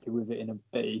not happy with it in a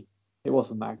B. It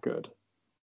wasn't that good.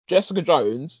 Jessica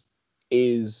Jones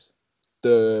is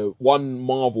the one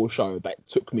Marvel show that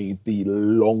took me the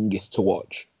longest to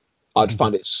watch. I'd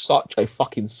find it such a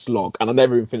fucking slog, and I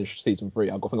never even finished season 3.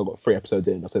 I think I got 3 episodes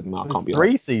in. I said, no, I can't be.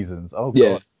 3 seasons. Oh god.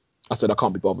 Yeah. I said I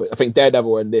can't be bothered. I think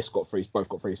Daredevil and this both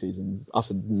got 3 seasons. I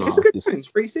said no. Jessica Jones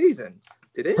 3 seasons.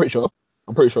 Did it?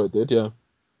 I'm pretty sure it did. Yeah.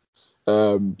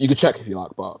 You could check if you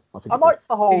like, but I think I liked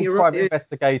the whole crime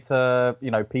investigator,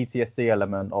 PTSD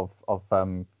element of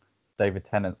David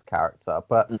Tennant's character,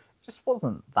 but it just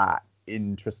wasn't that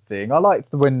interesting. I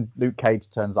liked when Luke Cage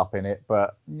turns up in it,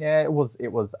 but yeah, it was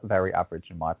very average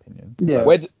in my opinion. Yeah.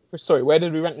 Where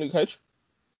did we rank Luke Cage?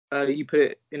 You put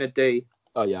it in a D.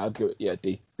 Oh yeah, I'd give it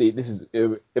D. This is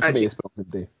for me it's belongs in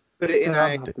D. Put it in a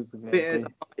high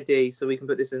D, so we can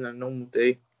put this in a normal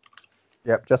D.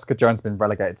 Yep, Jessica Jones has been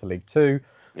relegated to League 2.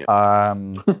 Yep.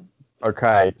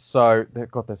 Okay, so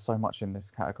there's so much in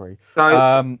this category.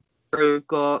 So we've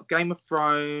got Game of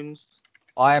Thrones.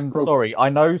 I am sorry, I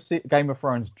know Game of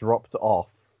Thrones dropped off,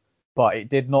 but it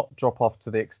did not drop off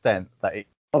to the extent that it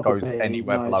goes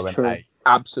anywhere below an A.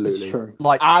 Absolutely. It's true.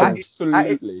 Like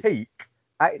absolutely.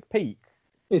 At its peak.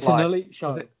 It's an elite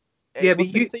show. Yeah, but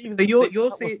you're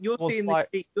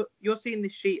seeing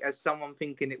this sheet as someone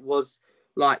thinking it was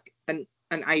like an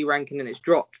A ranking and it's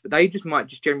dropped, but they might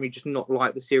generally just not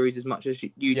like the series as much as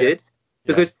you did.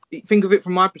 Because think of it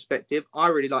from my perspective, I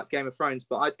really liked Game of Thrones,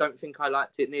 but I don't think I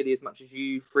liked it nearly as much as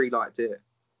you 3 liked it.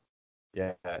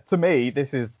 Yeah, to me,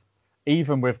 this is,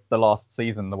 even with the last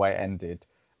season, the way it ended,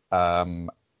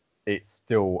 it's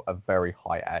still a very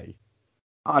high A.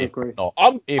 I'd agree.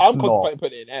 I'm contemplating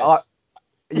putting it in S.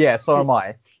 Yeah, so am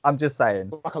I. I'm just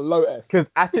saying. Like a low S.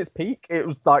 Because at its peak, it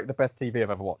was like the best TV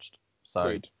I've ever watched. So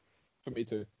Agreed. For me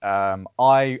too.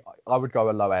 I would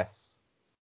go a low S.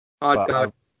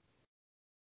 I'd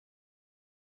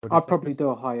probably do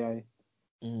a high A.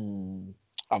 I'm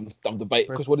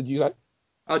debating. Because what did you say?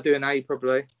 I'd do an A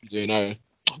probably. You do an A.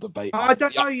 I'm debating. I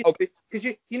don't know because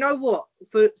you know what?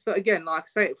 For again, like I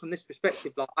say it from this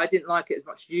perspective, like I didn't like it as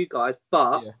much as you guys,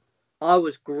 but I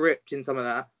was gripped in some of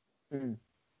that.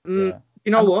 You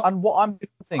know what? And what I'm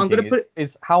thinking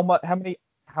is how many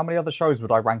other shows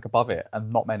would I rank above it,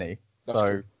 and not many.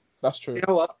 That's true. You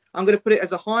know what? I'm going to put it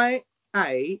as a high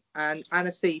A and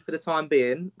a C for the time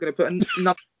being. I'm going to put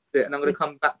another bit, and I'm going to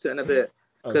come back to it in a bit.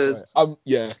 Because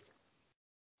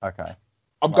Okay.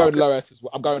 I'm going low S as well.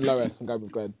 I'm going low S. I'm going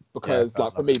with Glenn because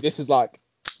for me, this is like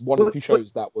one of the few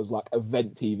shows that was like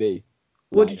event TV.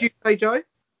 What did you say, Joe?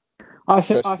 I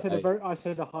said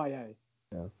a high A.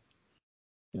 Yeah.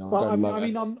 Well, I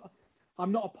mean,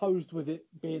 I'm not opposed with it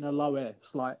being a low S.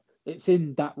 Like it's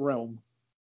in that realm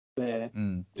there.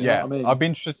 Yeah, I mean? I'd be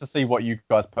interested to see what you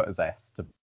guys put as S. To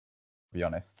be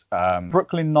honest,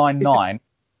 Brooklyn Nine-Nine.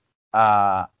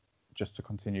 Just to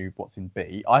continue, what's in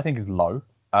B, I think is low.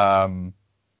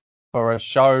 For a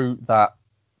show that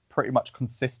pretty much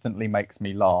consistently makes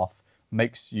me laugh,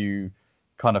 makes you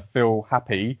kind of feel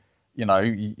happy.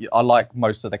 I like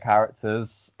most of the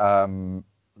characters.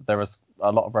 There is a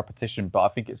lot of repetition, but I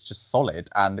think it's just solid,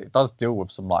 and it does deal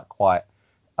with some like quite,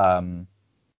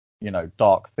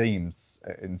 dark themes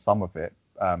in some of it,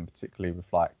 particularly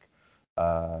with like,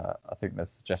 I think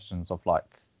there's suggestions of like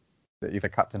either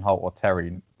Captain Holt or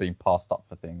Terry being passed up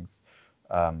for things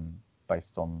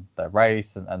based on their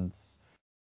race, and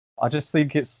I just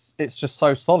think it's just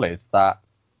so solid that,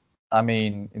 I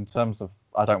mean, in terms of,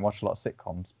 I don't watch a lot of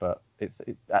sitcoms, but it's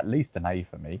at least an A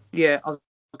for me. Yeah, I was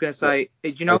going to say,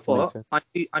 do you know what?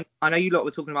 I know you lot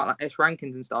were talking about like S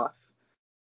rankings and stuff,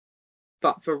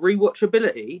 but for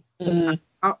rewatchability,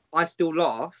 I still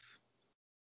laugh.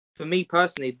 For me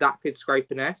personally, that could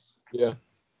scrape an S. Yeah,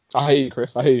 I hear you,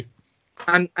 Chris. I hear you.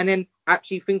 And then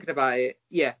actually thinking about it,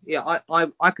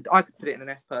 I could put it in an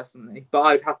S personally, but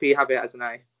I would happily have it as an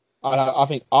A. I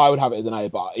think I would have it as an A,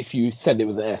 but if you said it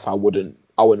was an S, I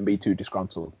wouldn't be too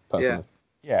disgruntled personally.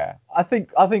 Yeah, I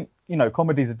think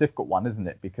comedy's a difficult one, isn't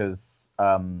it? Because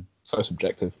so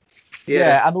subjective.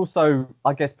 Yeah, and also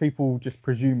I guess people just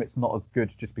presume it's not as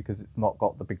good just because it's not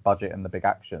got the big budget and the big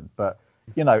action. But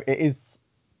it is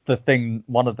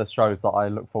one of the shows that I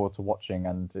look forward to watching,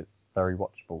 and it's very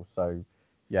watchable. So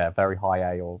yeah, very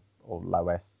high A or low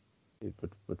S it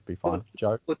would be fine.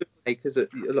 Joe?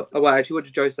 Actually, what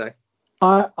did Joe say?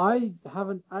 I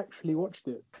haven't actually watched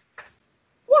it.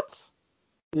 What?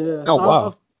 Yeah. Oh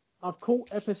wow. I've caught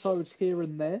episodes here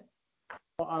and there,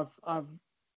 but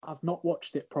I've not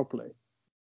watched it properly.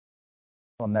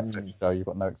 On Netflix, Joe, you've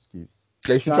got no excuse.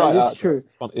 Yeah, you should try it out. It's true.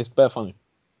 It's very funny.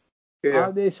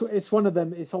 Yeah. It's one of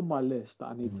them. It's on my list that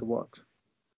I need to watch.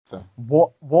 Fair.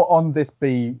 What on this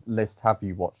B list have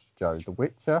you watched, Joe? The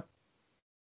Witcher?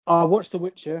 I watched The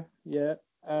Witcher. Yeah.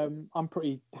 I'm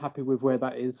pretty happy with where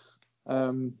that is.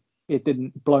 It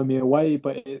didn't blow me away,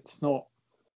 but it's not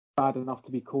bad enough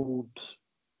to be called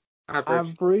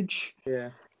average. Yeah.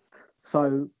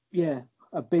 So yeah,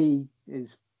 a B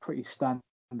is pretty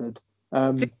standard.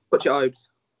 Watch it, Obes.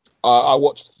 I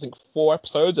watched, I think, 4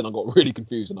 episodes and I got really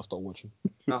confused and I stopped watching.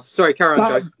 Oh, sorry, carry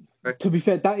on, Joe. To be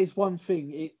fair, that is one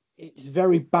thing. It's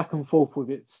very back and forth with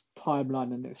its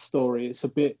timeline and its story. It's a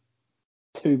bit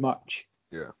too much.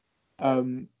 Yeah.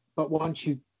 But once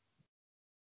you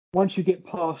get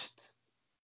past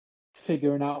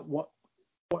figuring out what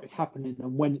is happening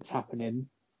and when it's happening,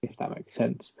 if that makes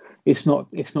sense, it's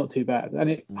not too bad, and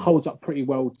it holds up pretty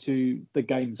well to the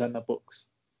games and the books.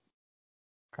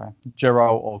 Okay,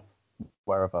 Geralt of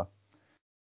wherever.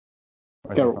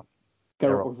 Geralt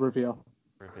of Rivia.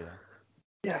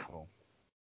 Yeah. Cool.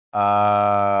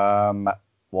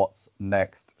 What's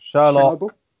next?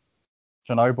 Sherlock.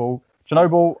 Chernobyl.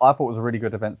 I thought was a really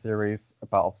good event series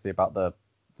about the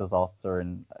disaster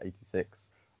in '86.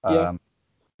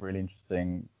 Really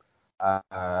interesting.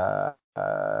 I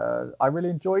really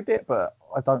enjoyed it, but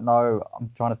I don't know.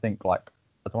 I'm trying to think. Like,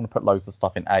 I don't want to put loads of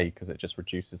stuff in A because it just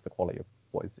reduces the quality of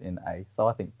what is in A. So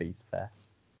I think B's fair.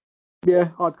 Yeah,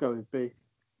 I'd go with B.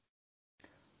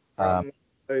 That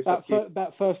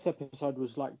That first episode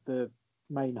was like the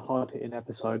main hard-hitting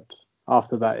episode.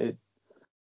 After that,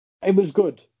 it was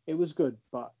good. It was good,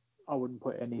 but I wouldn't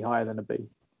put it any higher than a B.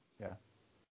 Yeah.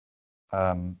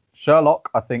 Sherlock,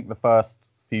 I think the first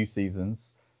few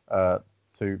seasons, first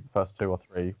 2 or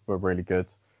 3 were really good.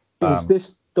 Is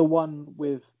this the one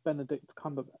with Benedict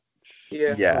Cumberbatch?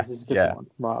 Yeah. One?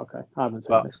 Right, okay. I haven't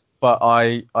seen this. But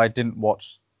I didn't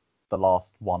watch the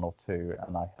last 1 or 2,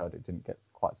 and I heard it didn't get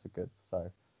quite so good. So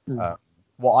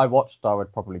what I watched, I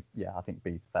would probably, I think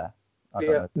B's fair. I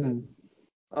don't know.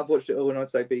 I've watched it all, and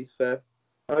I'd say B's fair.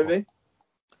 Ovi?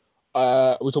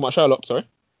 We're talking about Sherlock, sorry?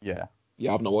 Yeah.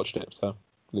 Yeah, I've not watched it, so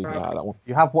leave me out of that one.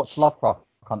 You have watched Lovecraft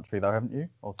Country, though, haven't you?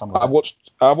 Or some of it? I've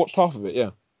watched half of it,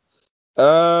 yeah.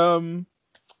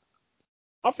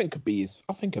 I think a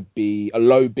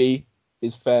low B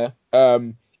is fair.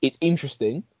 It's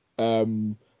interesting,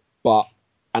 but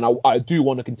I do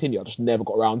want to continue. I just never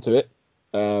got around to it.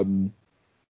 And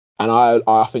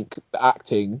I think the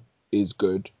acting is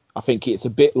good. I think it's a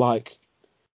bit weird,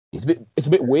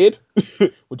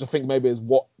 which I think maybe is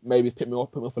put me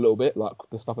off a little bit. Like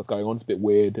the stuff that's going on is a bit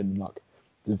weird, and like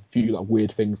there's a few like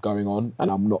weird things going on, and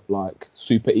I'm not like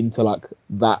super into like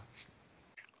that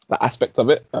aspect of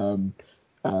it.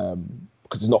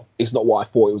 Because it's not what I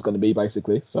thought it was going to be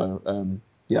basically. So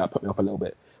it put me off a little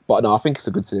bit. But no, I think it's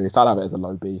a good series. I'd have it as a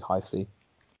low B, high C,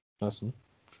 personally.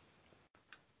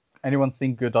 Anyone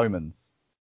seen Good Omens?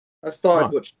 I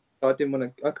started watching. I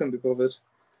couldn't be bothered.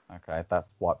 Okay, that's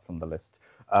wiped from the list.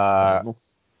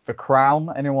 The Crown.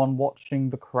 Anyone watching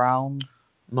The Crown?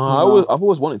 No, I've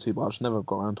always wanted to, but I just never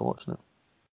got around to watching it.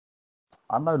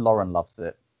 I know Lauren loves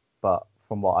it, but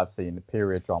from what I've seen, the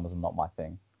period dramas are not my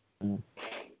thing.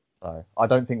 So I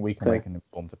don't think we can make an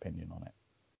informed opinion on it.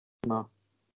 No.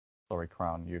 Sorry,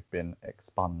 Crown, you've been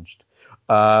expunged.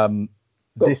 Got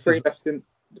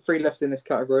three left in this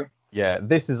category. Yeah,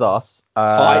 This Is Us.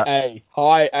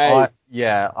 High A.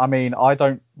 Yeah, I mean, I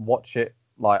don't watch it.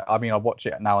 I watch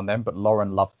it now and then, but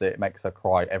Lauren loves it. It makes her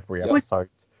cry every episode.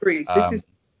 This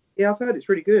Yeah, I've heard it's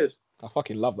really good. I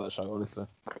fucking love that show, honestly.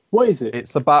 What is it?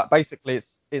 It's about basically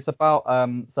it's about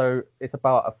so it's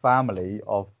about a family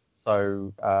of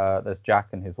there's Jack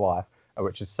and his wife,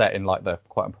 which is set in like the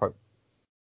no,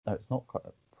 it's not quite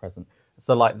present.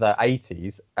 So like the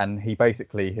 80s, and his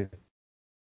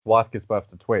wife gives birth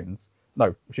to twins.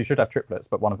 No, she should have triplets,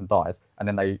 but one of them dies, and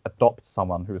then they adopt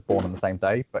someone who was born on the same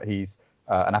day, but he's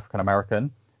an African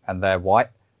American, and they're white.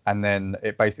 And then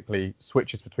it basically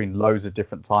switches between loads of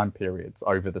different time periods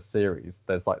over the series.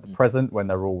 There's like the present when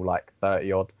they're all like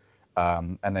 30 odd,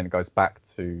 and then it goes back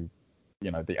to,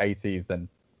 the 80s. Then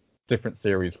different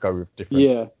series go with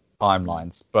different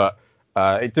timelines, but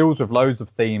it deals with loads of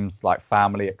themes like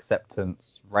family,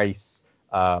 acceptance, race,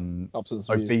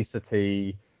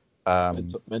 obesity,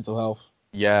 mental health.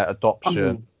 Yeah,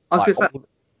 adoption. I was gonna say,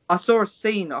 I saw a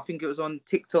scene. I think it was on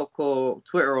TikTok or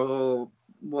Twitter or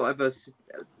whatever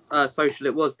social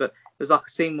it was, but it was like a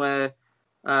scene where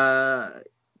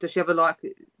does she have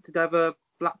did they have a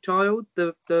black child?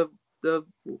 The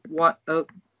white family.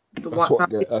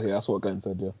 That's what Glenn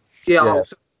said. Yeah. I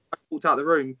walked out of the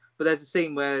room, but there's a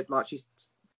scene where like she's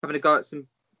having a go at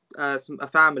a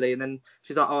family, and then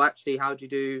she's like, oh, actually, how do you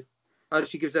do?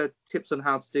 She gives her tips on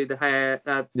how to do the hair,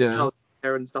 child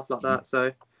hair and stuff like that.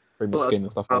 So the skin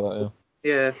and stuff like that.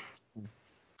 Yeah.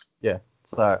 Yeah.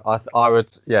 So I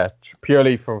would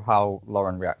purely for how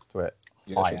Lauren reacts to it.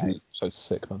 Yeah, she's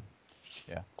sick, man.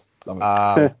 Yeah.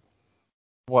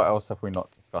 What else have we not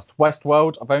discussed?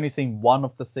 Westworld. I've only seen one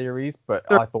of the series,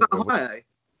 but I thought it was.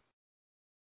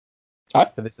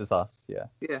 For This Is Us. Yeah.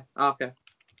 Yeah. Okay.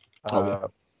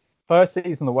 First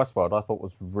season of Westworld I thought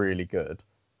was really good.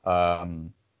 I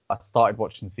started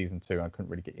watching season 2 and I couldn't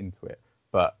really get into it,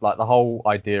 but like the whole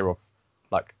idea of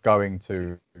like going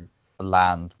to a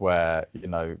land where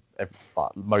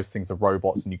most things are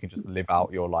robots and you can just live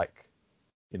out your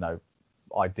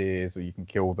ideas, or you can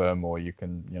kill them, or you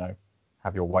can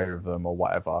have your way with them or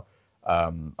whatever.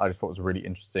 I just thought it was a really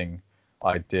interesting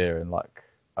idea, and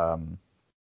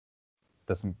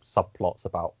there's some subplots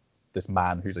about this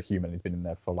man who's a human. He's been in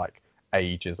there for like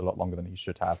ages, a lot longer than he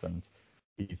should have, and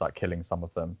he's like killing some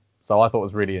of them. So I thought it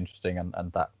was really interesting,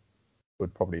 and that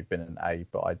would probably have been an A,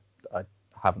 but I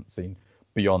haven't seen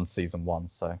beyond season 1,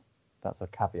 so that's a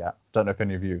caveat. Don't know if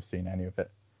any of you have seen any of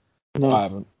it. No, I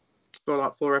haven't. Got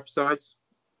like 4 episodes.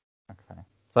 Okay,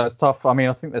 so it's tough. I mean,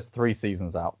 I think there's 3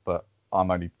 seasons out, but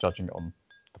I'm only judging it on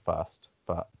the first.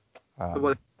 But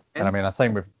and I mean, the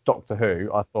same with Doctor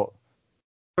Who. I thought.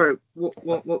 Sorry,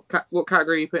 what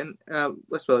category are you putting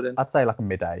Westworld in? I'd say like a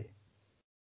mid-A.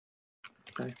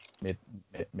 Okay.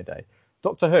 Mid-A.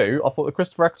 Doctor Who, I thought the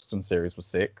Christopher Eccleston series was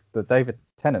sick. The David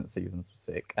Tennant seasons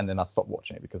were sick, and then I stopped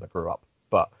watching it because I grew up.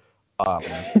 But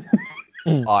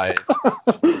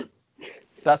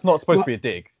that's not supposed to be a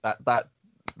dig.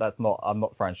 That's not. I'm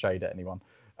not throwing shade at anyone,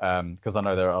 because I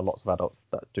know there are lots of adults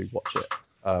that do watch it.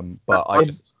 But I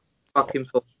just fucking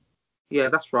thought. Yeah,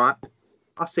 that's right.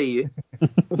 I see you.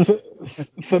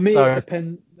 For me,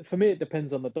 it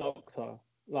depends on the Doctor.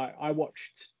 Like I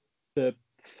watched the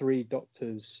 3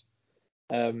 Doctors,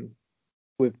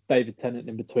 with David Tennant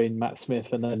in between, Matt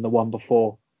Smith, and then the one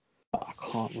before. I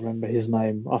can't remember his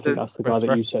name. I think that's the guy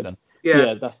that you said.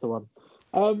 Yeah, that's the one.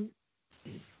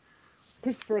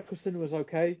 Christopher Eccleston was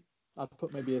okay. I'd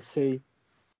put maybe a C,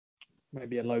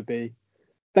 maybe a low B.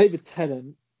 David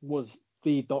Tennant was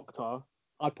the Doctor.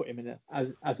 I put him in it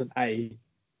as an A.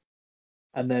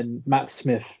 And then Matt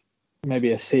Smith,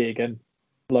 maybe a C again,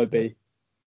 low B.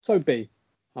 So B.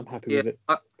 I'm happy with it.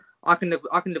 I can live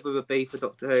with a B for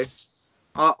Doctor Who.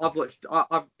 I've watched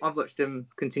him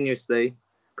continuously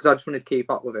because I just wanted to keep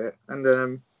up with it,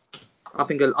 and I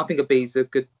think a B is a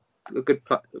good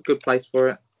place for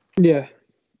it. Yeah.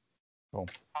 Cool.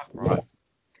 Right.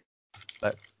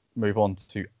 Let's move on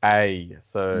to A.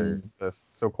 So there's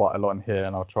still quite a lot in here,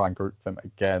 and I'll try and group them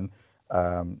again.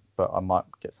 But I might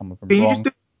get some of them wrong.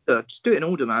 Just do it in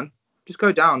order, man. Just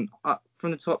go down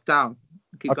from the top down.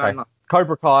 Keep going up.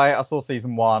 Cobra Kai, I saw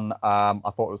season 1. I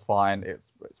thought it was fine.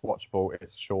 It's watchable.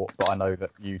 It's short, but I know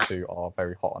that you two are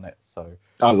very hot on it. So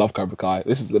I love Cobra Kai.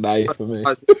 This is an A for me.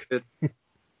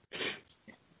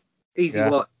 Easy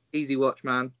watch,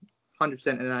 man.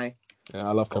 100% an A. Yeah,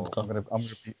 I love Cobra Kai. I'm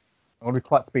gonna be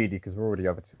quite speedy because we're already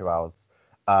over 2 hours.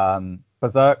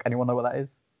 Berserk. Anyone know what that is?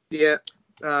 Yeah.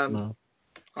 No.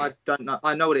 I don't know.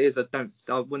 I know what it is. I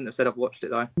wouldn't have said I've watched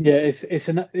it though. Yeah, is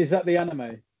that the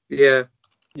anime? Yeah.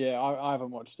 Yeah, I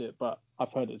haven't watched it, but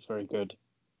I've heard it's very good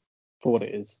for what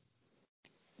it is.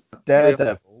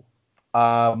 Daredevil.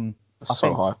 High.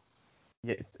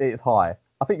 Yeah, it's high.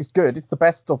 I think it's good. It's the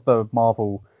best of the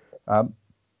Marvel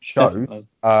shows,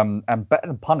 and better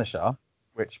than Punisher,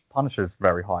 which Punisher is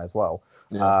very high as well.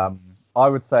 Yeah. I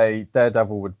would say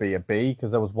Daredevil would be a B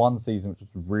because there was one season which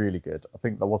was really good. I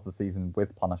think there was the season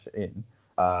with Punisher in.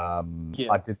 I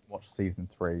did watch season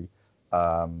 3.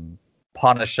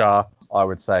 Punisher, I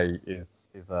would say,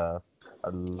 is a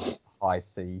high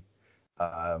C.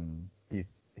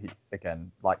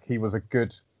 He was a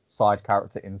good side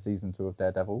character in season 2 of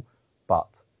Daredevil, but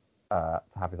to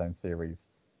have his own series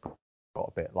got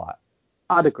a bit like.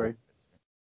 I'd agree.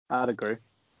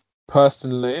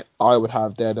 Personally, I would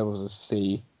have Daredevil as a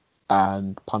C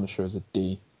and Punisher as a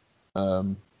D.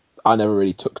 I never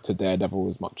really took to Daredevil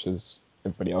as much as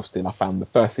everybody else did. I found the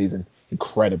first season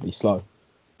incredibly slow.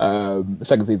 The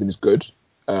second season is good.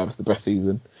 It's the best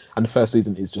season, and the first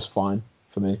season is just fine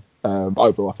for me. But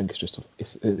overall, I think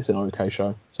it's an okay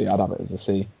show. So yeah, I'd have it as a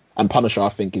C. And Punisher, I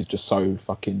think, is just so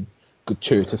fucking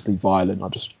gratuitously violent. I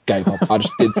just gave up. I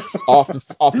just did after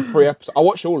 3 episodes. I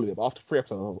watched all of it, but after 3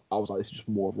 episodes, I was like, this is just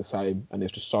more of the same. And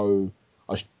it's just so.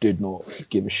 I just did not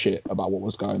give a shit about what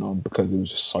was going on because it was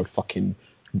just so fucking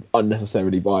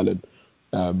unnecessarily violent.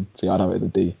 So yeah, I'd have it as a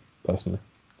D personally,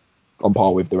 on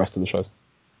par with the rest of the shows.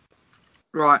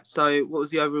 Right. So what was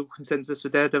the overall consensus for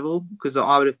Daredevil? Because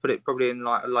I would have put it probably in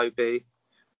like a low B.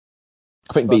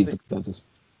 I think B is the consensus.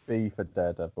 B for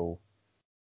Daredevil.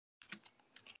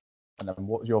 And then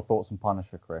what's your thoughts on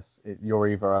Punisher, Chris? You're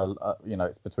either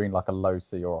it's between like a low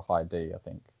C or a high D, I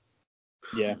think.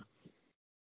 Yeah.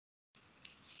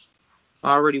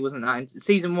 I really wasn't that into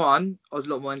season 1. I was a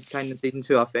lot more entertained than season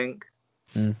 2, I think.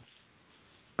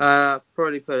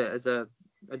 Probably put it as a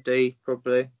D,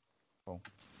 probably. Cool.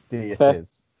 D it Fair.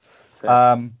 is.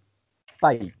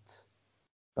 Fate.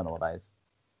 Don't know what that is.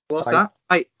 What's Fate.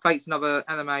 that? Fate's another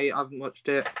anime. I haven't watched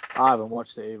it. I haven't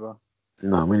watched it either.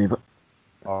 No, me neither.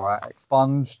 All right.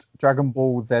 Expunged. Dragon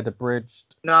Ball Z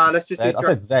abridged. No, let's just Z. do. I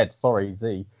said Z. Sorry,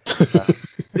 Z.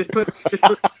 Just put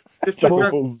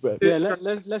Dragon Ball Z. Yeah,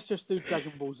 let's just do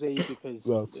Dragon Ball Z because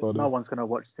no one's going to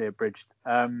watch the abridged.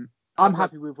 I'm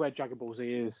happy with where Dragon Ball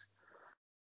Z is.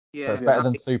 Yeah, So it's better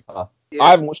than Super. Yeah.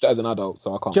 I haven't watched it as an adult,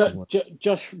 so I can't.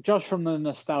 Just from the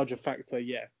nostalgia factor,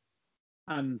 yeah.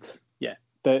 And yeah,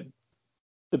 the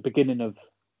beginning of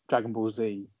Dragon Ball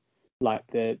Z, like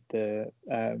the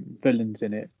villains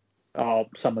in it are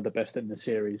some of the best in the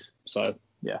series. So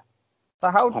yeah.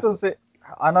 So how does it?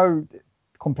 I know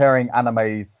comparing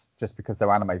animes just because they're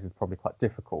animes is probably quite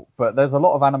difficult, but there's a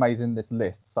lot of animes in this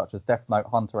list, such as Death Note,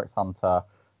 Hunter x Hunter,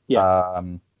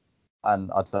 and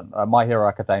I don't My Hero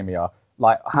Academia.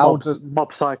 Like how does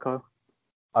Mob Psycho?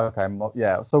 Okay,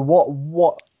 yeah. So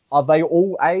what are they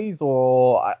all A's,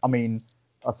 or I mean,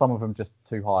 are some of them just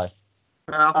too high?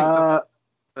 I think so.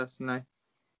 Personally,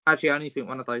 actually, I only think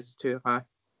one of those is too high.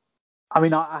 I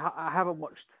mean, I haven't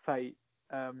watched Fate,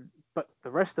 but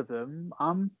the rest of them,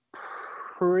 I'm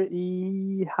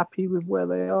pretty happy with where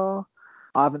they are.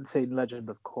 I haven't seen Legend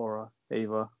of Korra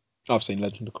either. I've seen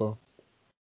Legend of Korra.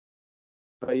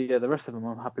 But yeah, the rest of them,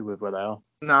 I'm happy with where they are.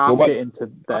 No, I'll get into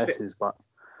the S's, but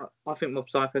I think Mob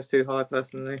Psycho's too high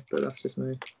personally, but that's just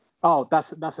me. Oh,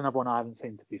 that's another one I haven't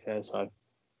seen, to be fair. So.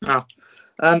 But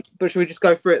should we just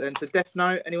go through it then? So Death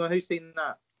Note, anyone who's seen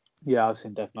that? Yeah, I've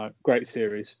seen Death Note. Great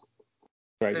series.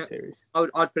 Series.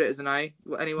 I'd put it as an A.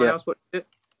 Anyone else watched it?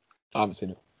 I haven't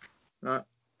seen it. Right.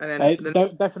 And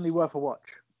then definitely worth a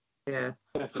watch. Yeah.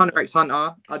 Definitely. Hunter x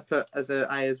Hunter, I'd put as an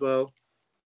A as well.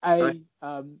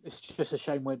 It's just a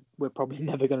shame we're probably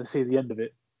never going to see the end of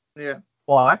it. Yeah.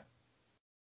 Why?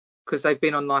 Because they've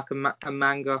been on like a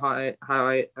manga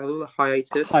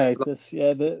hiatus. Hiatus,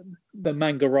 yeah. The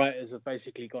manga writers have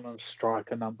basically gone on strike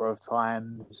a number of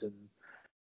times, and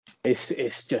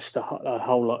it's just a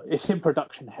whole lot. It's in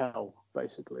production hell,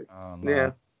 basically. Oh, no.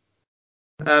 Yeah.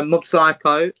 Mob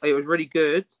Psycho, it was really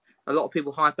good. A lot of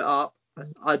people hype it up.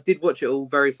 I did watch it all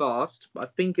very fast, but I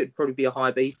think it'd probably be a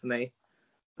high B for me,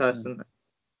 personally.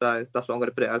 So that's what I'm going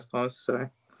to put it as, guys. So.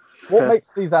 What makes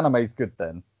these animes good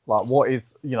then? Like, what is,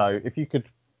 if you could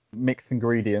mix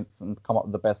ingredients and come up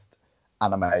with the best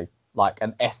anime, like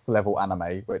an S level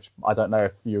anime, which I don't know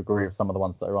if you agree with some of the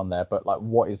ones that are on there, but like,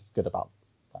 what is good about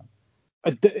them?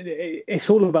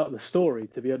 It's all about the story,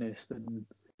 to be honest. And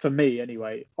for me,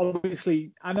 anyway,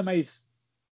 obviously, animes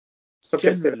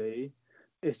generally,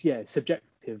 it's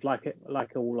subjective, like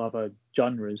all other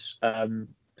genres.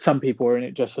 Some people are in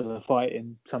it just for the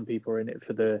fighting. Some people are in it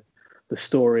for the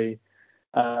story.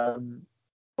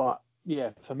 But yeah,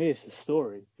 for me, it's the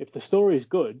story. If the story is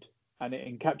good and it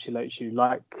encapsulates you,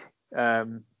 like,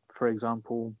 for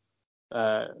example,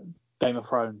 Game of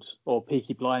Thrones or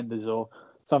Peaky Blinders or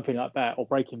something like that, or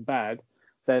Breaking Bad,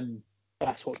 then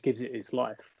that's what gives it its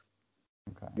life.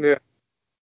 Okay. Yeah.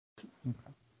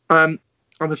 Okay.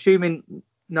 I'm assuming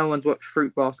no one's watched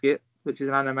Fruit Basket, which is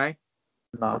an anime.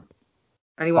 No.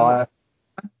 Anyone?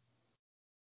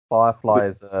 Firefly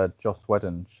is a Joss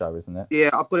Whedon show, isn't it?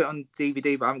 Yeah, I've got it on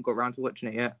DVD, but I haven't got around to watching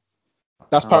it yet.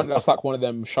 That's apparently that's like one of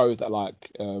them shows that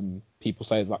like people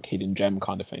say is like hidden gem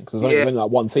kind of thing. Because there's only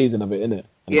like one season of it, innit?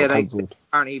 And Yeah,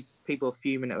 apparently people are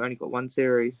fuming it only got one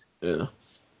series. Yeah.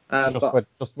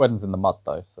 Joss Whedon's in the mud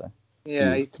though, so.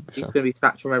 Yeah, he's going to be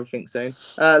sacked from everything soon.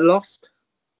 Lost.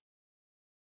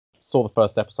 Saw the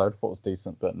first episode, thought it was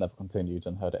decent, but never continued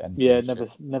and heard it end. Yeah,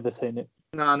 never seen it.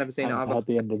 No, I've never seen it. I've heard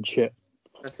the ending shit.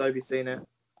 Has Sophie seen it?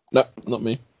 No, not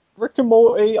me. Rick and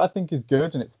Morty, I think, is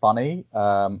good and it's funny,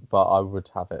 but I would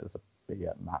have it as a B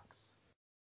at max.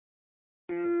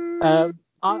 I'd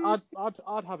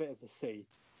have it as a C,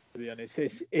 to be honest.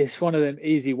 It's one of them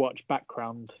easy watch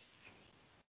background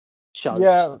shows.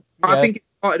 Yeah. I think it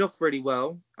started off really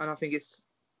well, and I think it's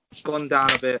gone down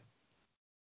a bit.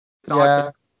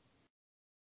 Yeah.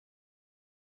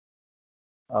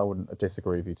 I wouldn't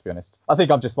disagree with you, to be honest. I think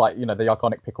I'm just like, the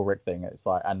iconic Pickle Rick thing. It's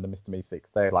like, and the Mr. Meeseeks,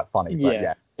 they're like funny, but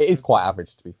yeah, it is quite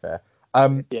average, to be fair.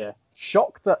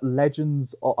 Shocked at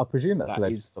Legends, I presume that's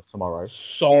Legends of Tomorrow.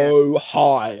 So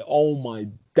high. Oh my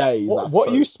days. What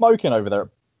are you smoking over there,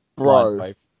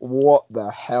 bro? What the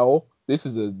hell? This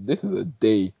is a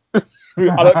D. I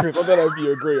don't know if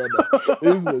you agree on that.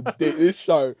 This is a D. This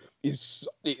show it's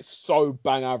so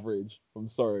bang average. I'm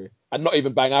sorry, and not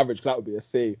even bang average, because that would be a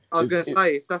C. I was going to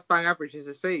say, if that's bang average, it's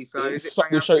a C. So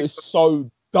the show is so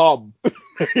dumb.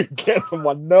 It gets on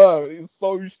my nerves. It's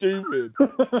so stupid.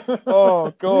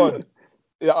 Oh god.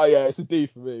 Yeah, it's a D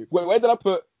for me. Where did I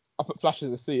put? I put Flash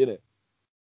as a C, innit?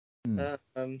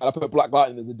 And I put Black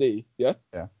Lightning as a D. Yeah.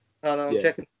 Yeah. Oh, no,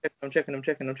 I'm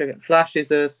checking. Flash is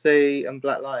a C and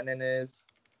Black Lightning is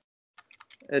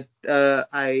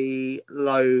a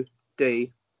low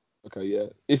D. Okay, yeah.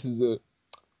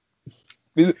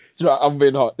 I'm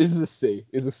being hot. This is a C.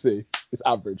 It's a C. It's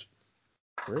average.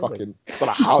 Really? Fucking.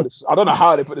 I don't know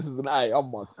how they put this as an A. Oh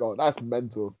my god, that's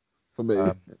mental for me.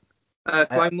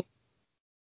 Clone Wars.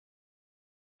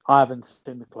 I haven't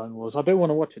seen the Clone Wars. I do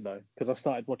want to watch it though, because I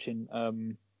started watching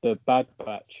the Bad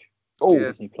Batch. Oh,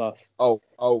 Disney Plus. Oh,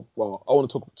 well, I want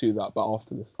to talk to you about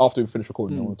after this. After we finish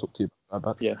recording, I want to talk to you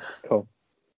about that. Yeah, cool.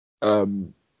 But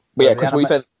yeah, Chris, what you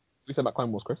said about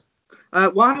Clone Wars, Chris?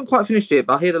 Well, I haven't quite finished it,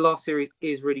 but I hear the last series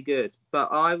is really good.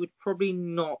 But I would probably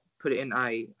not put it in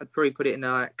A. I'd probably put it in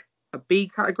like a B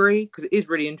category, because it is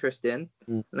really interesting.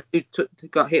 And they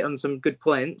got hit on some good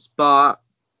points, but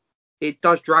it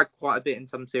does drag quite a bit in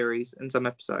some series and some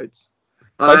episodes.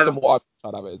 Based on what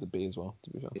I'd have it as a B as well, to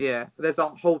be fair. Yeah, there's a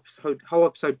whole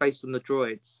episode based on the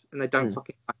droids, and they don't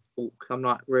fucking talk. I'm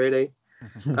like, really?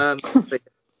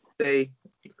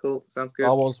 Cool, sounds good.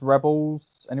 Star Wars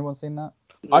Rebels. Anyone seen that?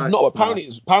 No, I've not.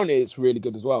 Apparently it's really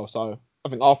good as well. So I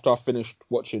think after I finished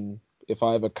watching, if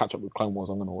I ever catch up with Clone Wars,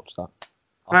 I'm gonna watch that.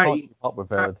 I can't keep up with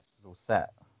this is all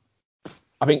set.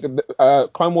 I think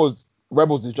Clone Wars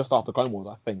Rebels is just after Clone Wars,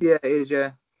 I think. Yeah, it is.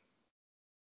 Yeah.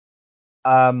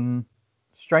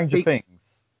 Stranger Things.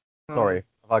 Sorry,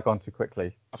 have I gone too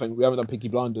quickly? I think we haven't done Peaky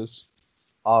Blinders.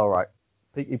 All right,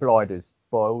 Peaky Blinders.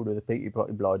 Boiled with the Peaky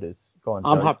Blinders. Go on,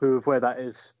 I'm happy with where that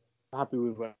is. I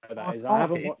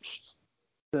haven't watched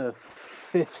the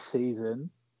 5th season.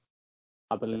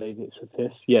 I believe it's the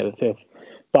 5th. Yeah, the 5th.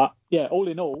 But yeah, all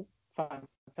in all,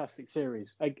 fantastic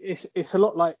series. Like, it's a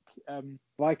lot like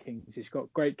Vikings. It's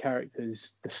got great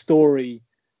characters. The story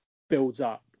builds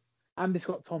up, and it's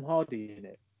got Tom Hardy in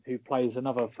it, who plays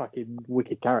another fucking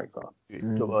wicked character. I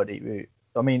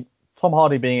mean, Tom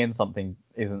Hardy being in something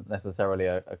isn't necessarily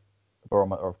a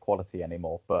barometer of quality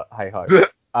anymore, but hey ho.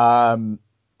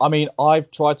 I mean,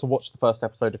 I've tried to watch the first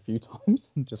episode a few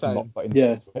times and just not got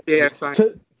into it.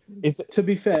 Yeah. To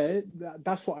be fair,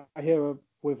 that's what I hear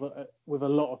with a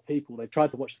lot of people. They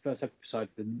tried to watch the first episode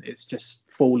and it's just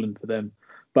fallen for them.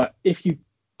 But if you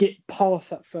get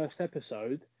past that first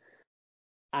episode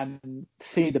and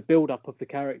see the build up of the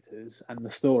characters and the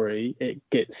story, it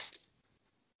gets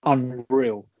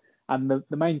unreal. And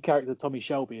the main character, Tommy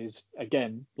Shelby, is,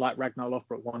 again, like Ragnar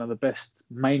Lothbrok, one of the best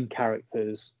main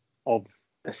characters of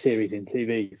a series in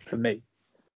TV for me.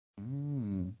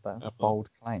 That's a bold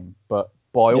claim. But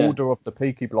by order of the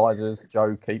Peaky Blinders,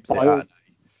 Joe keeps it at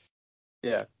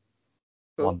Yeah.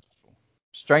 Wonderful.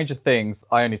 Stranger Things,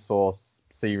 I only saw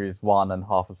series 1 and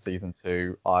half of season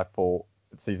 2. I thought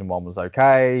season 1 was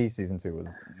okay, season 2 was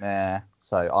meh.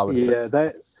 So I would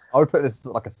put this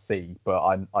like a C, but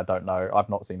I don't know. I've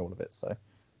not seen all of it, so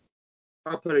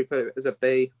I'll probably put it as a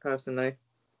B personally.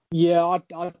 Yeah,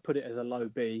 I'd put it as a low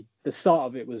B. The start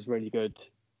of it was really good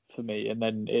for me, and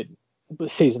then but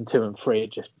season 2 and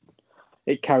 3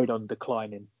 it carried on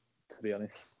declining, to be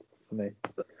honest, for me.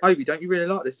 Obi, don't you really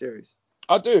like this series?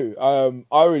 I do.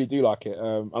 I really do like it.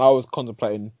 And I was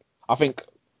contemplating. I think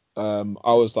I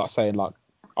was like saying like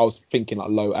I was thinking like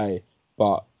low A,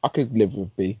 but I could live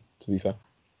with B. To be fair,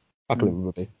 I could live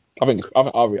with B. I think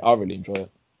I really enjoy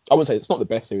it. I wouldn't say it's not the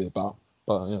best series about,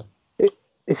 but yeah.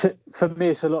 For me,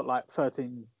 it's a lot like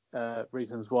 13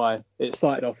 Reasons Why. It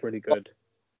started off really good,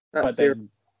 but then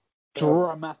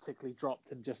dramatically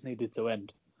dropped and just needed to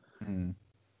end.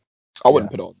 I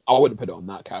wouldn't put it on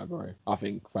that category. I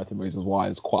think 13 Reasons Why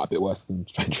is quite a bit worse than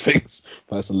Stranger Things,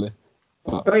 personally.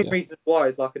 13 Reasons Why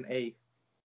is like an E.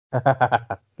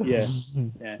 Yeah.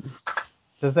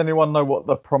 Does anyone know what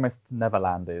The Promised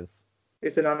Neverland is?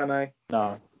 It's an anime.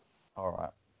 No. All right,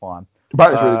 fine.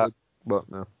 But it's really good. But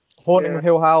no. Haunting of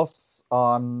Hill House.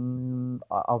 I'm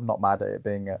not mad at it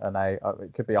being an A.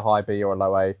 It could be a high B or a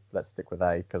low A. Let's stick with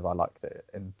A because I liked it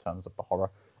in terms of the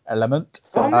horror element.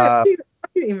 I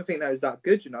didn't even think that was that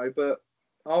good, but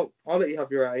I'll let you have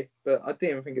your A. But I didn't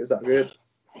even think it was that good.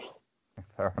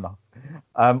 Fair enough.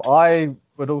 I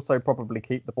would also probably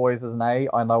keep The Boys as an A.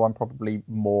 I know I'm probably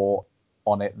more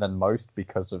on it than most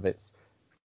because of its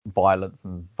violence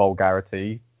and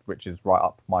vulgarity, which is right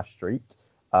up my street.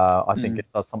 I think it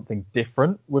does something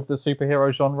different with the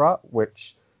superhero genre,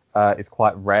 which is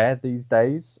quite rare these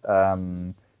days.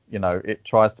 It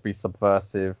tries to be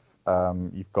subversive.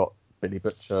 You've got Billy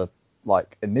Butcher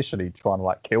initially trying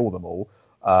to kill them all,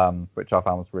 which I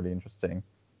found was really interesting.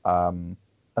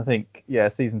 I think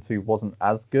season 2 wasn't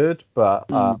as good, but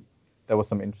there were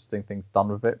some interesting things done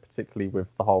with it, particularly with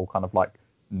the whole kind of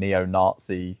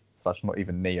neo-Nazi / not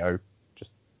even neo,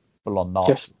 just full-on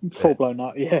Nazi. Just full-blown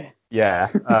Nazi, yeah. Yeah.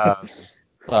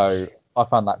 So I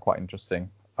found that quite interesting.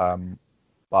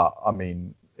 But I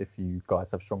mean, if you guys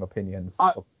have strong opinions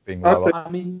of being lower,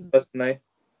 personally.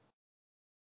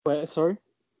 Wait, sorry.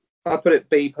 I put it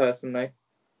B personally.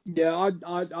 Yeah,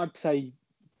 I'd say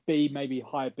B, maybe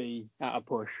high B at a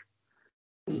push.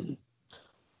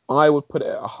 I would put it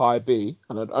at a high B,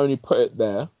 and I'd only put it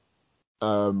there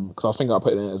because I think I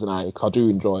put it in as an A because I do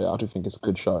enjoy it. I do think it's a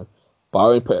good show, but I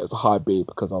only put it as a high B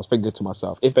because I was thinking to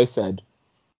myself, if they said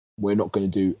we're not going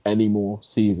to do any more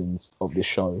seasons of this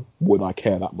show, would I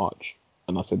care that much?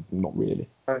 And I said not really.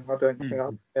 I don't think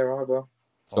I'd care either.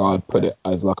 So I'd put it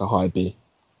as a high B.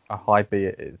 A high B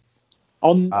it is.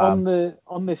 On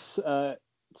this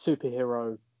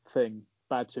superhero thing,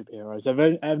 bad superheroes.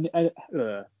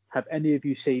 Have any of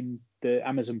you seen the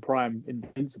Amazon Prime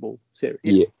Invincible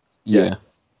series? Yeah.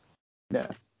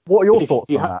 What are your thoughts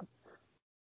on that?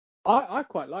 I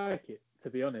quite like it, to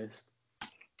be honest.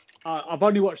 I've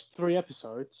only watched 3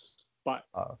 episodes, but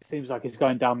it seems like it's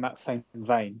going down that same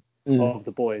vein of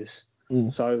The Boys.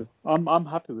 So I'm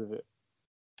happy with it.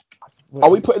 Are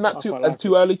we putting that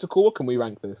too early to call, or can we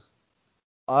rank this?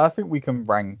 I think we can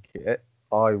rank it.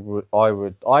 Well,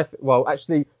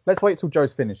 actually, let's wait till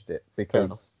Joe's finished it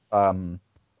because I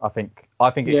think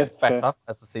it gets better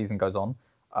as the season goes on.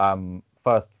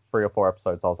 First 3 or 4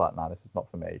 episodes, I was like, nah, this is not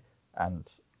for me. And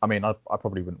I mean, I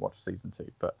probably wouldn't watch season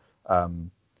 2, but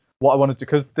what I wanted to,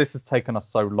 because this has taken us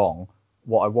so long,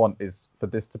 what I want is for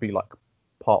this to be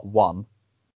part 1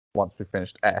 once we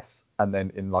finished S, and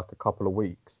then in a couple of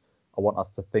weeks, I want us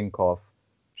to think of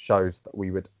shows that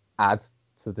we would add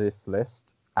to this list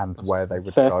and where they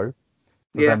would go.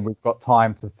 So then we've got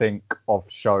time to think of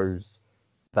shows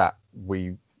that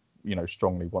we,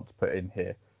 strongly want to put in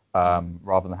here,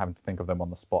 rather than having to think of them on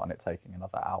the spot and it taking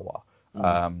another hour.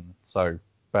 So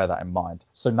bear that in mind.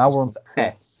 So now we're on to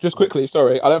S. Just quickly,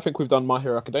 sorry, I don't think we've done My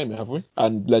Hero Academia, have we?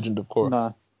 And Legend of Korra.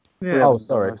 No. Yeah. Oh,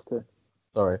 sorry.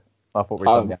 Sorry. I thought we'd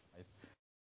done the animes.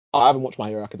 I haven't watched My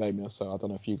Hero Academia, so I don't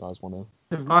know if you guys want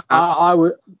to. I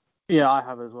would. Yeah, I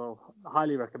have as well.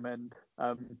 Highly recommend.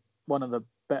 One of the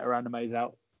better animes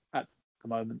out at the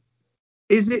moment.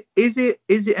 Is it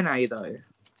an A though?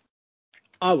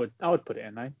 I would put it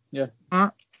in A. Yeah.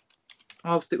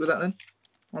 I'll stick with that then.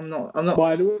 I'm not.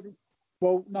 Why?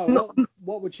 Well, no.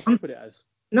 What would you put it as?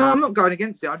 No, I'm not going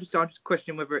against it. I just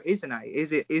question whether it is an A.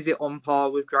 Is it on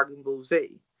par with Dragon Ball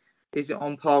Z? Is it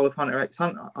on par with Hunter x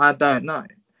Hunter? I don't know.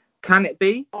 Can it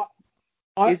be?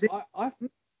 I think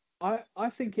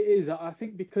it is. I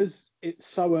think because it's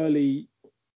so early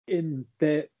in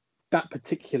that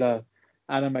particular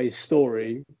anime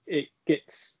story, it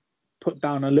gets put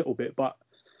down a little bit. But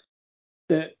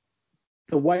the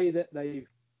way that they've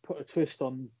put a twist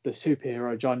on the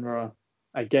superhero genre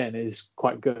again is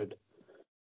quite good.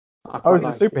 It's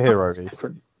a superhero. It's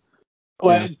different.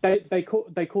 Well, they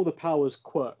call the powers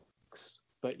quirks,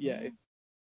 but yeah.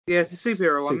 Yeah, it's a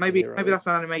superhero one. Maybe that's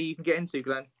an anime you can get into,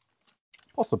 Glenn.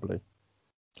 Possibly.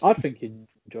 I think you'd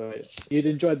enjoy it. You'd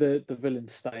enjoy the villain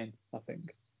stain, I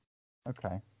think.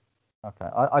 Okay.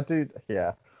 I do.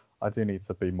 Yeah, I do need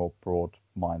to be more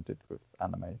broad-minded with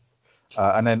animes.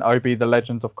 And then Obi, The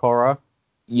Legend of Korra.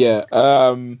 Yeah.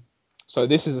 So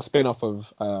this is a spin-off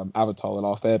of Avatar: The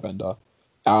Last Airbender,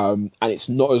 and it's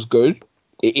not as good.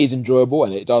 It is enjoyable,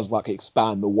 and it does like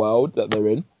expand the world that they're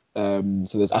in.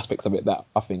 So there's aspects of it that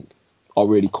I think are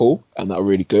really cool and that are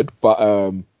really good. But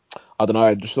I don't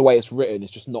know, just the way it's written,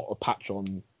 it's just not a patch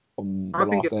on The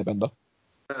Last Airbender.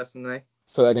 Personally.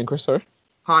 So again, Chris, sorry.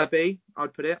 High B,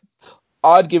 I'd put it.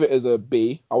 I'd give it as a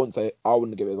B. I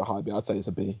wouldn't give it as a high B. I'd say it's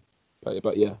a B.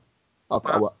 But yeah, if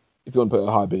you want to put it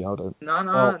a high B, I don't.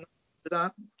 No.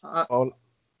 Well,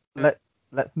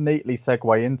 let's neatly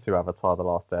segue into Avatar: The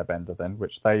Last Airbender then,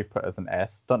 which they put as an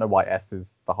S. Don't know why S is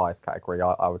the highest category.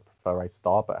 I would prefer a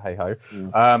star, but hey ho.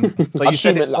 So you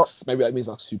said maybe that means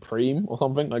like supreme or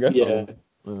something, I guess. Yeah.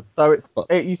 So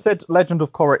you said Legend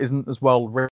of Korra isn't as well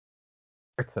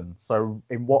written. So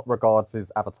in what regards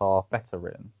is Avatar better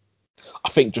written? I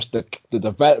think just the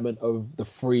development of the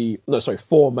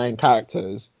four main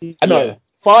characters.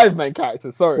 Five main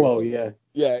characters. Sorry. Well, yeah.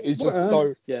 Yeah, it's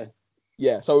just Yeah.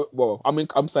 Yeah, so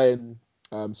I'm saying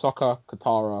Sokka,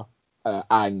 Katara,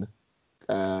 Aang,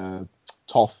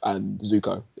 Toph, and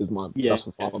Zuko is that's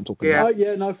the five I'm talking about.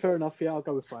 No, fair enough. Yeah, I'll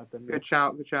go with 5 then. Yeah. Good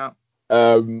shout.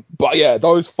 But yeah,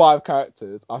 those 5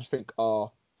 characters I think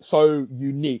are so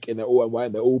unique in their own way,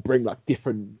 and they all bring like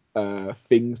different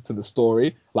things to the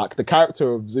story. Like the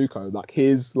character of Zuko, like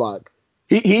his like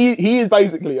he is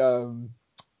basically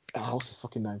what's his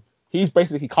fucking name? He's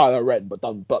basically Kylo Ren but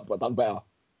done better.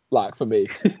 Like for me,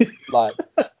 like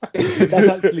that's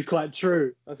actually quite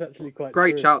true.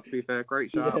 Great shout, to be fair.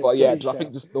 Great shout. But yeah, I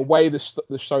think just the way the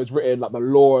show's written, like the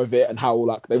lore of it, and how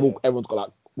like everyone's got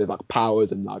like there's like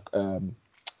powers and like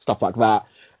stuff like that.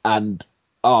 And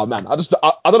oh man, I don't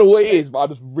know what it is, but I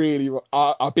just really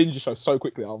I binge the show so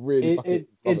quickly. I really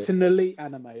it's an elite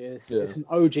anime. It's an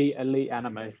OG elite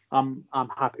anime. I'm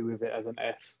happy with it as an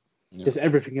S. Yeah. Just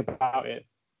everything about it.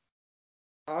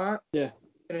 Alright. Yeah.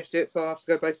 Finished it, so I'll have to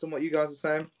go based on what you guys are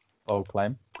saying. Bold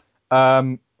claim.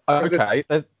 Okay.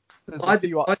 I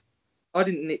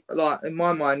didn't like in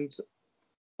my mind.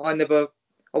 I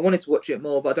wanted to watch it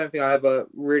more, but I don't think I ever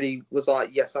really was like,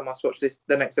 yes, I must watch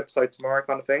the next episode tomorrow,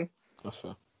 kind of thing. That's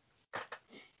fair.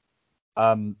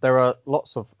 There are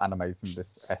lots of animes in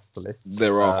this S list.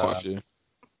 There are quite a few.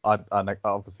 I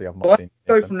obviously I've not seen.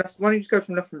 Why don't you just go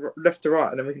from left to right,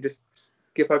 and then we can just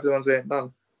skip over the ones we haven't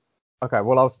done. Okay,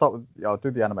 well I'll do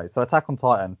the anime. So Attack on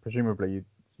Titan, presumably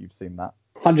you've seen that.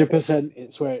 100%,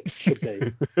 it's where it should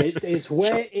be. It's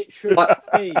where it should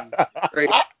be. I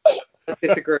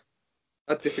disagree.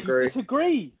 You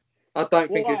disagree? I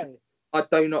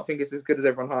do not think it's as good as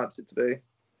everyone hypes it to be.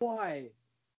 Why?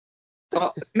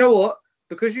 You know what?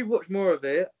 Because you've watched more of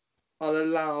it, I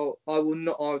will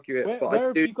not argue it. Where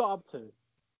have you got up to?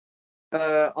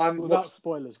 Without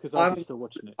spoilers, because I'm still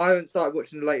watching it. I haven't started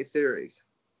watching the latest series.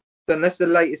 So unless the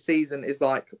latest season is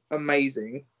like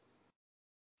amazing.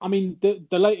 I mean,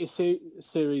 the latest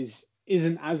series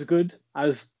isn't as good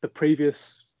as the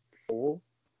previous 4.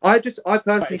 I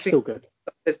personally think still good.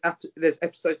 There's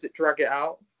episodes that drag it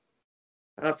out,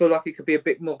 and I feel like it could be a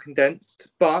bit more condensed.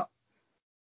 But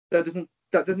that doesn't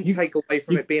take away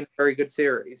from it being a very good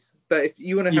series. But if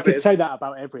you want to have you could say that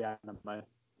about every anime.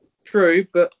 True,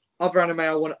 but other anime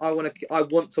I want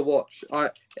to watch. I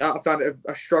found it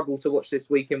a struggle to watch this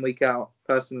week in, week out,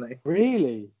 personally.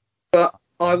 Really? But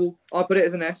I'll put it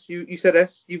as an S. You said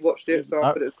S. You've watched it, so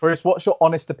I'll put it as... Chris, what's your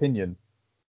honest opinion?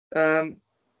 Probably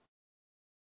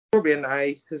an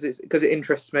A because it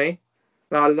interests me.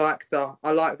 And I like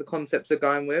the concepts they're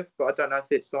going with, but I don't know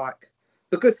if it's like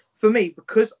because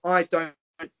I don't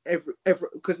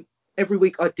because every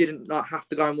week I didn't like have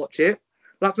to go and watch it.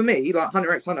 Like for me, like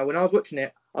Hunter x Hunter, when I was watching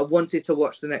it, I wanted to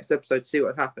watch the next episode to see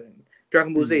what's happening.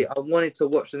 Dragon Ball Z, I wanted to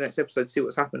watch the next episode to see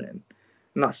what's happening,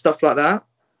 and like stuff like that.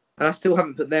 And I still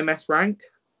haven't put them S rank.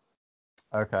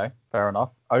 Okay, fair enough.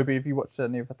 Obi, have you watched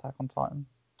any of Attack on Titan?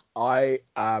 I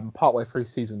am partway through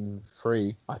season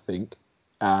 3, I think,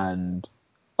 and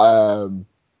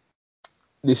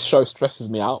this show stresses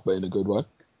me out, but in a good way.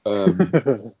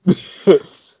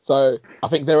 So I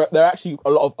think there are actually a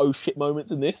lot of oh shit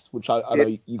moments in this, which I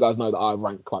know you guys know that I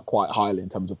rank like quite highly in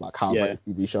terms of like how I rate a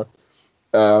TV show.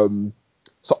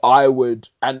 So I would,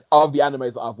 and of the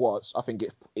animes that I've watched, I think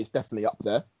it's definitely up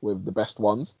there with the best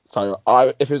ones. So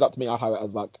if it was up to me, I'd have it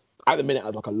as like at the minute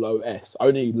as like a low S,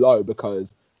 only low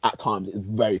because at times it's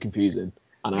very confusing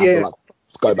and I have to like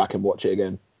go back and watch it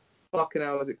again. Fucking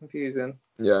hell, is it confusing?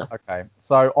 Yeah. Okay,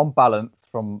 so on balance,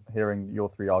 from hearing your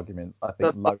three arguments, I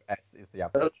think low S is the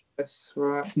average. Yes,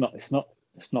 right. It's not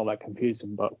that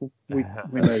confusing, but we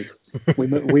move. We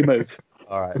move.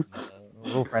 All right,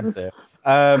 we're all friends here.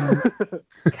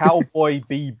 Cowboy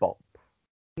Bebop.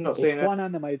 Not It's seeing it. one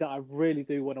anime that I really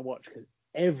do want to watch because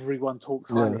everyone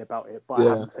talks highly about it, but Yeah. I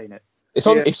haven't seen it. It's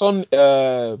on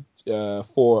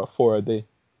 4OD.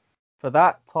 For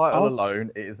that title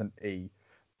alone, it is an E.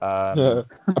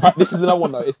 This is another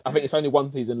one though. I think it's only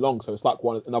one season long, so it's like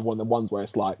another one of the ones where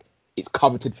it's like it's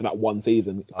coveted for that one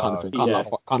season kind of thing, kind of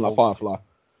like Firefly.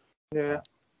 Yeah.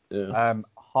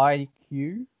 High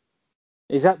Q.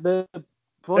 Is that the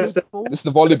volleyball? This is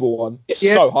the volleyball one. It's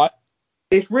so high.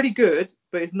 It's really good,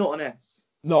 but it's not an S.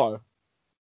 No.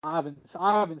 I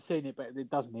haven't seen it, but it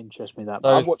doesn't interest me that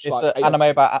So much. it's an anime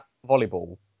about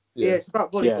volleyball. Yeah, it's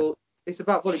about volleyball. Yeah. It's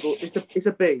about volleyball. It's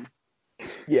a B.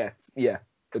 Yeah.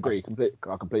 Agree.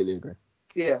 I completely agree.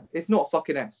 Yeah, it's not a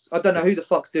fucking S. I don't know who the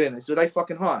fuck's doing this. Were they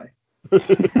fucking high? I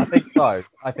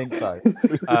think so.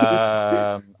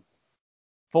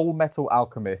 Full Metal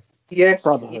Alchemist. Yes.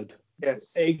 Brotherhood.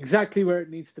 Yes. Exactly where it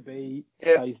needs to be.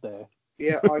 Stays there.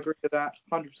 Yeah, I agree with that.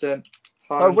 100%.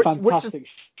 Fantastic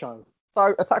show.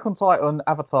 So Attack on Titan,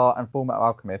 Avatar, and Full Metal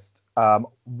Alchemist.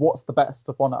 What's the best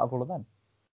of one out of all of them?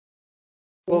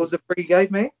 What was the three you gave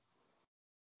me?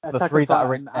 Attack on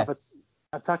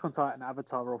Titan,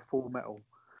 Avatar, or Full Metal.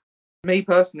 Me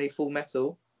personally, Full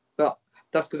Metal, but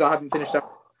that's because I haven't finished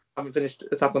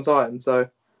Attack on Titan. So.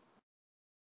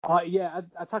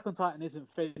 Attack on Titan isn't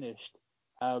finished.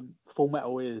 Full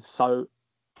Metal is. So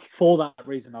for that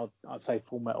reason, I'd say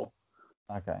Full Metal.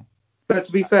 Okay. But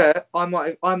to be fair, I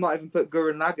might even put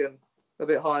Gurren Lagann a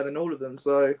bit higher than all of them.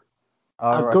 So.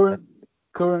 Gurren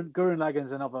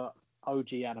Lagann's another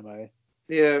OG anime.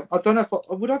 Yeah, I don't know if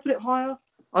would I put it higher.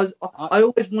 I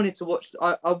always wanted to watch.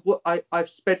 I've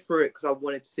sped through it because I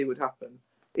wanted to see what would happen.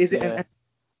 Is it an?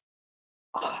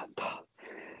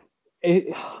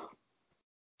 It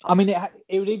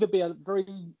would either be a very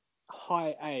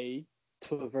high A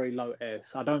to a very low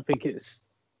S. I don't think it's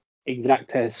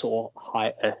exact S or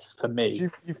high S for me.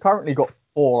 You've currently got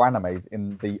 4 animes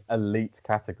in the elite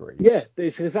category. Yeah,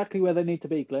 it's exactly where they need to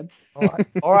be, Glenn.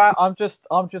 All right. I'm just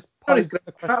posing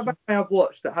the question. Out of anime I've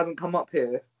watched that hasn't come up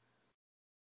here,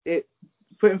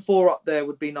 putting 4 up there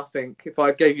would be nothing if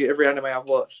I gave you every anime I've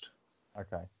watched.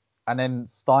 Okay. And then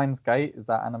Steins Gate, is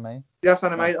that anime? Yeah, that's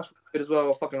anime. That's really good as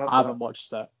well. I fucking love that. I haven't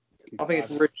watched that. I think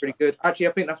it's really, really good. Actually,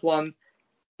 I think that's one.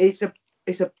 Is it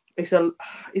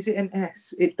an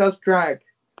S? It does drag.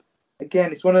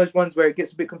 Again, it's one of those ones where it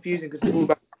gets a bit confusing because it's all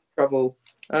about travel.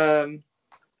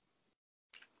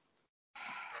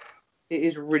 It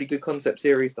is a really good concept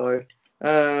series though.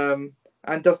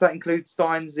 And does that include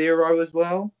Steins Zero as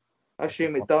well? I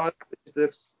assume it does.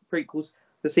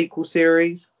 The sequel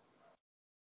series.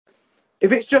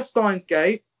 If it's just Steins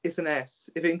Gate, it's an S.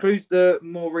 If it includes the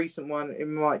more recent one, it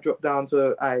might drop down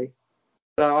to A.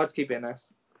 So I'd keep it an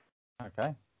S.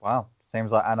 Okay. Wow.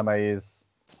 Seems like anime is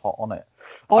hot on it.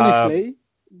 Honestly,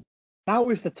 now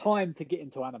is the time to get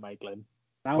into anime, Glenn.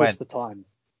 Now is the time.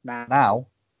 Now.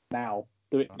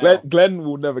 Do it now. Glenn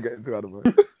will never get into anime.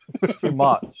 Too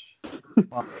much.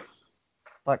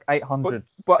 Like 800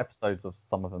 episodes of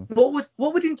some of them. What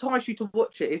would entice you to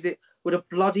watch it? Would a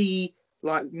bloody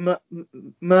like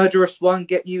murderous one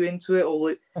get you into it,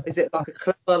 or is it like a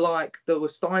clever like the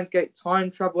Steins Gate time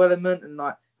travel element and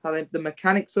like how the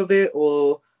mechanics of it,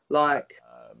 or like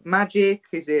magic?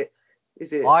 Is it?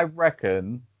 I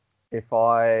reckon if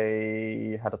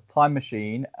I had a time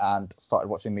machine and started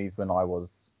watching these when I was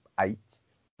 8,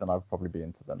 then I'd probably be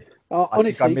into them.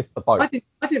 Honestly, I missed the boat. I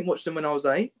didn't watch them when I was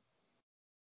 8.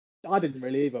 I didn't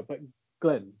really either, but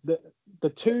Glenn, the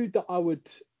two that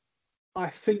I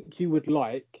think you would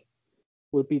like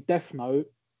would be Death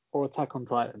Note or Attack on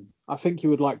Titan. I think you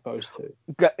would like those two.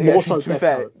 More so Death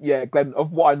Note. Yeah, Glenn,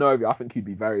 of what I know of you, I think you'd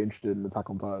be very interested in Attack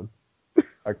on Titan.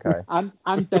 Okay. And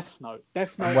Death Note.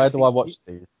 Death Note. And where do I watch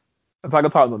these? Attack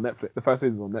on Titan's on Netflix. The first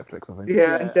season's on Netflix, I think.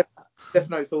 Yeah. And Death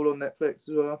Note's all on Netflix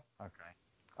as well. Okay.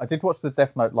 I did watch the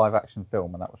Death Note live action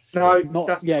film, and that was shit.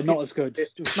 not as good.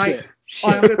 Mate,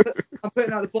 shit. I'm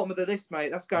putting it at the bottom of the list,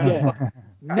 mate. That's going on.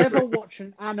 Never watch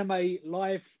an anime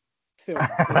live film.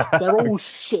 They're all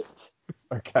shit.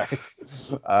 Okay.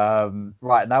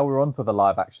 Right, now we're on to the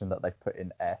live action that they've put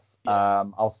in S.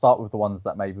 I'll start with the ones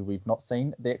that maybe we've not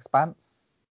seen. The Expanse.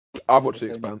 I've watched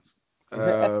The Expanse. Is it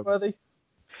S-worthy?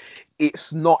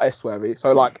 It's not S-worthy.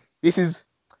 So, like, this is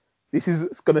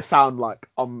going to sound like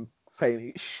I'm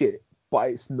saying it's shit,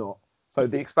 but it's not. So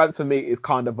The Expanse to me is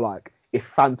kind of like if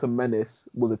Phantom Menace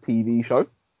was a TV show.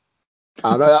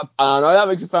 I know that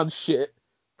makes it sound shit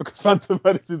because Phantom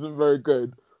Menace isn't very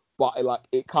good, but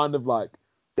it kind of like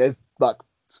there's like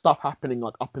stuff happening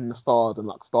like up in the stars and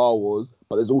like Star Wars,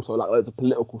 but there's also like loads of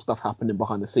political stuff happening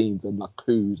behind the scenes and like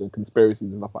coups and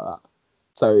conspiracies and stuff like that.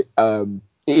 So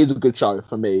it is a good show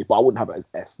for me, but I wouldn't have it as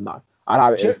S. No, I'd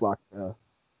have it as like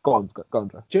go on,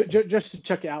 Joe. Just to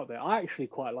check it out there, I actually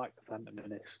quite like the Phantom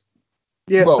Menace.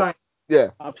 Yeah, well, same. Yeah,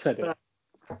 I've said it.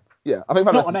 Yeah, I think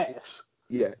it's not an S.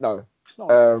 Yeah, no. It's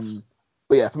not an S.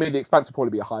 But yeah, for me, The Expanse would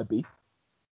probably be a high B.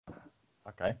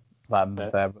 Okay, then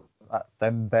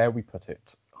there we put it,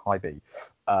 high B.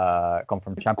 Gone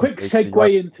from Champions Quick League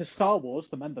segue into Star Wars,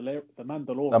 the Mandalorian. The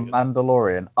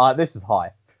Mandalorian. This is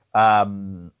high. I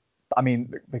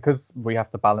mean, because we have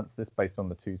to balance this based on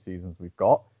the 2 seasons we've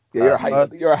got. Yeah, you're a hater.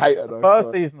 You're a hater, though.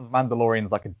 First season of Mandalorian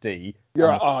is like a D. You're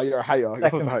a hater.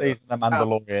 Second season of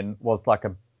Mandalorian was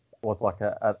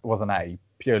an A,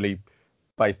 purely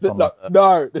based on.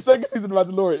 No, the second season of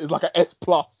Mandalorian is like an S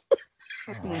plus.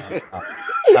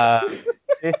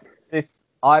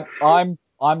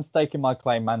 I'm staking my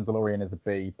claim Mandalorian is a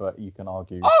B, but you can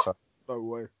argue. No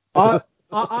way.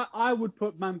 I would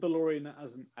put Mandalorian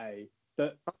as an A.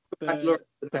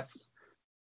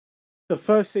 The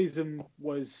first season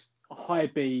was a high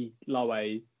B, low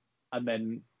A, and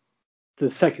then the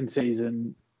second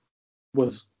season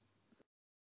was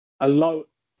a low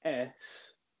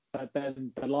S, but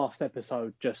then the last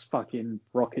episode just fucking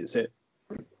rockets it.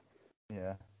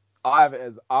 Yeah. I have it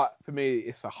as for me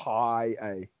it's a high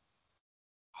A.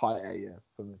 High A, yeah.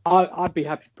 For me. I'd be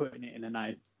happy putting it in an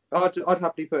A. I'd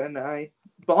happily put it in an A.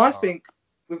 But I think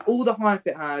with all the hype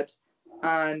it had,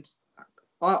 and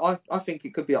I think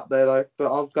it could be up there though, but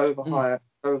I'll go with a higher.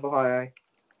 Go with a high A.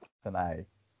 It's an A.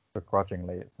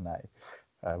 Begrudgingly, it's an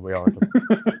A. We are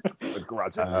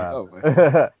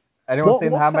begrudgingly. Anyone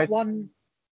seen Handmaid's one?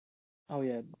 Oh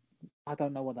yeah, I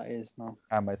don't know what that is. No.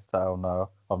 Handmaid's Tale. No,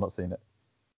 I've not seen it.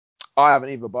 I haven't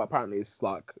either, but apparently it's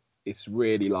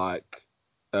really like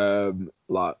I'm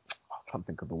trying to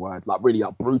think of the word, like really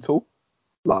like brutal,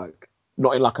 like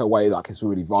not in like a way like it's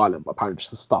really violent, but apparently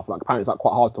just the stuff like apparently it's like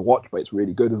quite hard to watch, but it's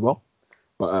really good as well.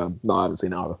 But no, I haven't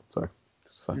seen it either. So.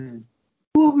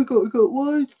 Well, we got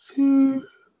 1, 2,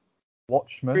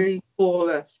 Watchmen. 3, 4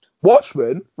 left.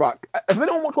 Watchmen, right? Has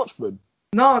anyone watched Watchmen?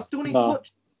 No, I still need to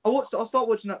watch. I'll start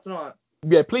watching that tonight.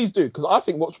 Yeah, please do, because I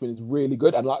think Watchmen is really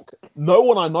good, and like no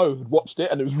one I know had watched it,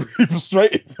 and it was really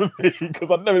frustrating for me because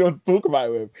I never want to talk about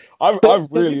it with him. I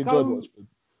really enjoyed Watchmen.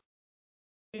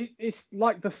 It's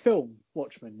like the film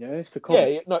Watchmen, yeah. It's the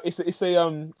comic. Yeah, no, it's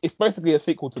basically a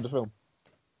sequel to the film.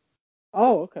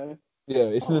 Oh, okay. Yeah,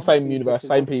 it's in the same universe,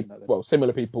 same people,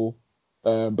 similar people.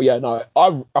 But yeah, no,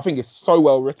 I think it's so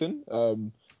well written.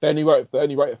 They only wrote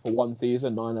it for 1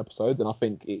 season, 9 episodes, and I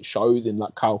think it shows in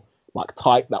like how like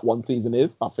tight that 1 season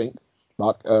is. I think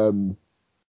yeah,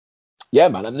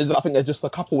 man, and I think there's just a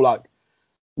couple like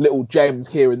little gems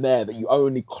here and there that you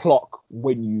only clock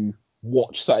when you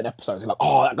watch certain episodes. You're like,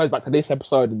 oh, that goes back to this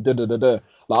episode and da da da da.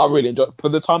 Like I really enjoyed for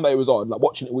the time that it was on. Like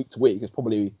watching it week to week is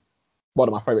probably one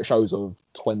of my favorite shows of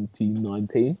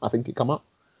 2019. I think it come up.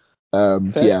 So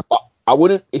yeah, but I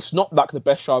wouldn't. It's not like the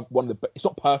best show. It's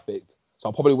not perfect. So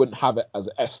I probably wouldn't have it as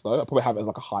an S though. I'd probably have it as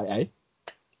like a high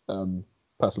A.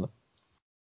 Personally.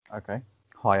 Okay,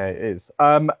 high A it is.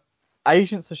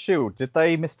 Agents of S.H.I.E.L.D. Did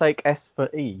they mistake S for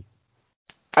E?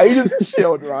 Agents of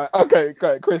S.H.I.E.L.D. Right? Okay,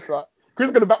 great, Chris. Right, Chris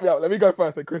is gonna back me up. Let me go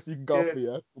first, and Chris, you can go after me.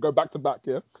 Yeah, we'll go back to back.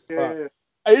 Yeah. Yeah.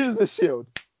 Agents of S.H.I.E.L.D.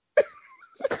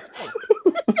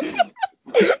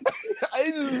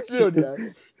 Agents of S.H.I.E.L.D. Yeah,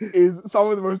 is some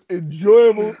of the most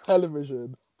enjoyable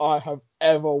television I have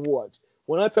ever watched.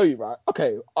 When I tell you, right,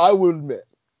 okay, I will admit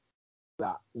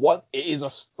that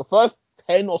the first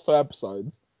 10 or so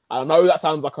episodes, and I know that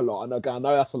sounds like a lot, I know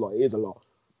that's a lot, it is a lot.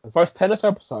 The first 10 or so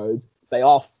episodes,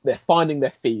 they're finding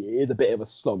their feet. It is a bit of a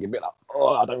slog, a bit like,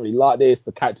 oh, I don't really like this,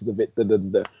 the character's a bit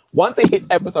da. Once it hits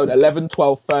episode 11,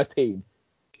 12, 13,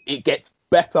 it gets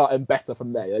better and better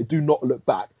from there. They do not look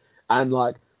back. And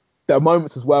like, there are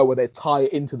moments as well where they tie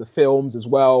it into the films as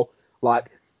well. Like,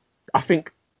 I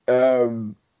think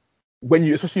when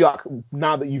you, especially like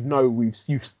now that you've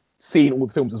seen all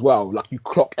the films as well, like you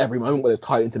clock every moment where they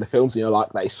tie it into the films, and you're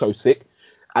like, that is so sick.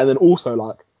 And then also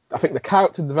like, I think the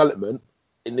character development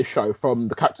in this show from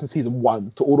the characters in season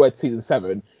 1 to all the way to season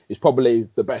 7 is probably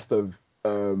the best of,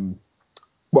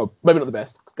 well, maybe not the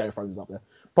best, because Game of Thrones is up there.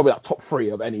 Probably like top 3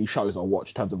 of any shows I watch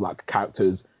in terms of like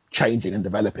characters changing and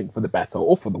developing for the better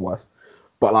or for the worse.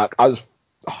 But like,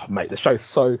 mate, the show's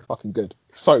so fucking good.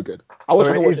 So good. So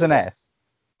it is an S.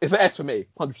 It's an S for me,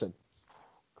 100%.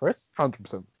 Chris?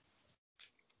 100%.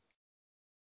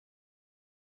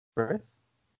 Chris?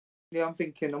 Yeah, I'm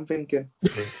thinking.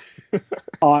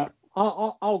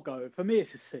 I'll go. For me,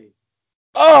 it's a C.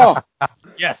 Oh,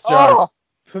 Yes, Joe. oh.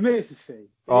 For me, it's a C.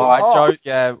 All right, Joe.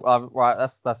 Yeah, right.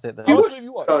 That's it then. How much have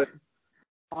you watched?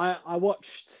 I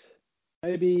watched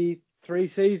maybe 3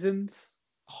 seasons,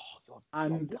 Oh, God.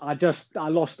 and I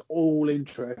lost all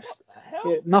interest.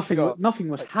 Hell? Nothing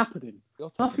was happening.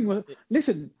 Nothing was.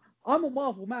 Listen, I'm a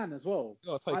Marvel man as well.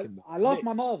 I love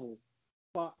my Marvel,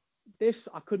 but this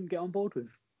I couldn't get on board with.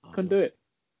 Couldn't do it.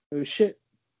 It was shit.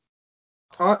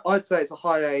 I'd say it's a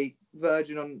high A,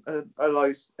 Virgin on a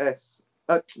low S.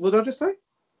 What did I just say?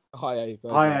 High A.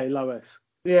 Virgin. High A, low S.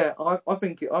 Yeah, I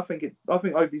think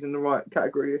Obi's in the right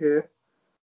category here.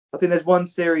 I think there's one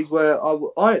series where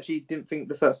I actually didn't think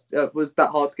the first was that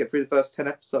hard to get through the first 10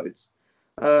 episodes.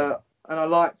 And I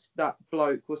liked that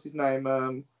bloke. What's his name?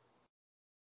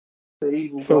 The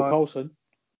evil Phil guy. Coulson.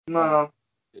 No,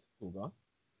 the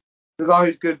guy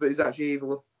who's good but is actually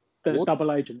evil. The Ward?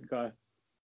 double agent guy.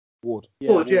 Ward.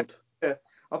 Yeah, Ward, yeah. Ward. Yeah,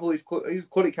 I thought he was a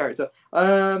quality character.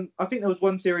 I think there was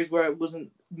one series where it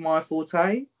wasn't my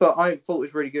forte, but I thought it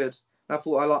was really good. And I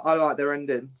thought I like their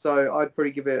ending, so I'd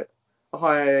probably give it a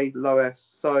high A, low S.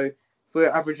 So if we're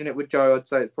averaging it with Joe, I'd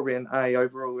say it's probably an A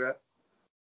overall. Yeah.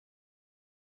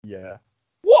 Yeah.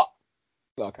 What?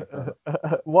 Okay.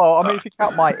 Well, I mean, if you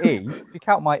count my E,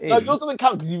 No, yours doesn't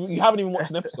count because you haven't even watched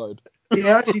an episode.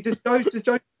 Yeah, actually, does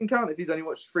Joe can count if he's only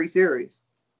watched 3 series?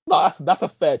 No, that's a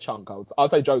fair chunk. I'll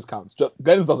say Joe's counts.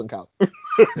 Glenn's doesn't count.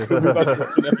 Because he's only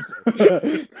watched an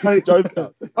episode. Joe's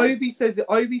counts. Obi says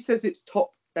it's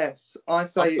top S. I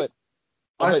say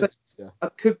yeah.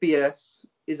 it could be S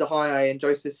is a high A, and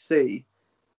Joe says C.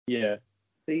 Yeah.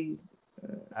 C.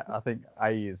 I think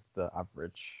A is the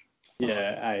average.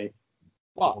 Yeah, A.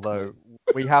 Although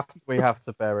we have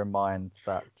to bear in mind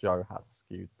that Joe has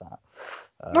skewed that.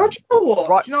 No, do you know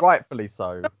what? Rightfully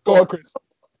so. Go on, Chris.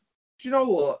 Do you know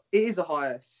what? It is a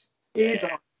high S. It is a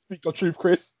high. Speak your truth,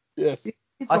 Chris. Yes.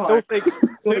 I still think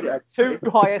two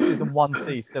high S's and 1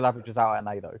 C still averages out at an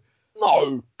A though.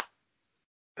 No.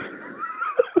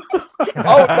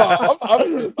 Oh no,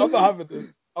 I'm not having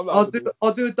this.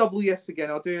 I'll do a double yes again.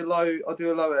 I'll do a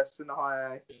low S and a high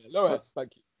A. Yeah, low S,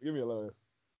 thank you. Give me a low S.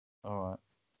 All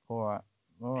right.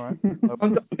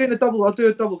 I'm doing a double. I'll do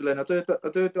a double, Glenn. I'll do a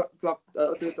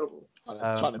double.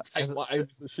 I'm trying to take my aim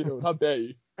as a shield. How dare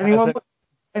you? Anyone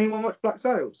watch Black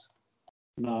Sails?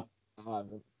 No. I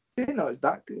haven't. Didn't know it's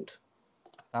that good.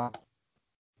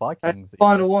 Vikings.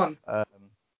 Final one.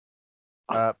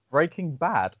 Breaking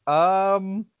Bad.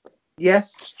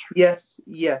 Yes.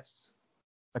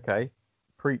 Okay.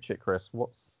 Preach it, Chris.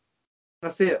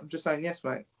 That's it. I'm just saying yes,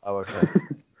 mate. Oh, okay.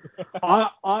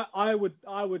 I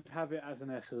would have it as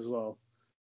an S as well.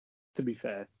 To be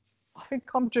fair. I think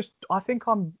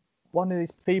I'm one of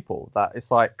these people that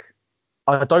it's like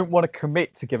I don't want to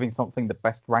commit to giving something the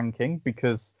best ranking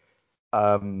because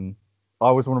I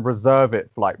always want to reserve it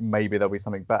for like maybe there'll be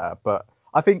something better. But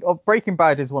I think Breaking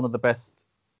Bad is one of the best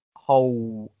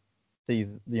whole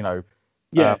season,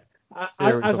 Yeah. As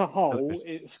a whole, television.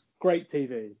 it's great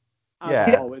TV. As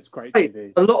Yeah. a whole, it's great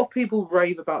TV. A lot of people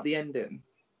rave about the ending.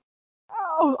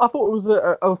 I thought it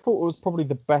was probably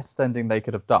the best ending they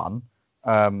could have done.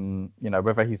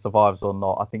 Whether he survives or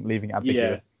not, I think leaving it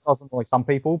ambiguous doesn't annoy some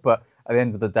people, but at the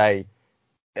end of the day,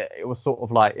 it was sort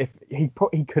of like if he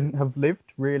couldn't have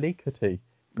lived, really, could he?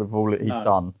 With all that he'd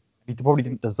done, he probably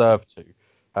didn't deserve to.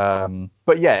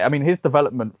 But yeah, I mean, his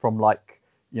development from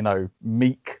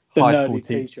meek The high nerdy school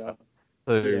teacher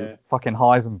to Yeah. fucking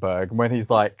Heisenberg, and when he's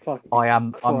like,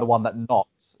 I'm the one that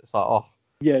knocks. It's like, oh.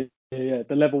 Yeah.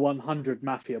 The level 100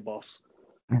 mafia boss.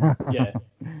 Yeah.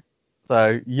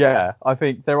 So yeah, I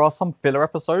think there are some filler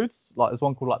episodes. Like there's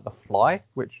one called like The Fly,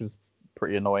 which was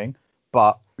pretty annoying.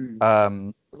 But I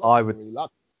would really like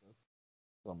it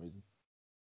for some reason.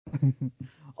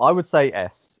 I would say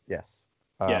S. Yes.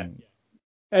 Yeah.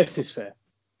 S is fair.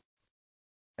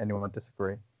 Anyone would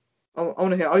disagree? I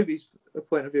want to hear Obi's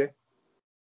point of view.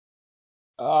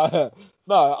 No,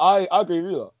 I agree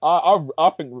with you.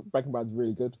 I think Breaking Bad's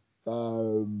really good.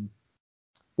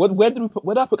 Where did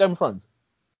I put Game of Thrones?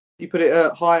 You put it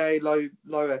at high A, low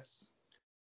S.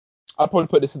 I'd probably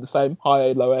put this in the same high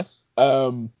A, low S.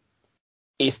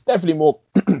 It's definitely more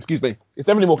excuse me. It's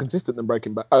definitely more consistent than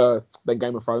than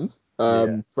Game of Thrones.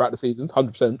 Throughout the seasons,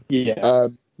 100%. Yeah.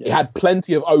 It had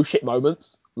plenty of oh shit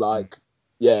moments. Like,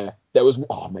 there was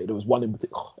one in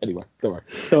particular. Anyway, don't worry.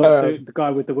 The guy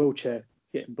with the wheelchair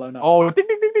getting blown up. Oh, ding,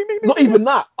 ding, ding, ding, ding. Not even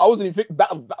that. I wasn't even thinking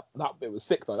that bit was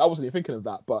sick though. I wasn't even thinking of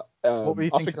that. But What were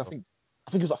you thinking? I think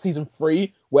it was like season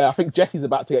 3 where I think Jesse's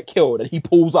about to get killed and he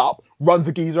pulls up, runs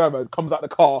a geezer over, comes out the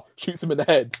car, shoots him in the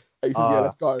head. And he says, "Yeah,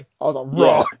 let's go." I was like,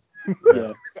 "Raw."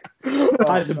 Yeah.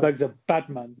 Heisenberg's a bad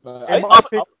man. Go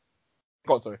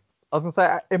on, sorry. I was gonna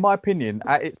say, in my opinion,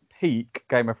 at its peak,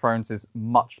 Game of Thrones is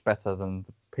much better than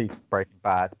the peak of Breaking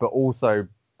Bad, but also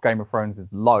Game of Thrones'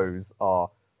 lows are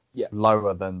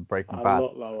lower than Breaking Bad. A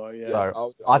lot lower, yeah.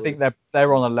 So I think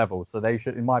they're on a level, so they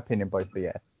should, in my opinion, both be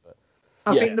S. But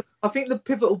I think the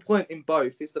pivotal point in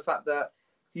both is the fact that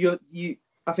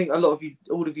I think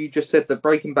all of you just said that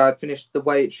Breaking Bad finished the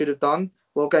way it should have done,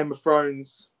 while Game of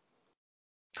Thrones.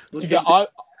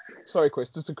 Sorry, Chris,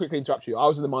 just to quickly interrupt you. I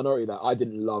was in the minority that I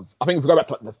didn't love. I think if we go back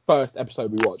to the first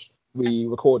episode we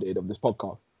recorded of this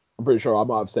podcast, I'm pretty sure I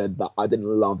might have said that I didn't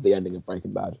love the ending of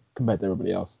Breaking Bad compared to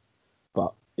everybody else.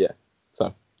 But yeah,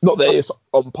 so not that it's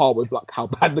on par with like how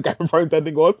bad the Game of Thrones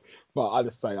ending was, but I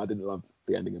just say I didn't love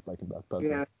the ending of Breaking Bad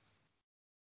personally. Yeah.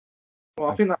 Well,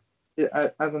 I think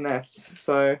that as an S.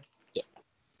 So yeah,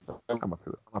 I'm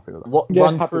happy with that.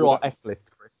 Run through our S list,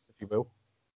 Chris, if you will.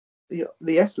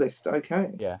 The S list,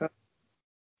 okay. Yeah.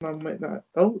 I'll make that.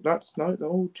 Oh, that's no.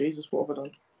 Oh, Jesus, what have I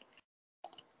done?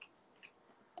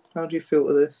 How do you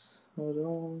filter this? Hold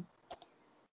on.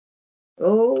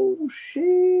 Oh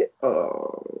shit!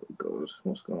 Oh god,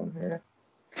 what's going on here?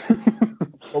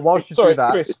 Well, while you sorry, do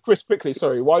that, Chris, quickly.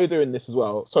 Sorry, while you're doing this as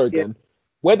well. Sorry, Glenn.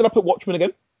 Where did I put Watchmen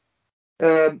again?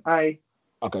 A.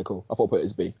 Okay, cool. I thought I put it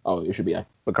as B. Oh, it should be A.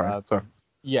 But correct. Sorry.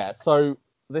 Yeah. So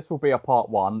this will be a part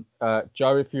 1.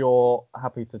 Joe, if you're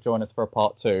happy to join us for a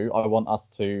part 2, I want us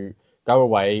to go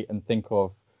away and think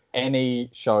of any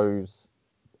shows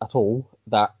at all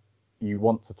that you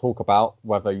want to talk about,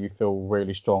 whether you feel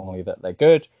really strongly that they're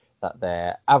good, that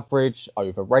they're average,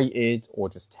 overrated, or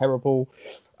just terrible.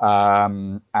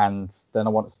 And then I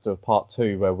want us to do a part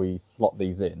 2 where we slot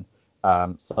these in.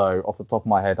 So off the top of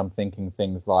my head, I'm thinking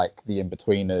things like The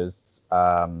Inbetweeners,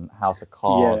 House of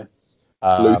Cards,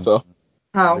 Luther.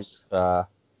 House.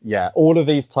 All of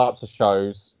these types of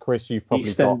shows. Chris, you've probably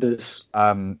EastEnders.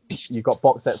 You've got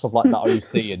box sets of like the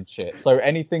OC and shit. So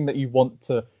anything that you want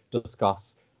to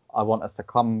discuss, I want us to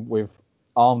come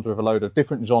armed with a load of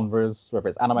different genres, whether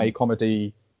it's anime,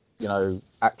 comedy,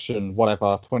 action,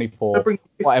 whatever, 24,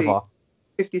 whatever.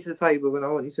 50 to the table, and I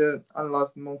want you to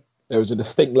analyse them all. There was a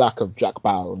distinct lack of Jack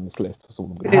Bauer on this list. That's all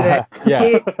I'm going to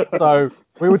Yeah. So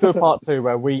we will do a part 2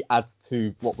 where we add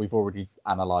to what we've already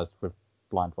analysed with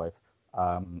Blindwave.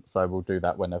 So we'll do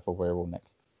that whenever we're all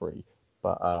next free.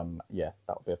 But that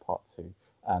will be a part 2.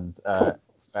 And for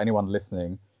anyone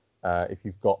listening, if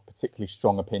you've got particularly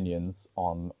strong opinions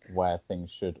on where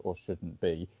things should or shouldn't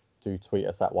be, do tweet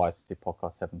us at YCT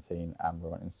Podcast 17, and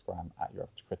we're on Instagram at Your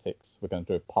Average Critics. We're going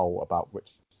to do a poll about which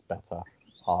is better,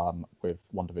 with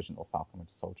WandaVision or Falcon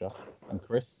Winter Soldier. And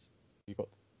Chris, you got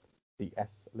the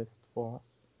S list for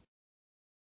us?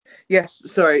 Yes,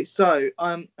 sorry. So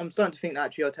I'm starting to think that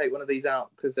actually I'll take one of these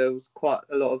out, because there was quite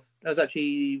a lot of. There was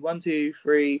actually 1, 2,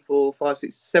 3, 4, 5,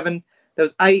 6, 7. There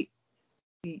was 8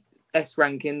 S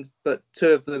rankings, but 2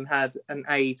 of them had an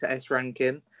A to S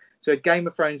ranking. So Game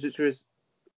of Thrones, which was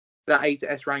that A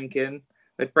to S ranking.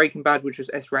 We had Breaking Bad, which was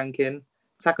S ranking.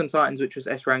 Attack on Titans, which was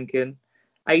S ranking.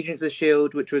 Agents of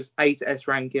S.H.I.E.L.D., which was A to S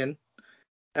ranking.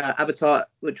 Avatar,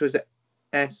 which was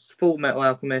S. Full Metal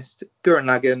Alchemist, Gurren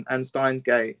Lagann, and Steins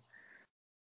Gate.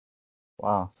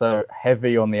 Wow, so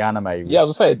heavy on the anime. Yeah, I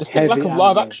was gonna say, distinct lack of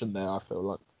live action there. I feel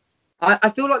like. I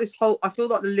feel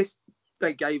like the list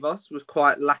they gave us was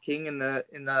quite lacking in the.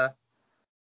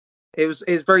 It was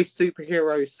very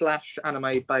superhero /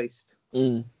 anime based.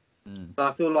 But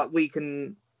I feel like we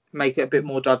can make it a bit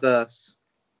more diverse.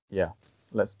 Yeah,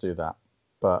 let's do that.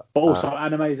 But also,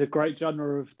 anime is a great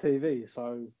genre of TV,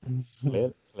 so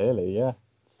clearly, yeah.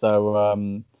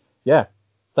 So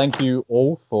thank you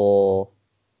all for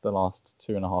the last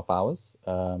 2.5 hours.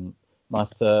 Nice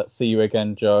to see you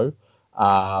again, Joe.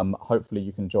 Hopefully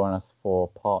you can join us for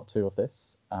part 2 of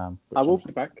this. I will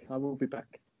be back.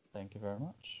 Thank you very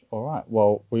much. All right.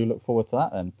 Well, we look forward to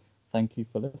that, and thank you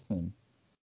for listening.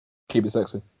 Keep it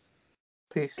sexy.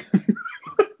 Peace.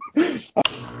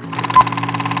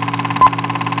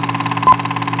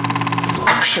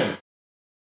 Action.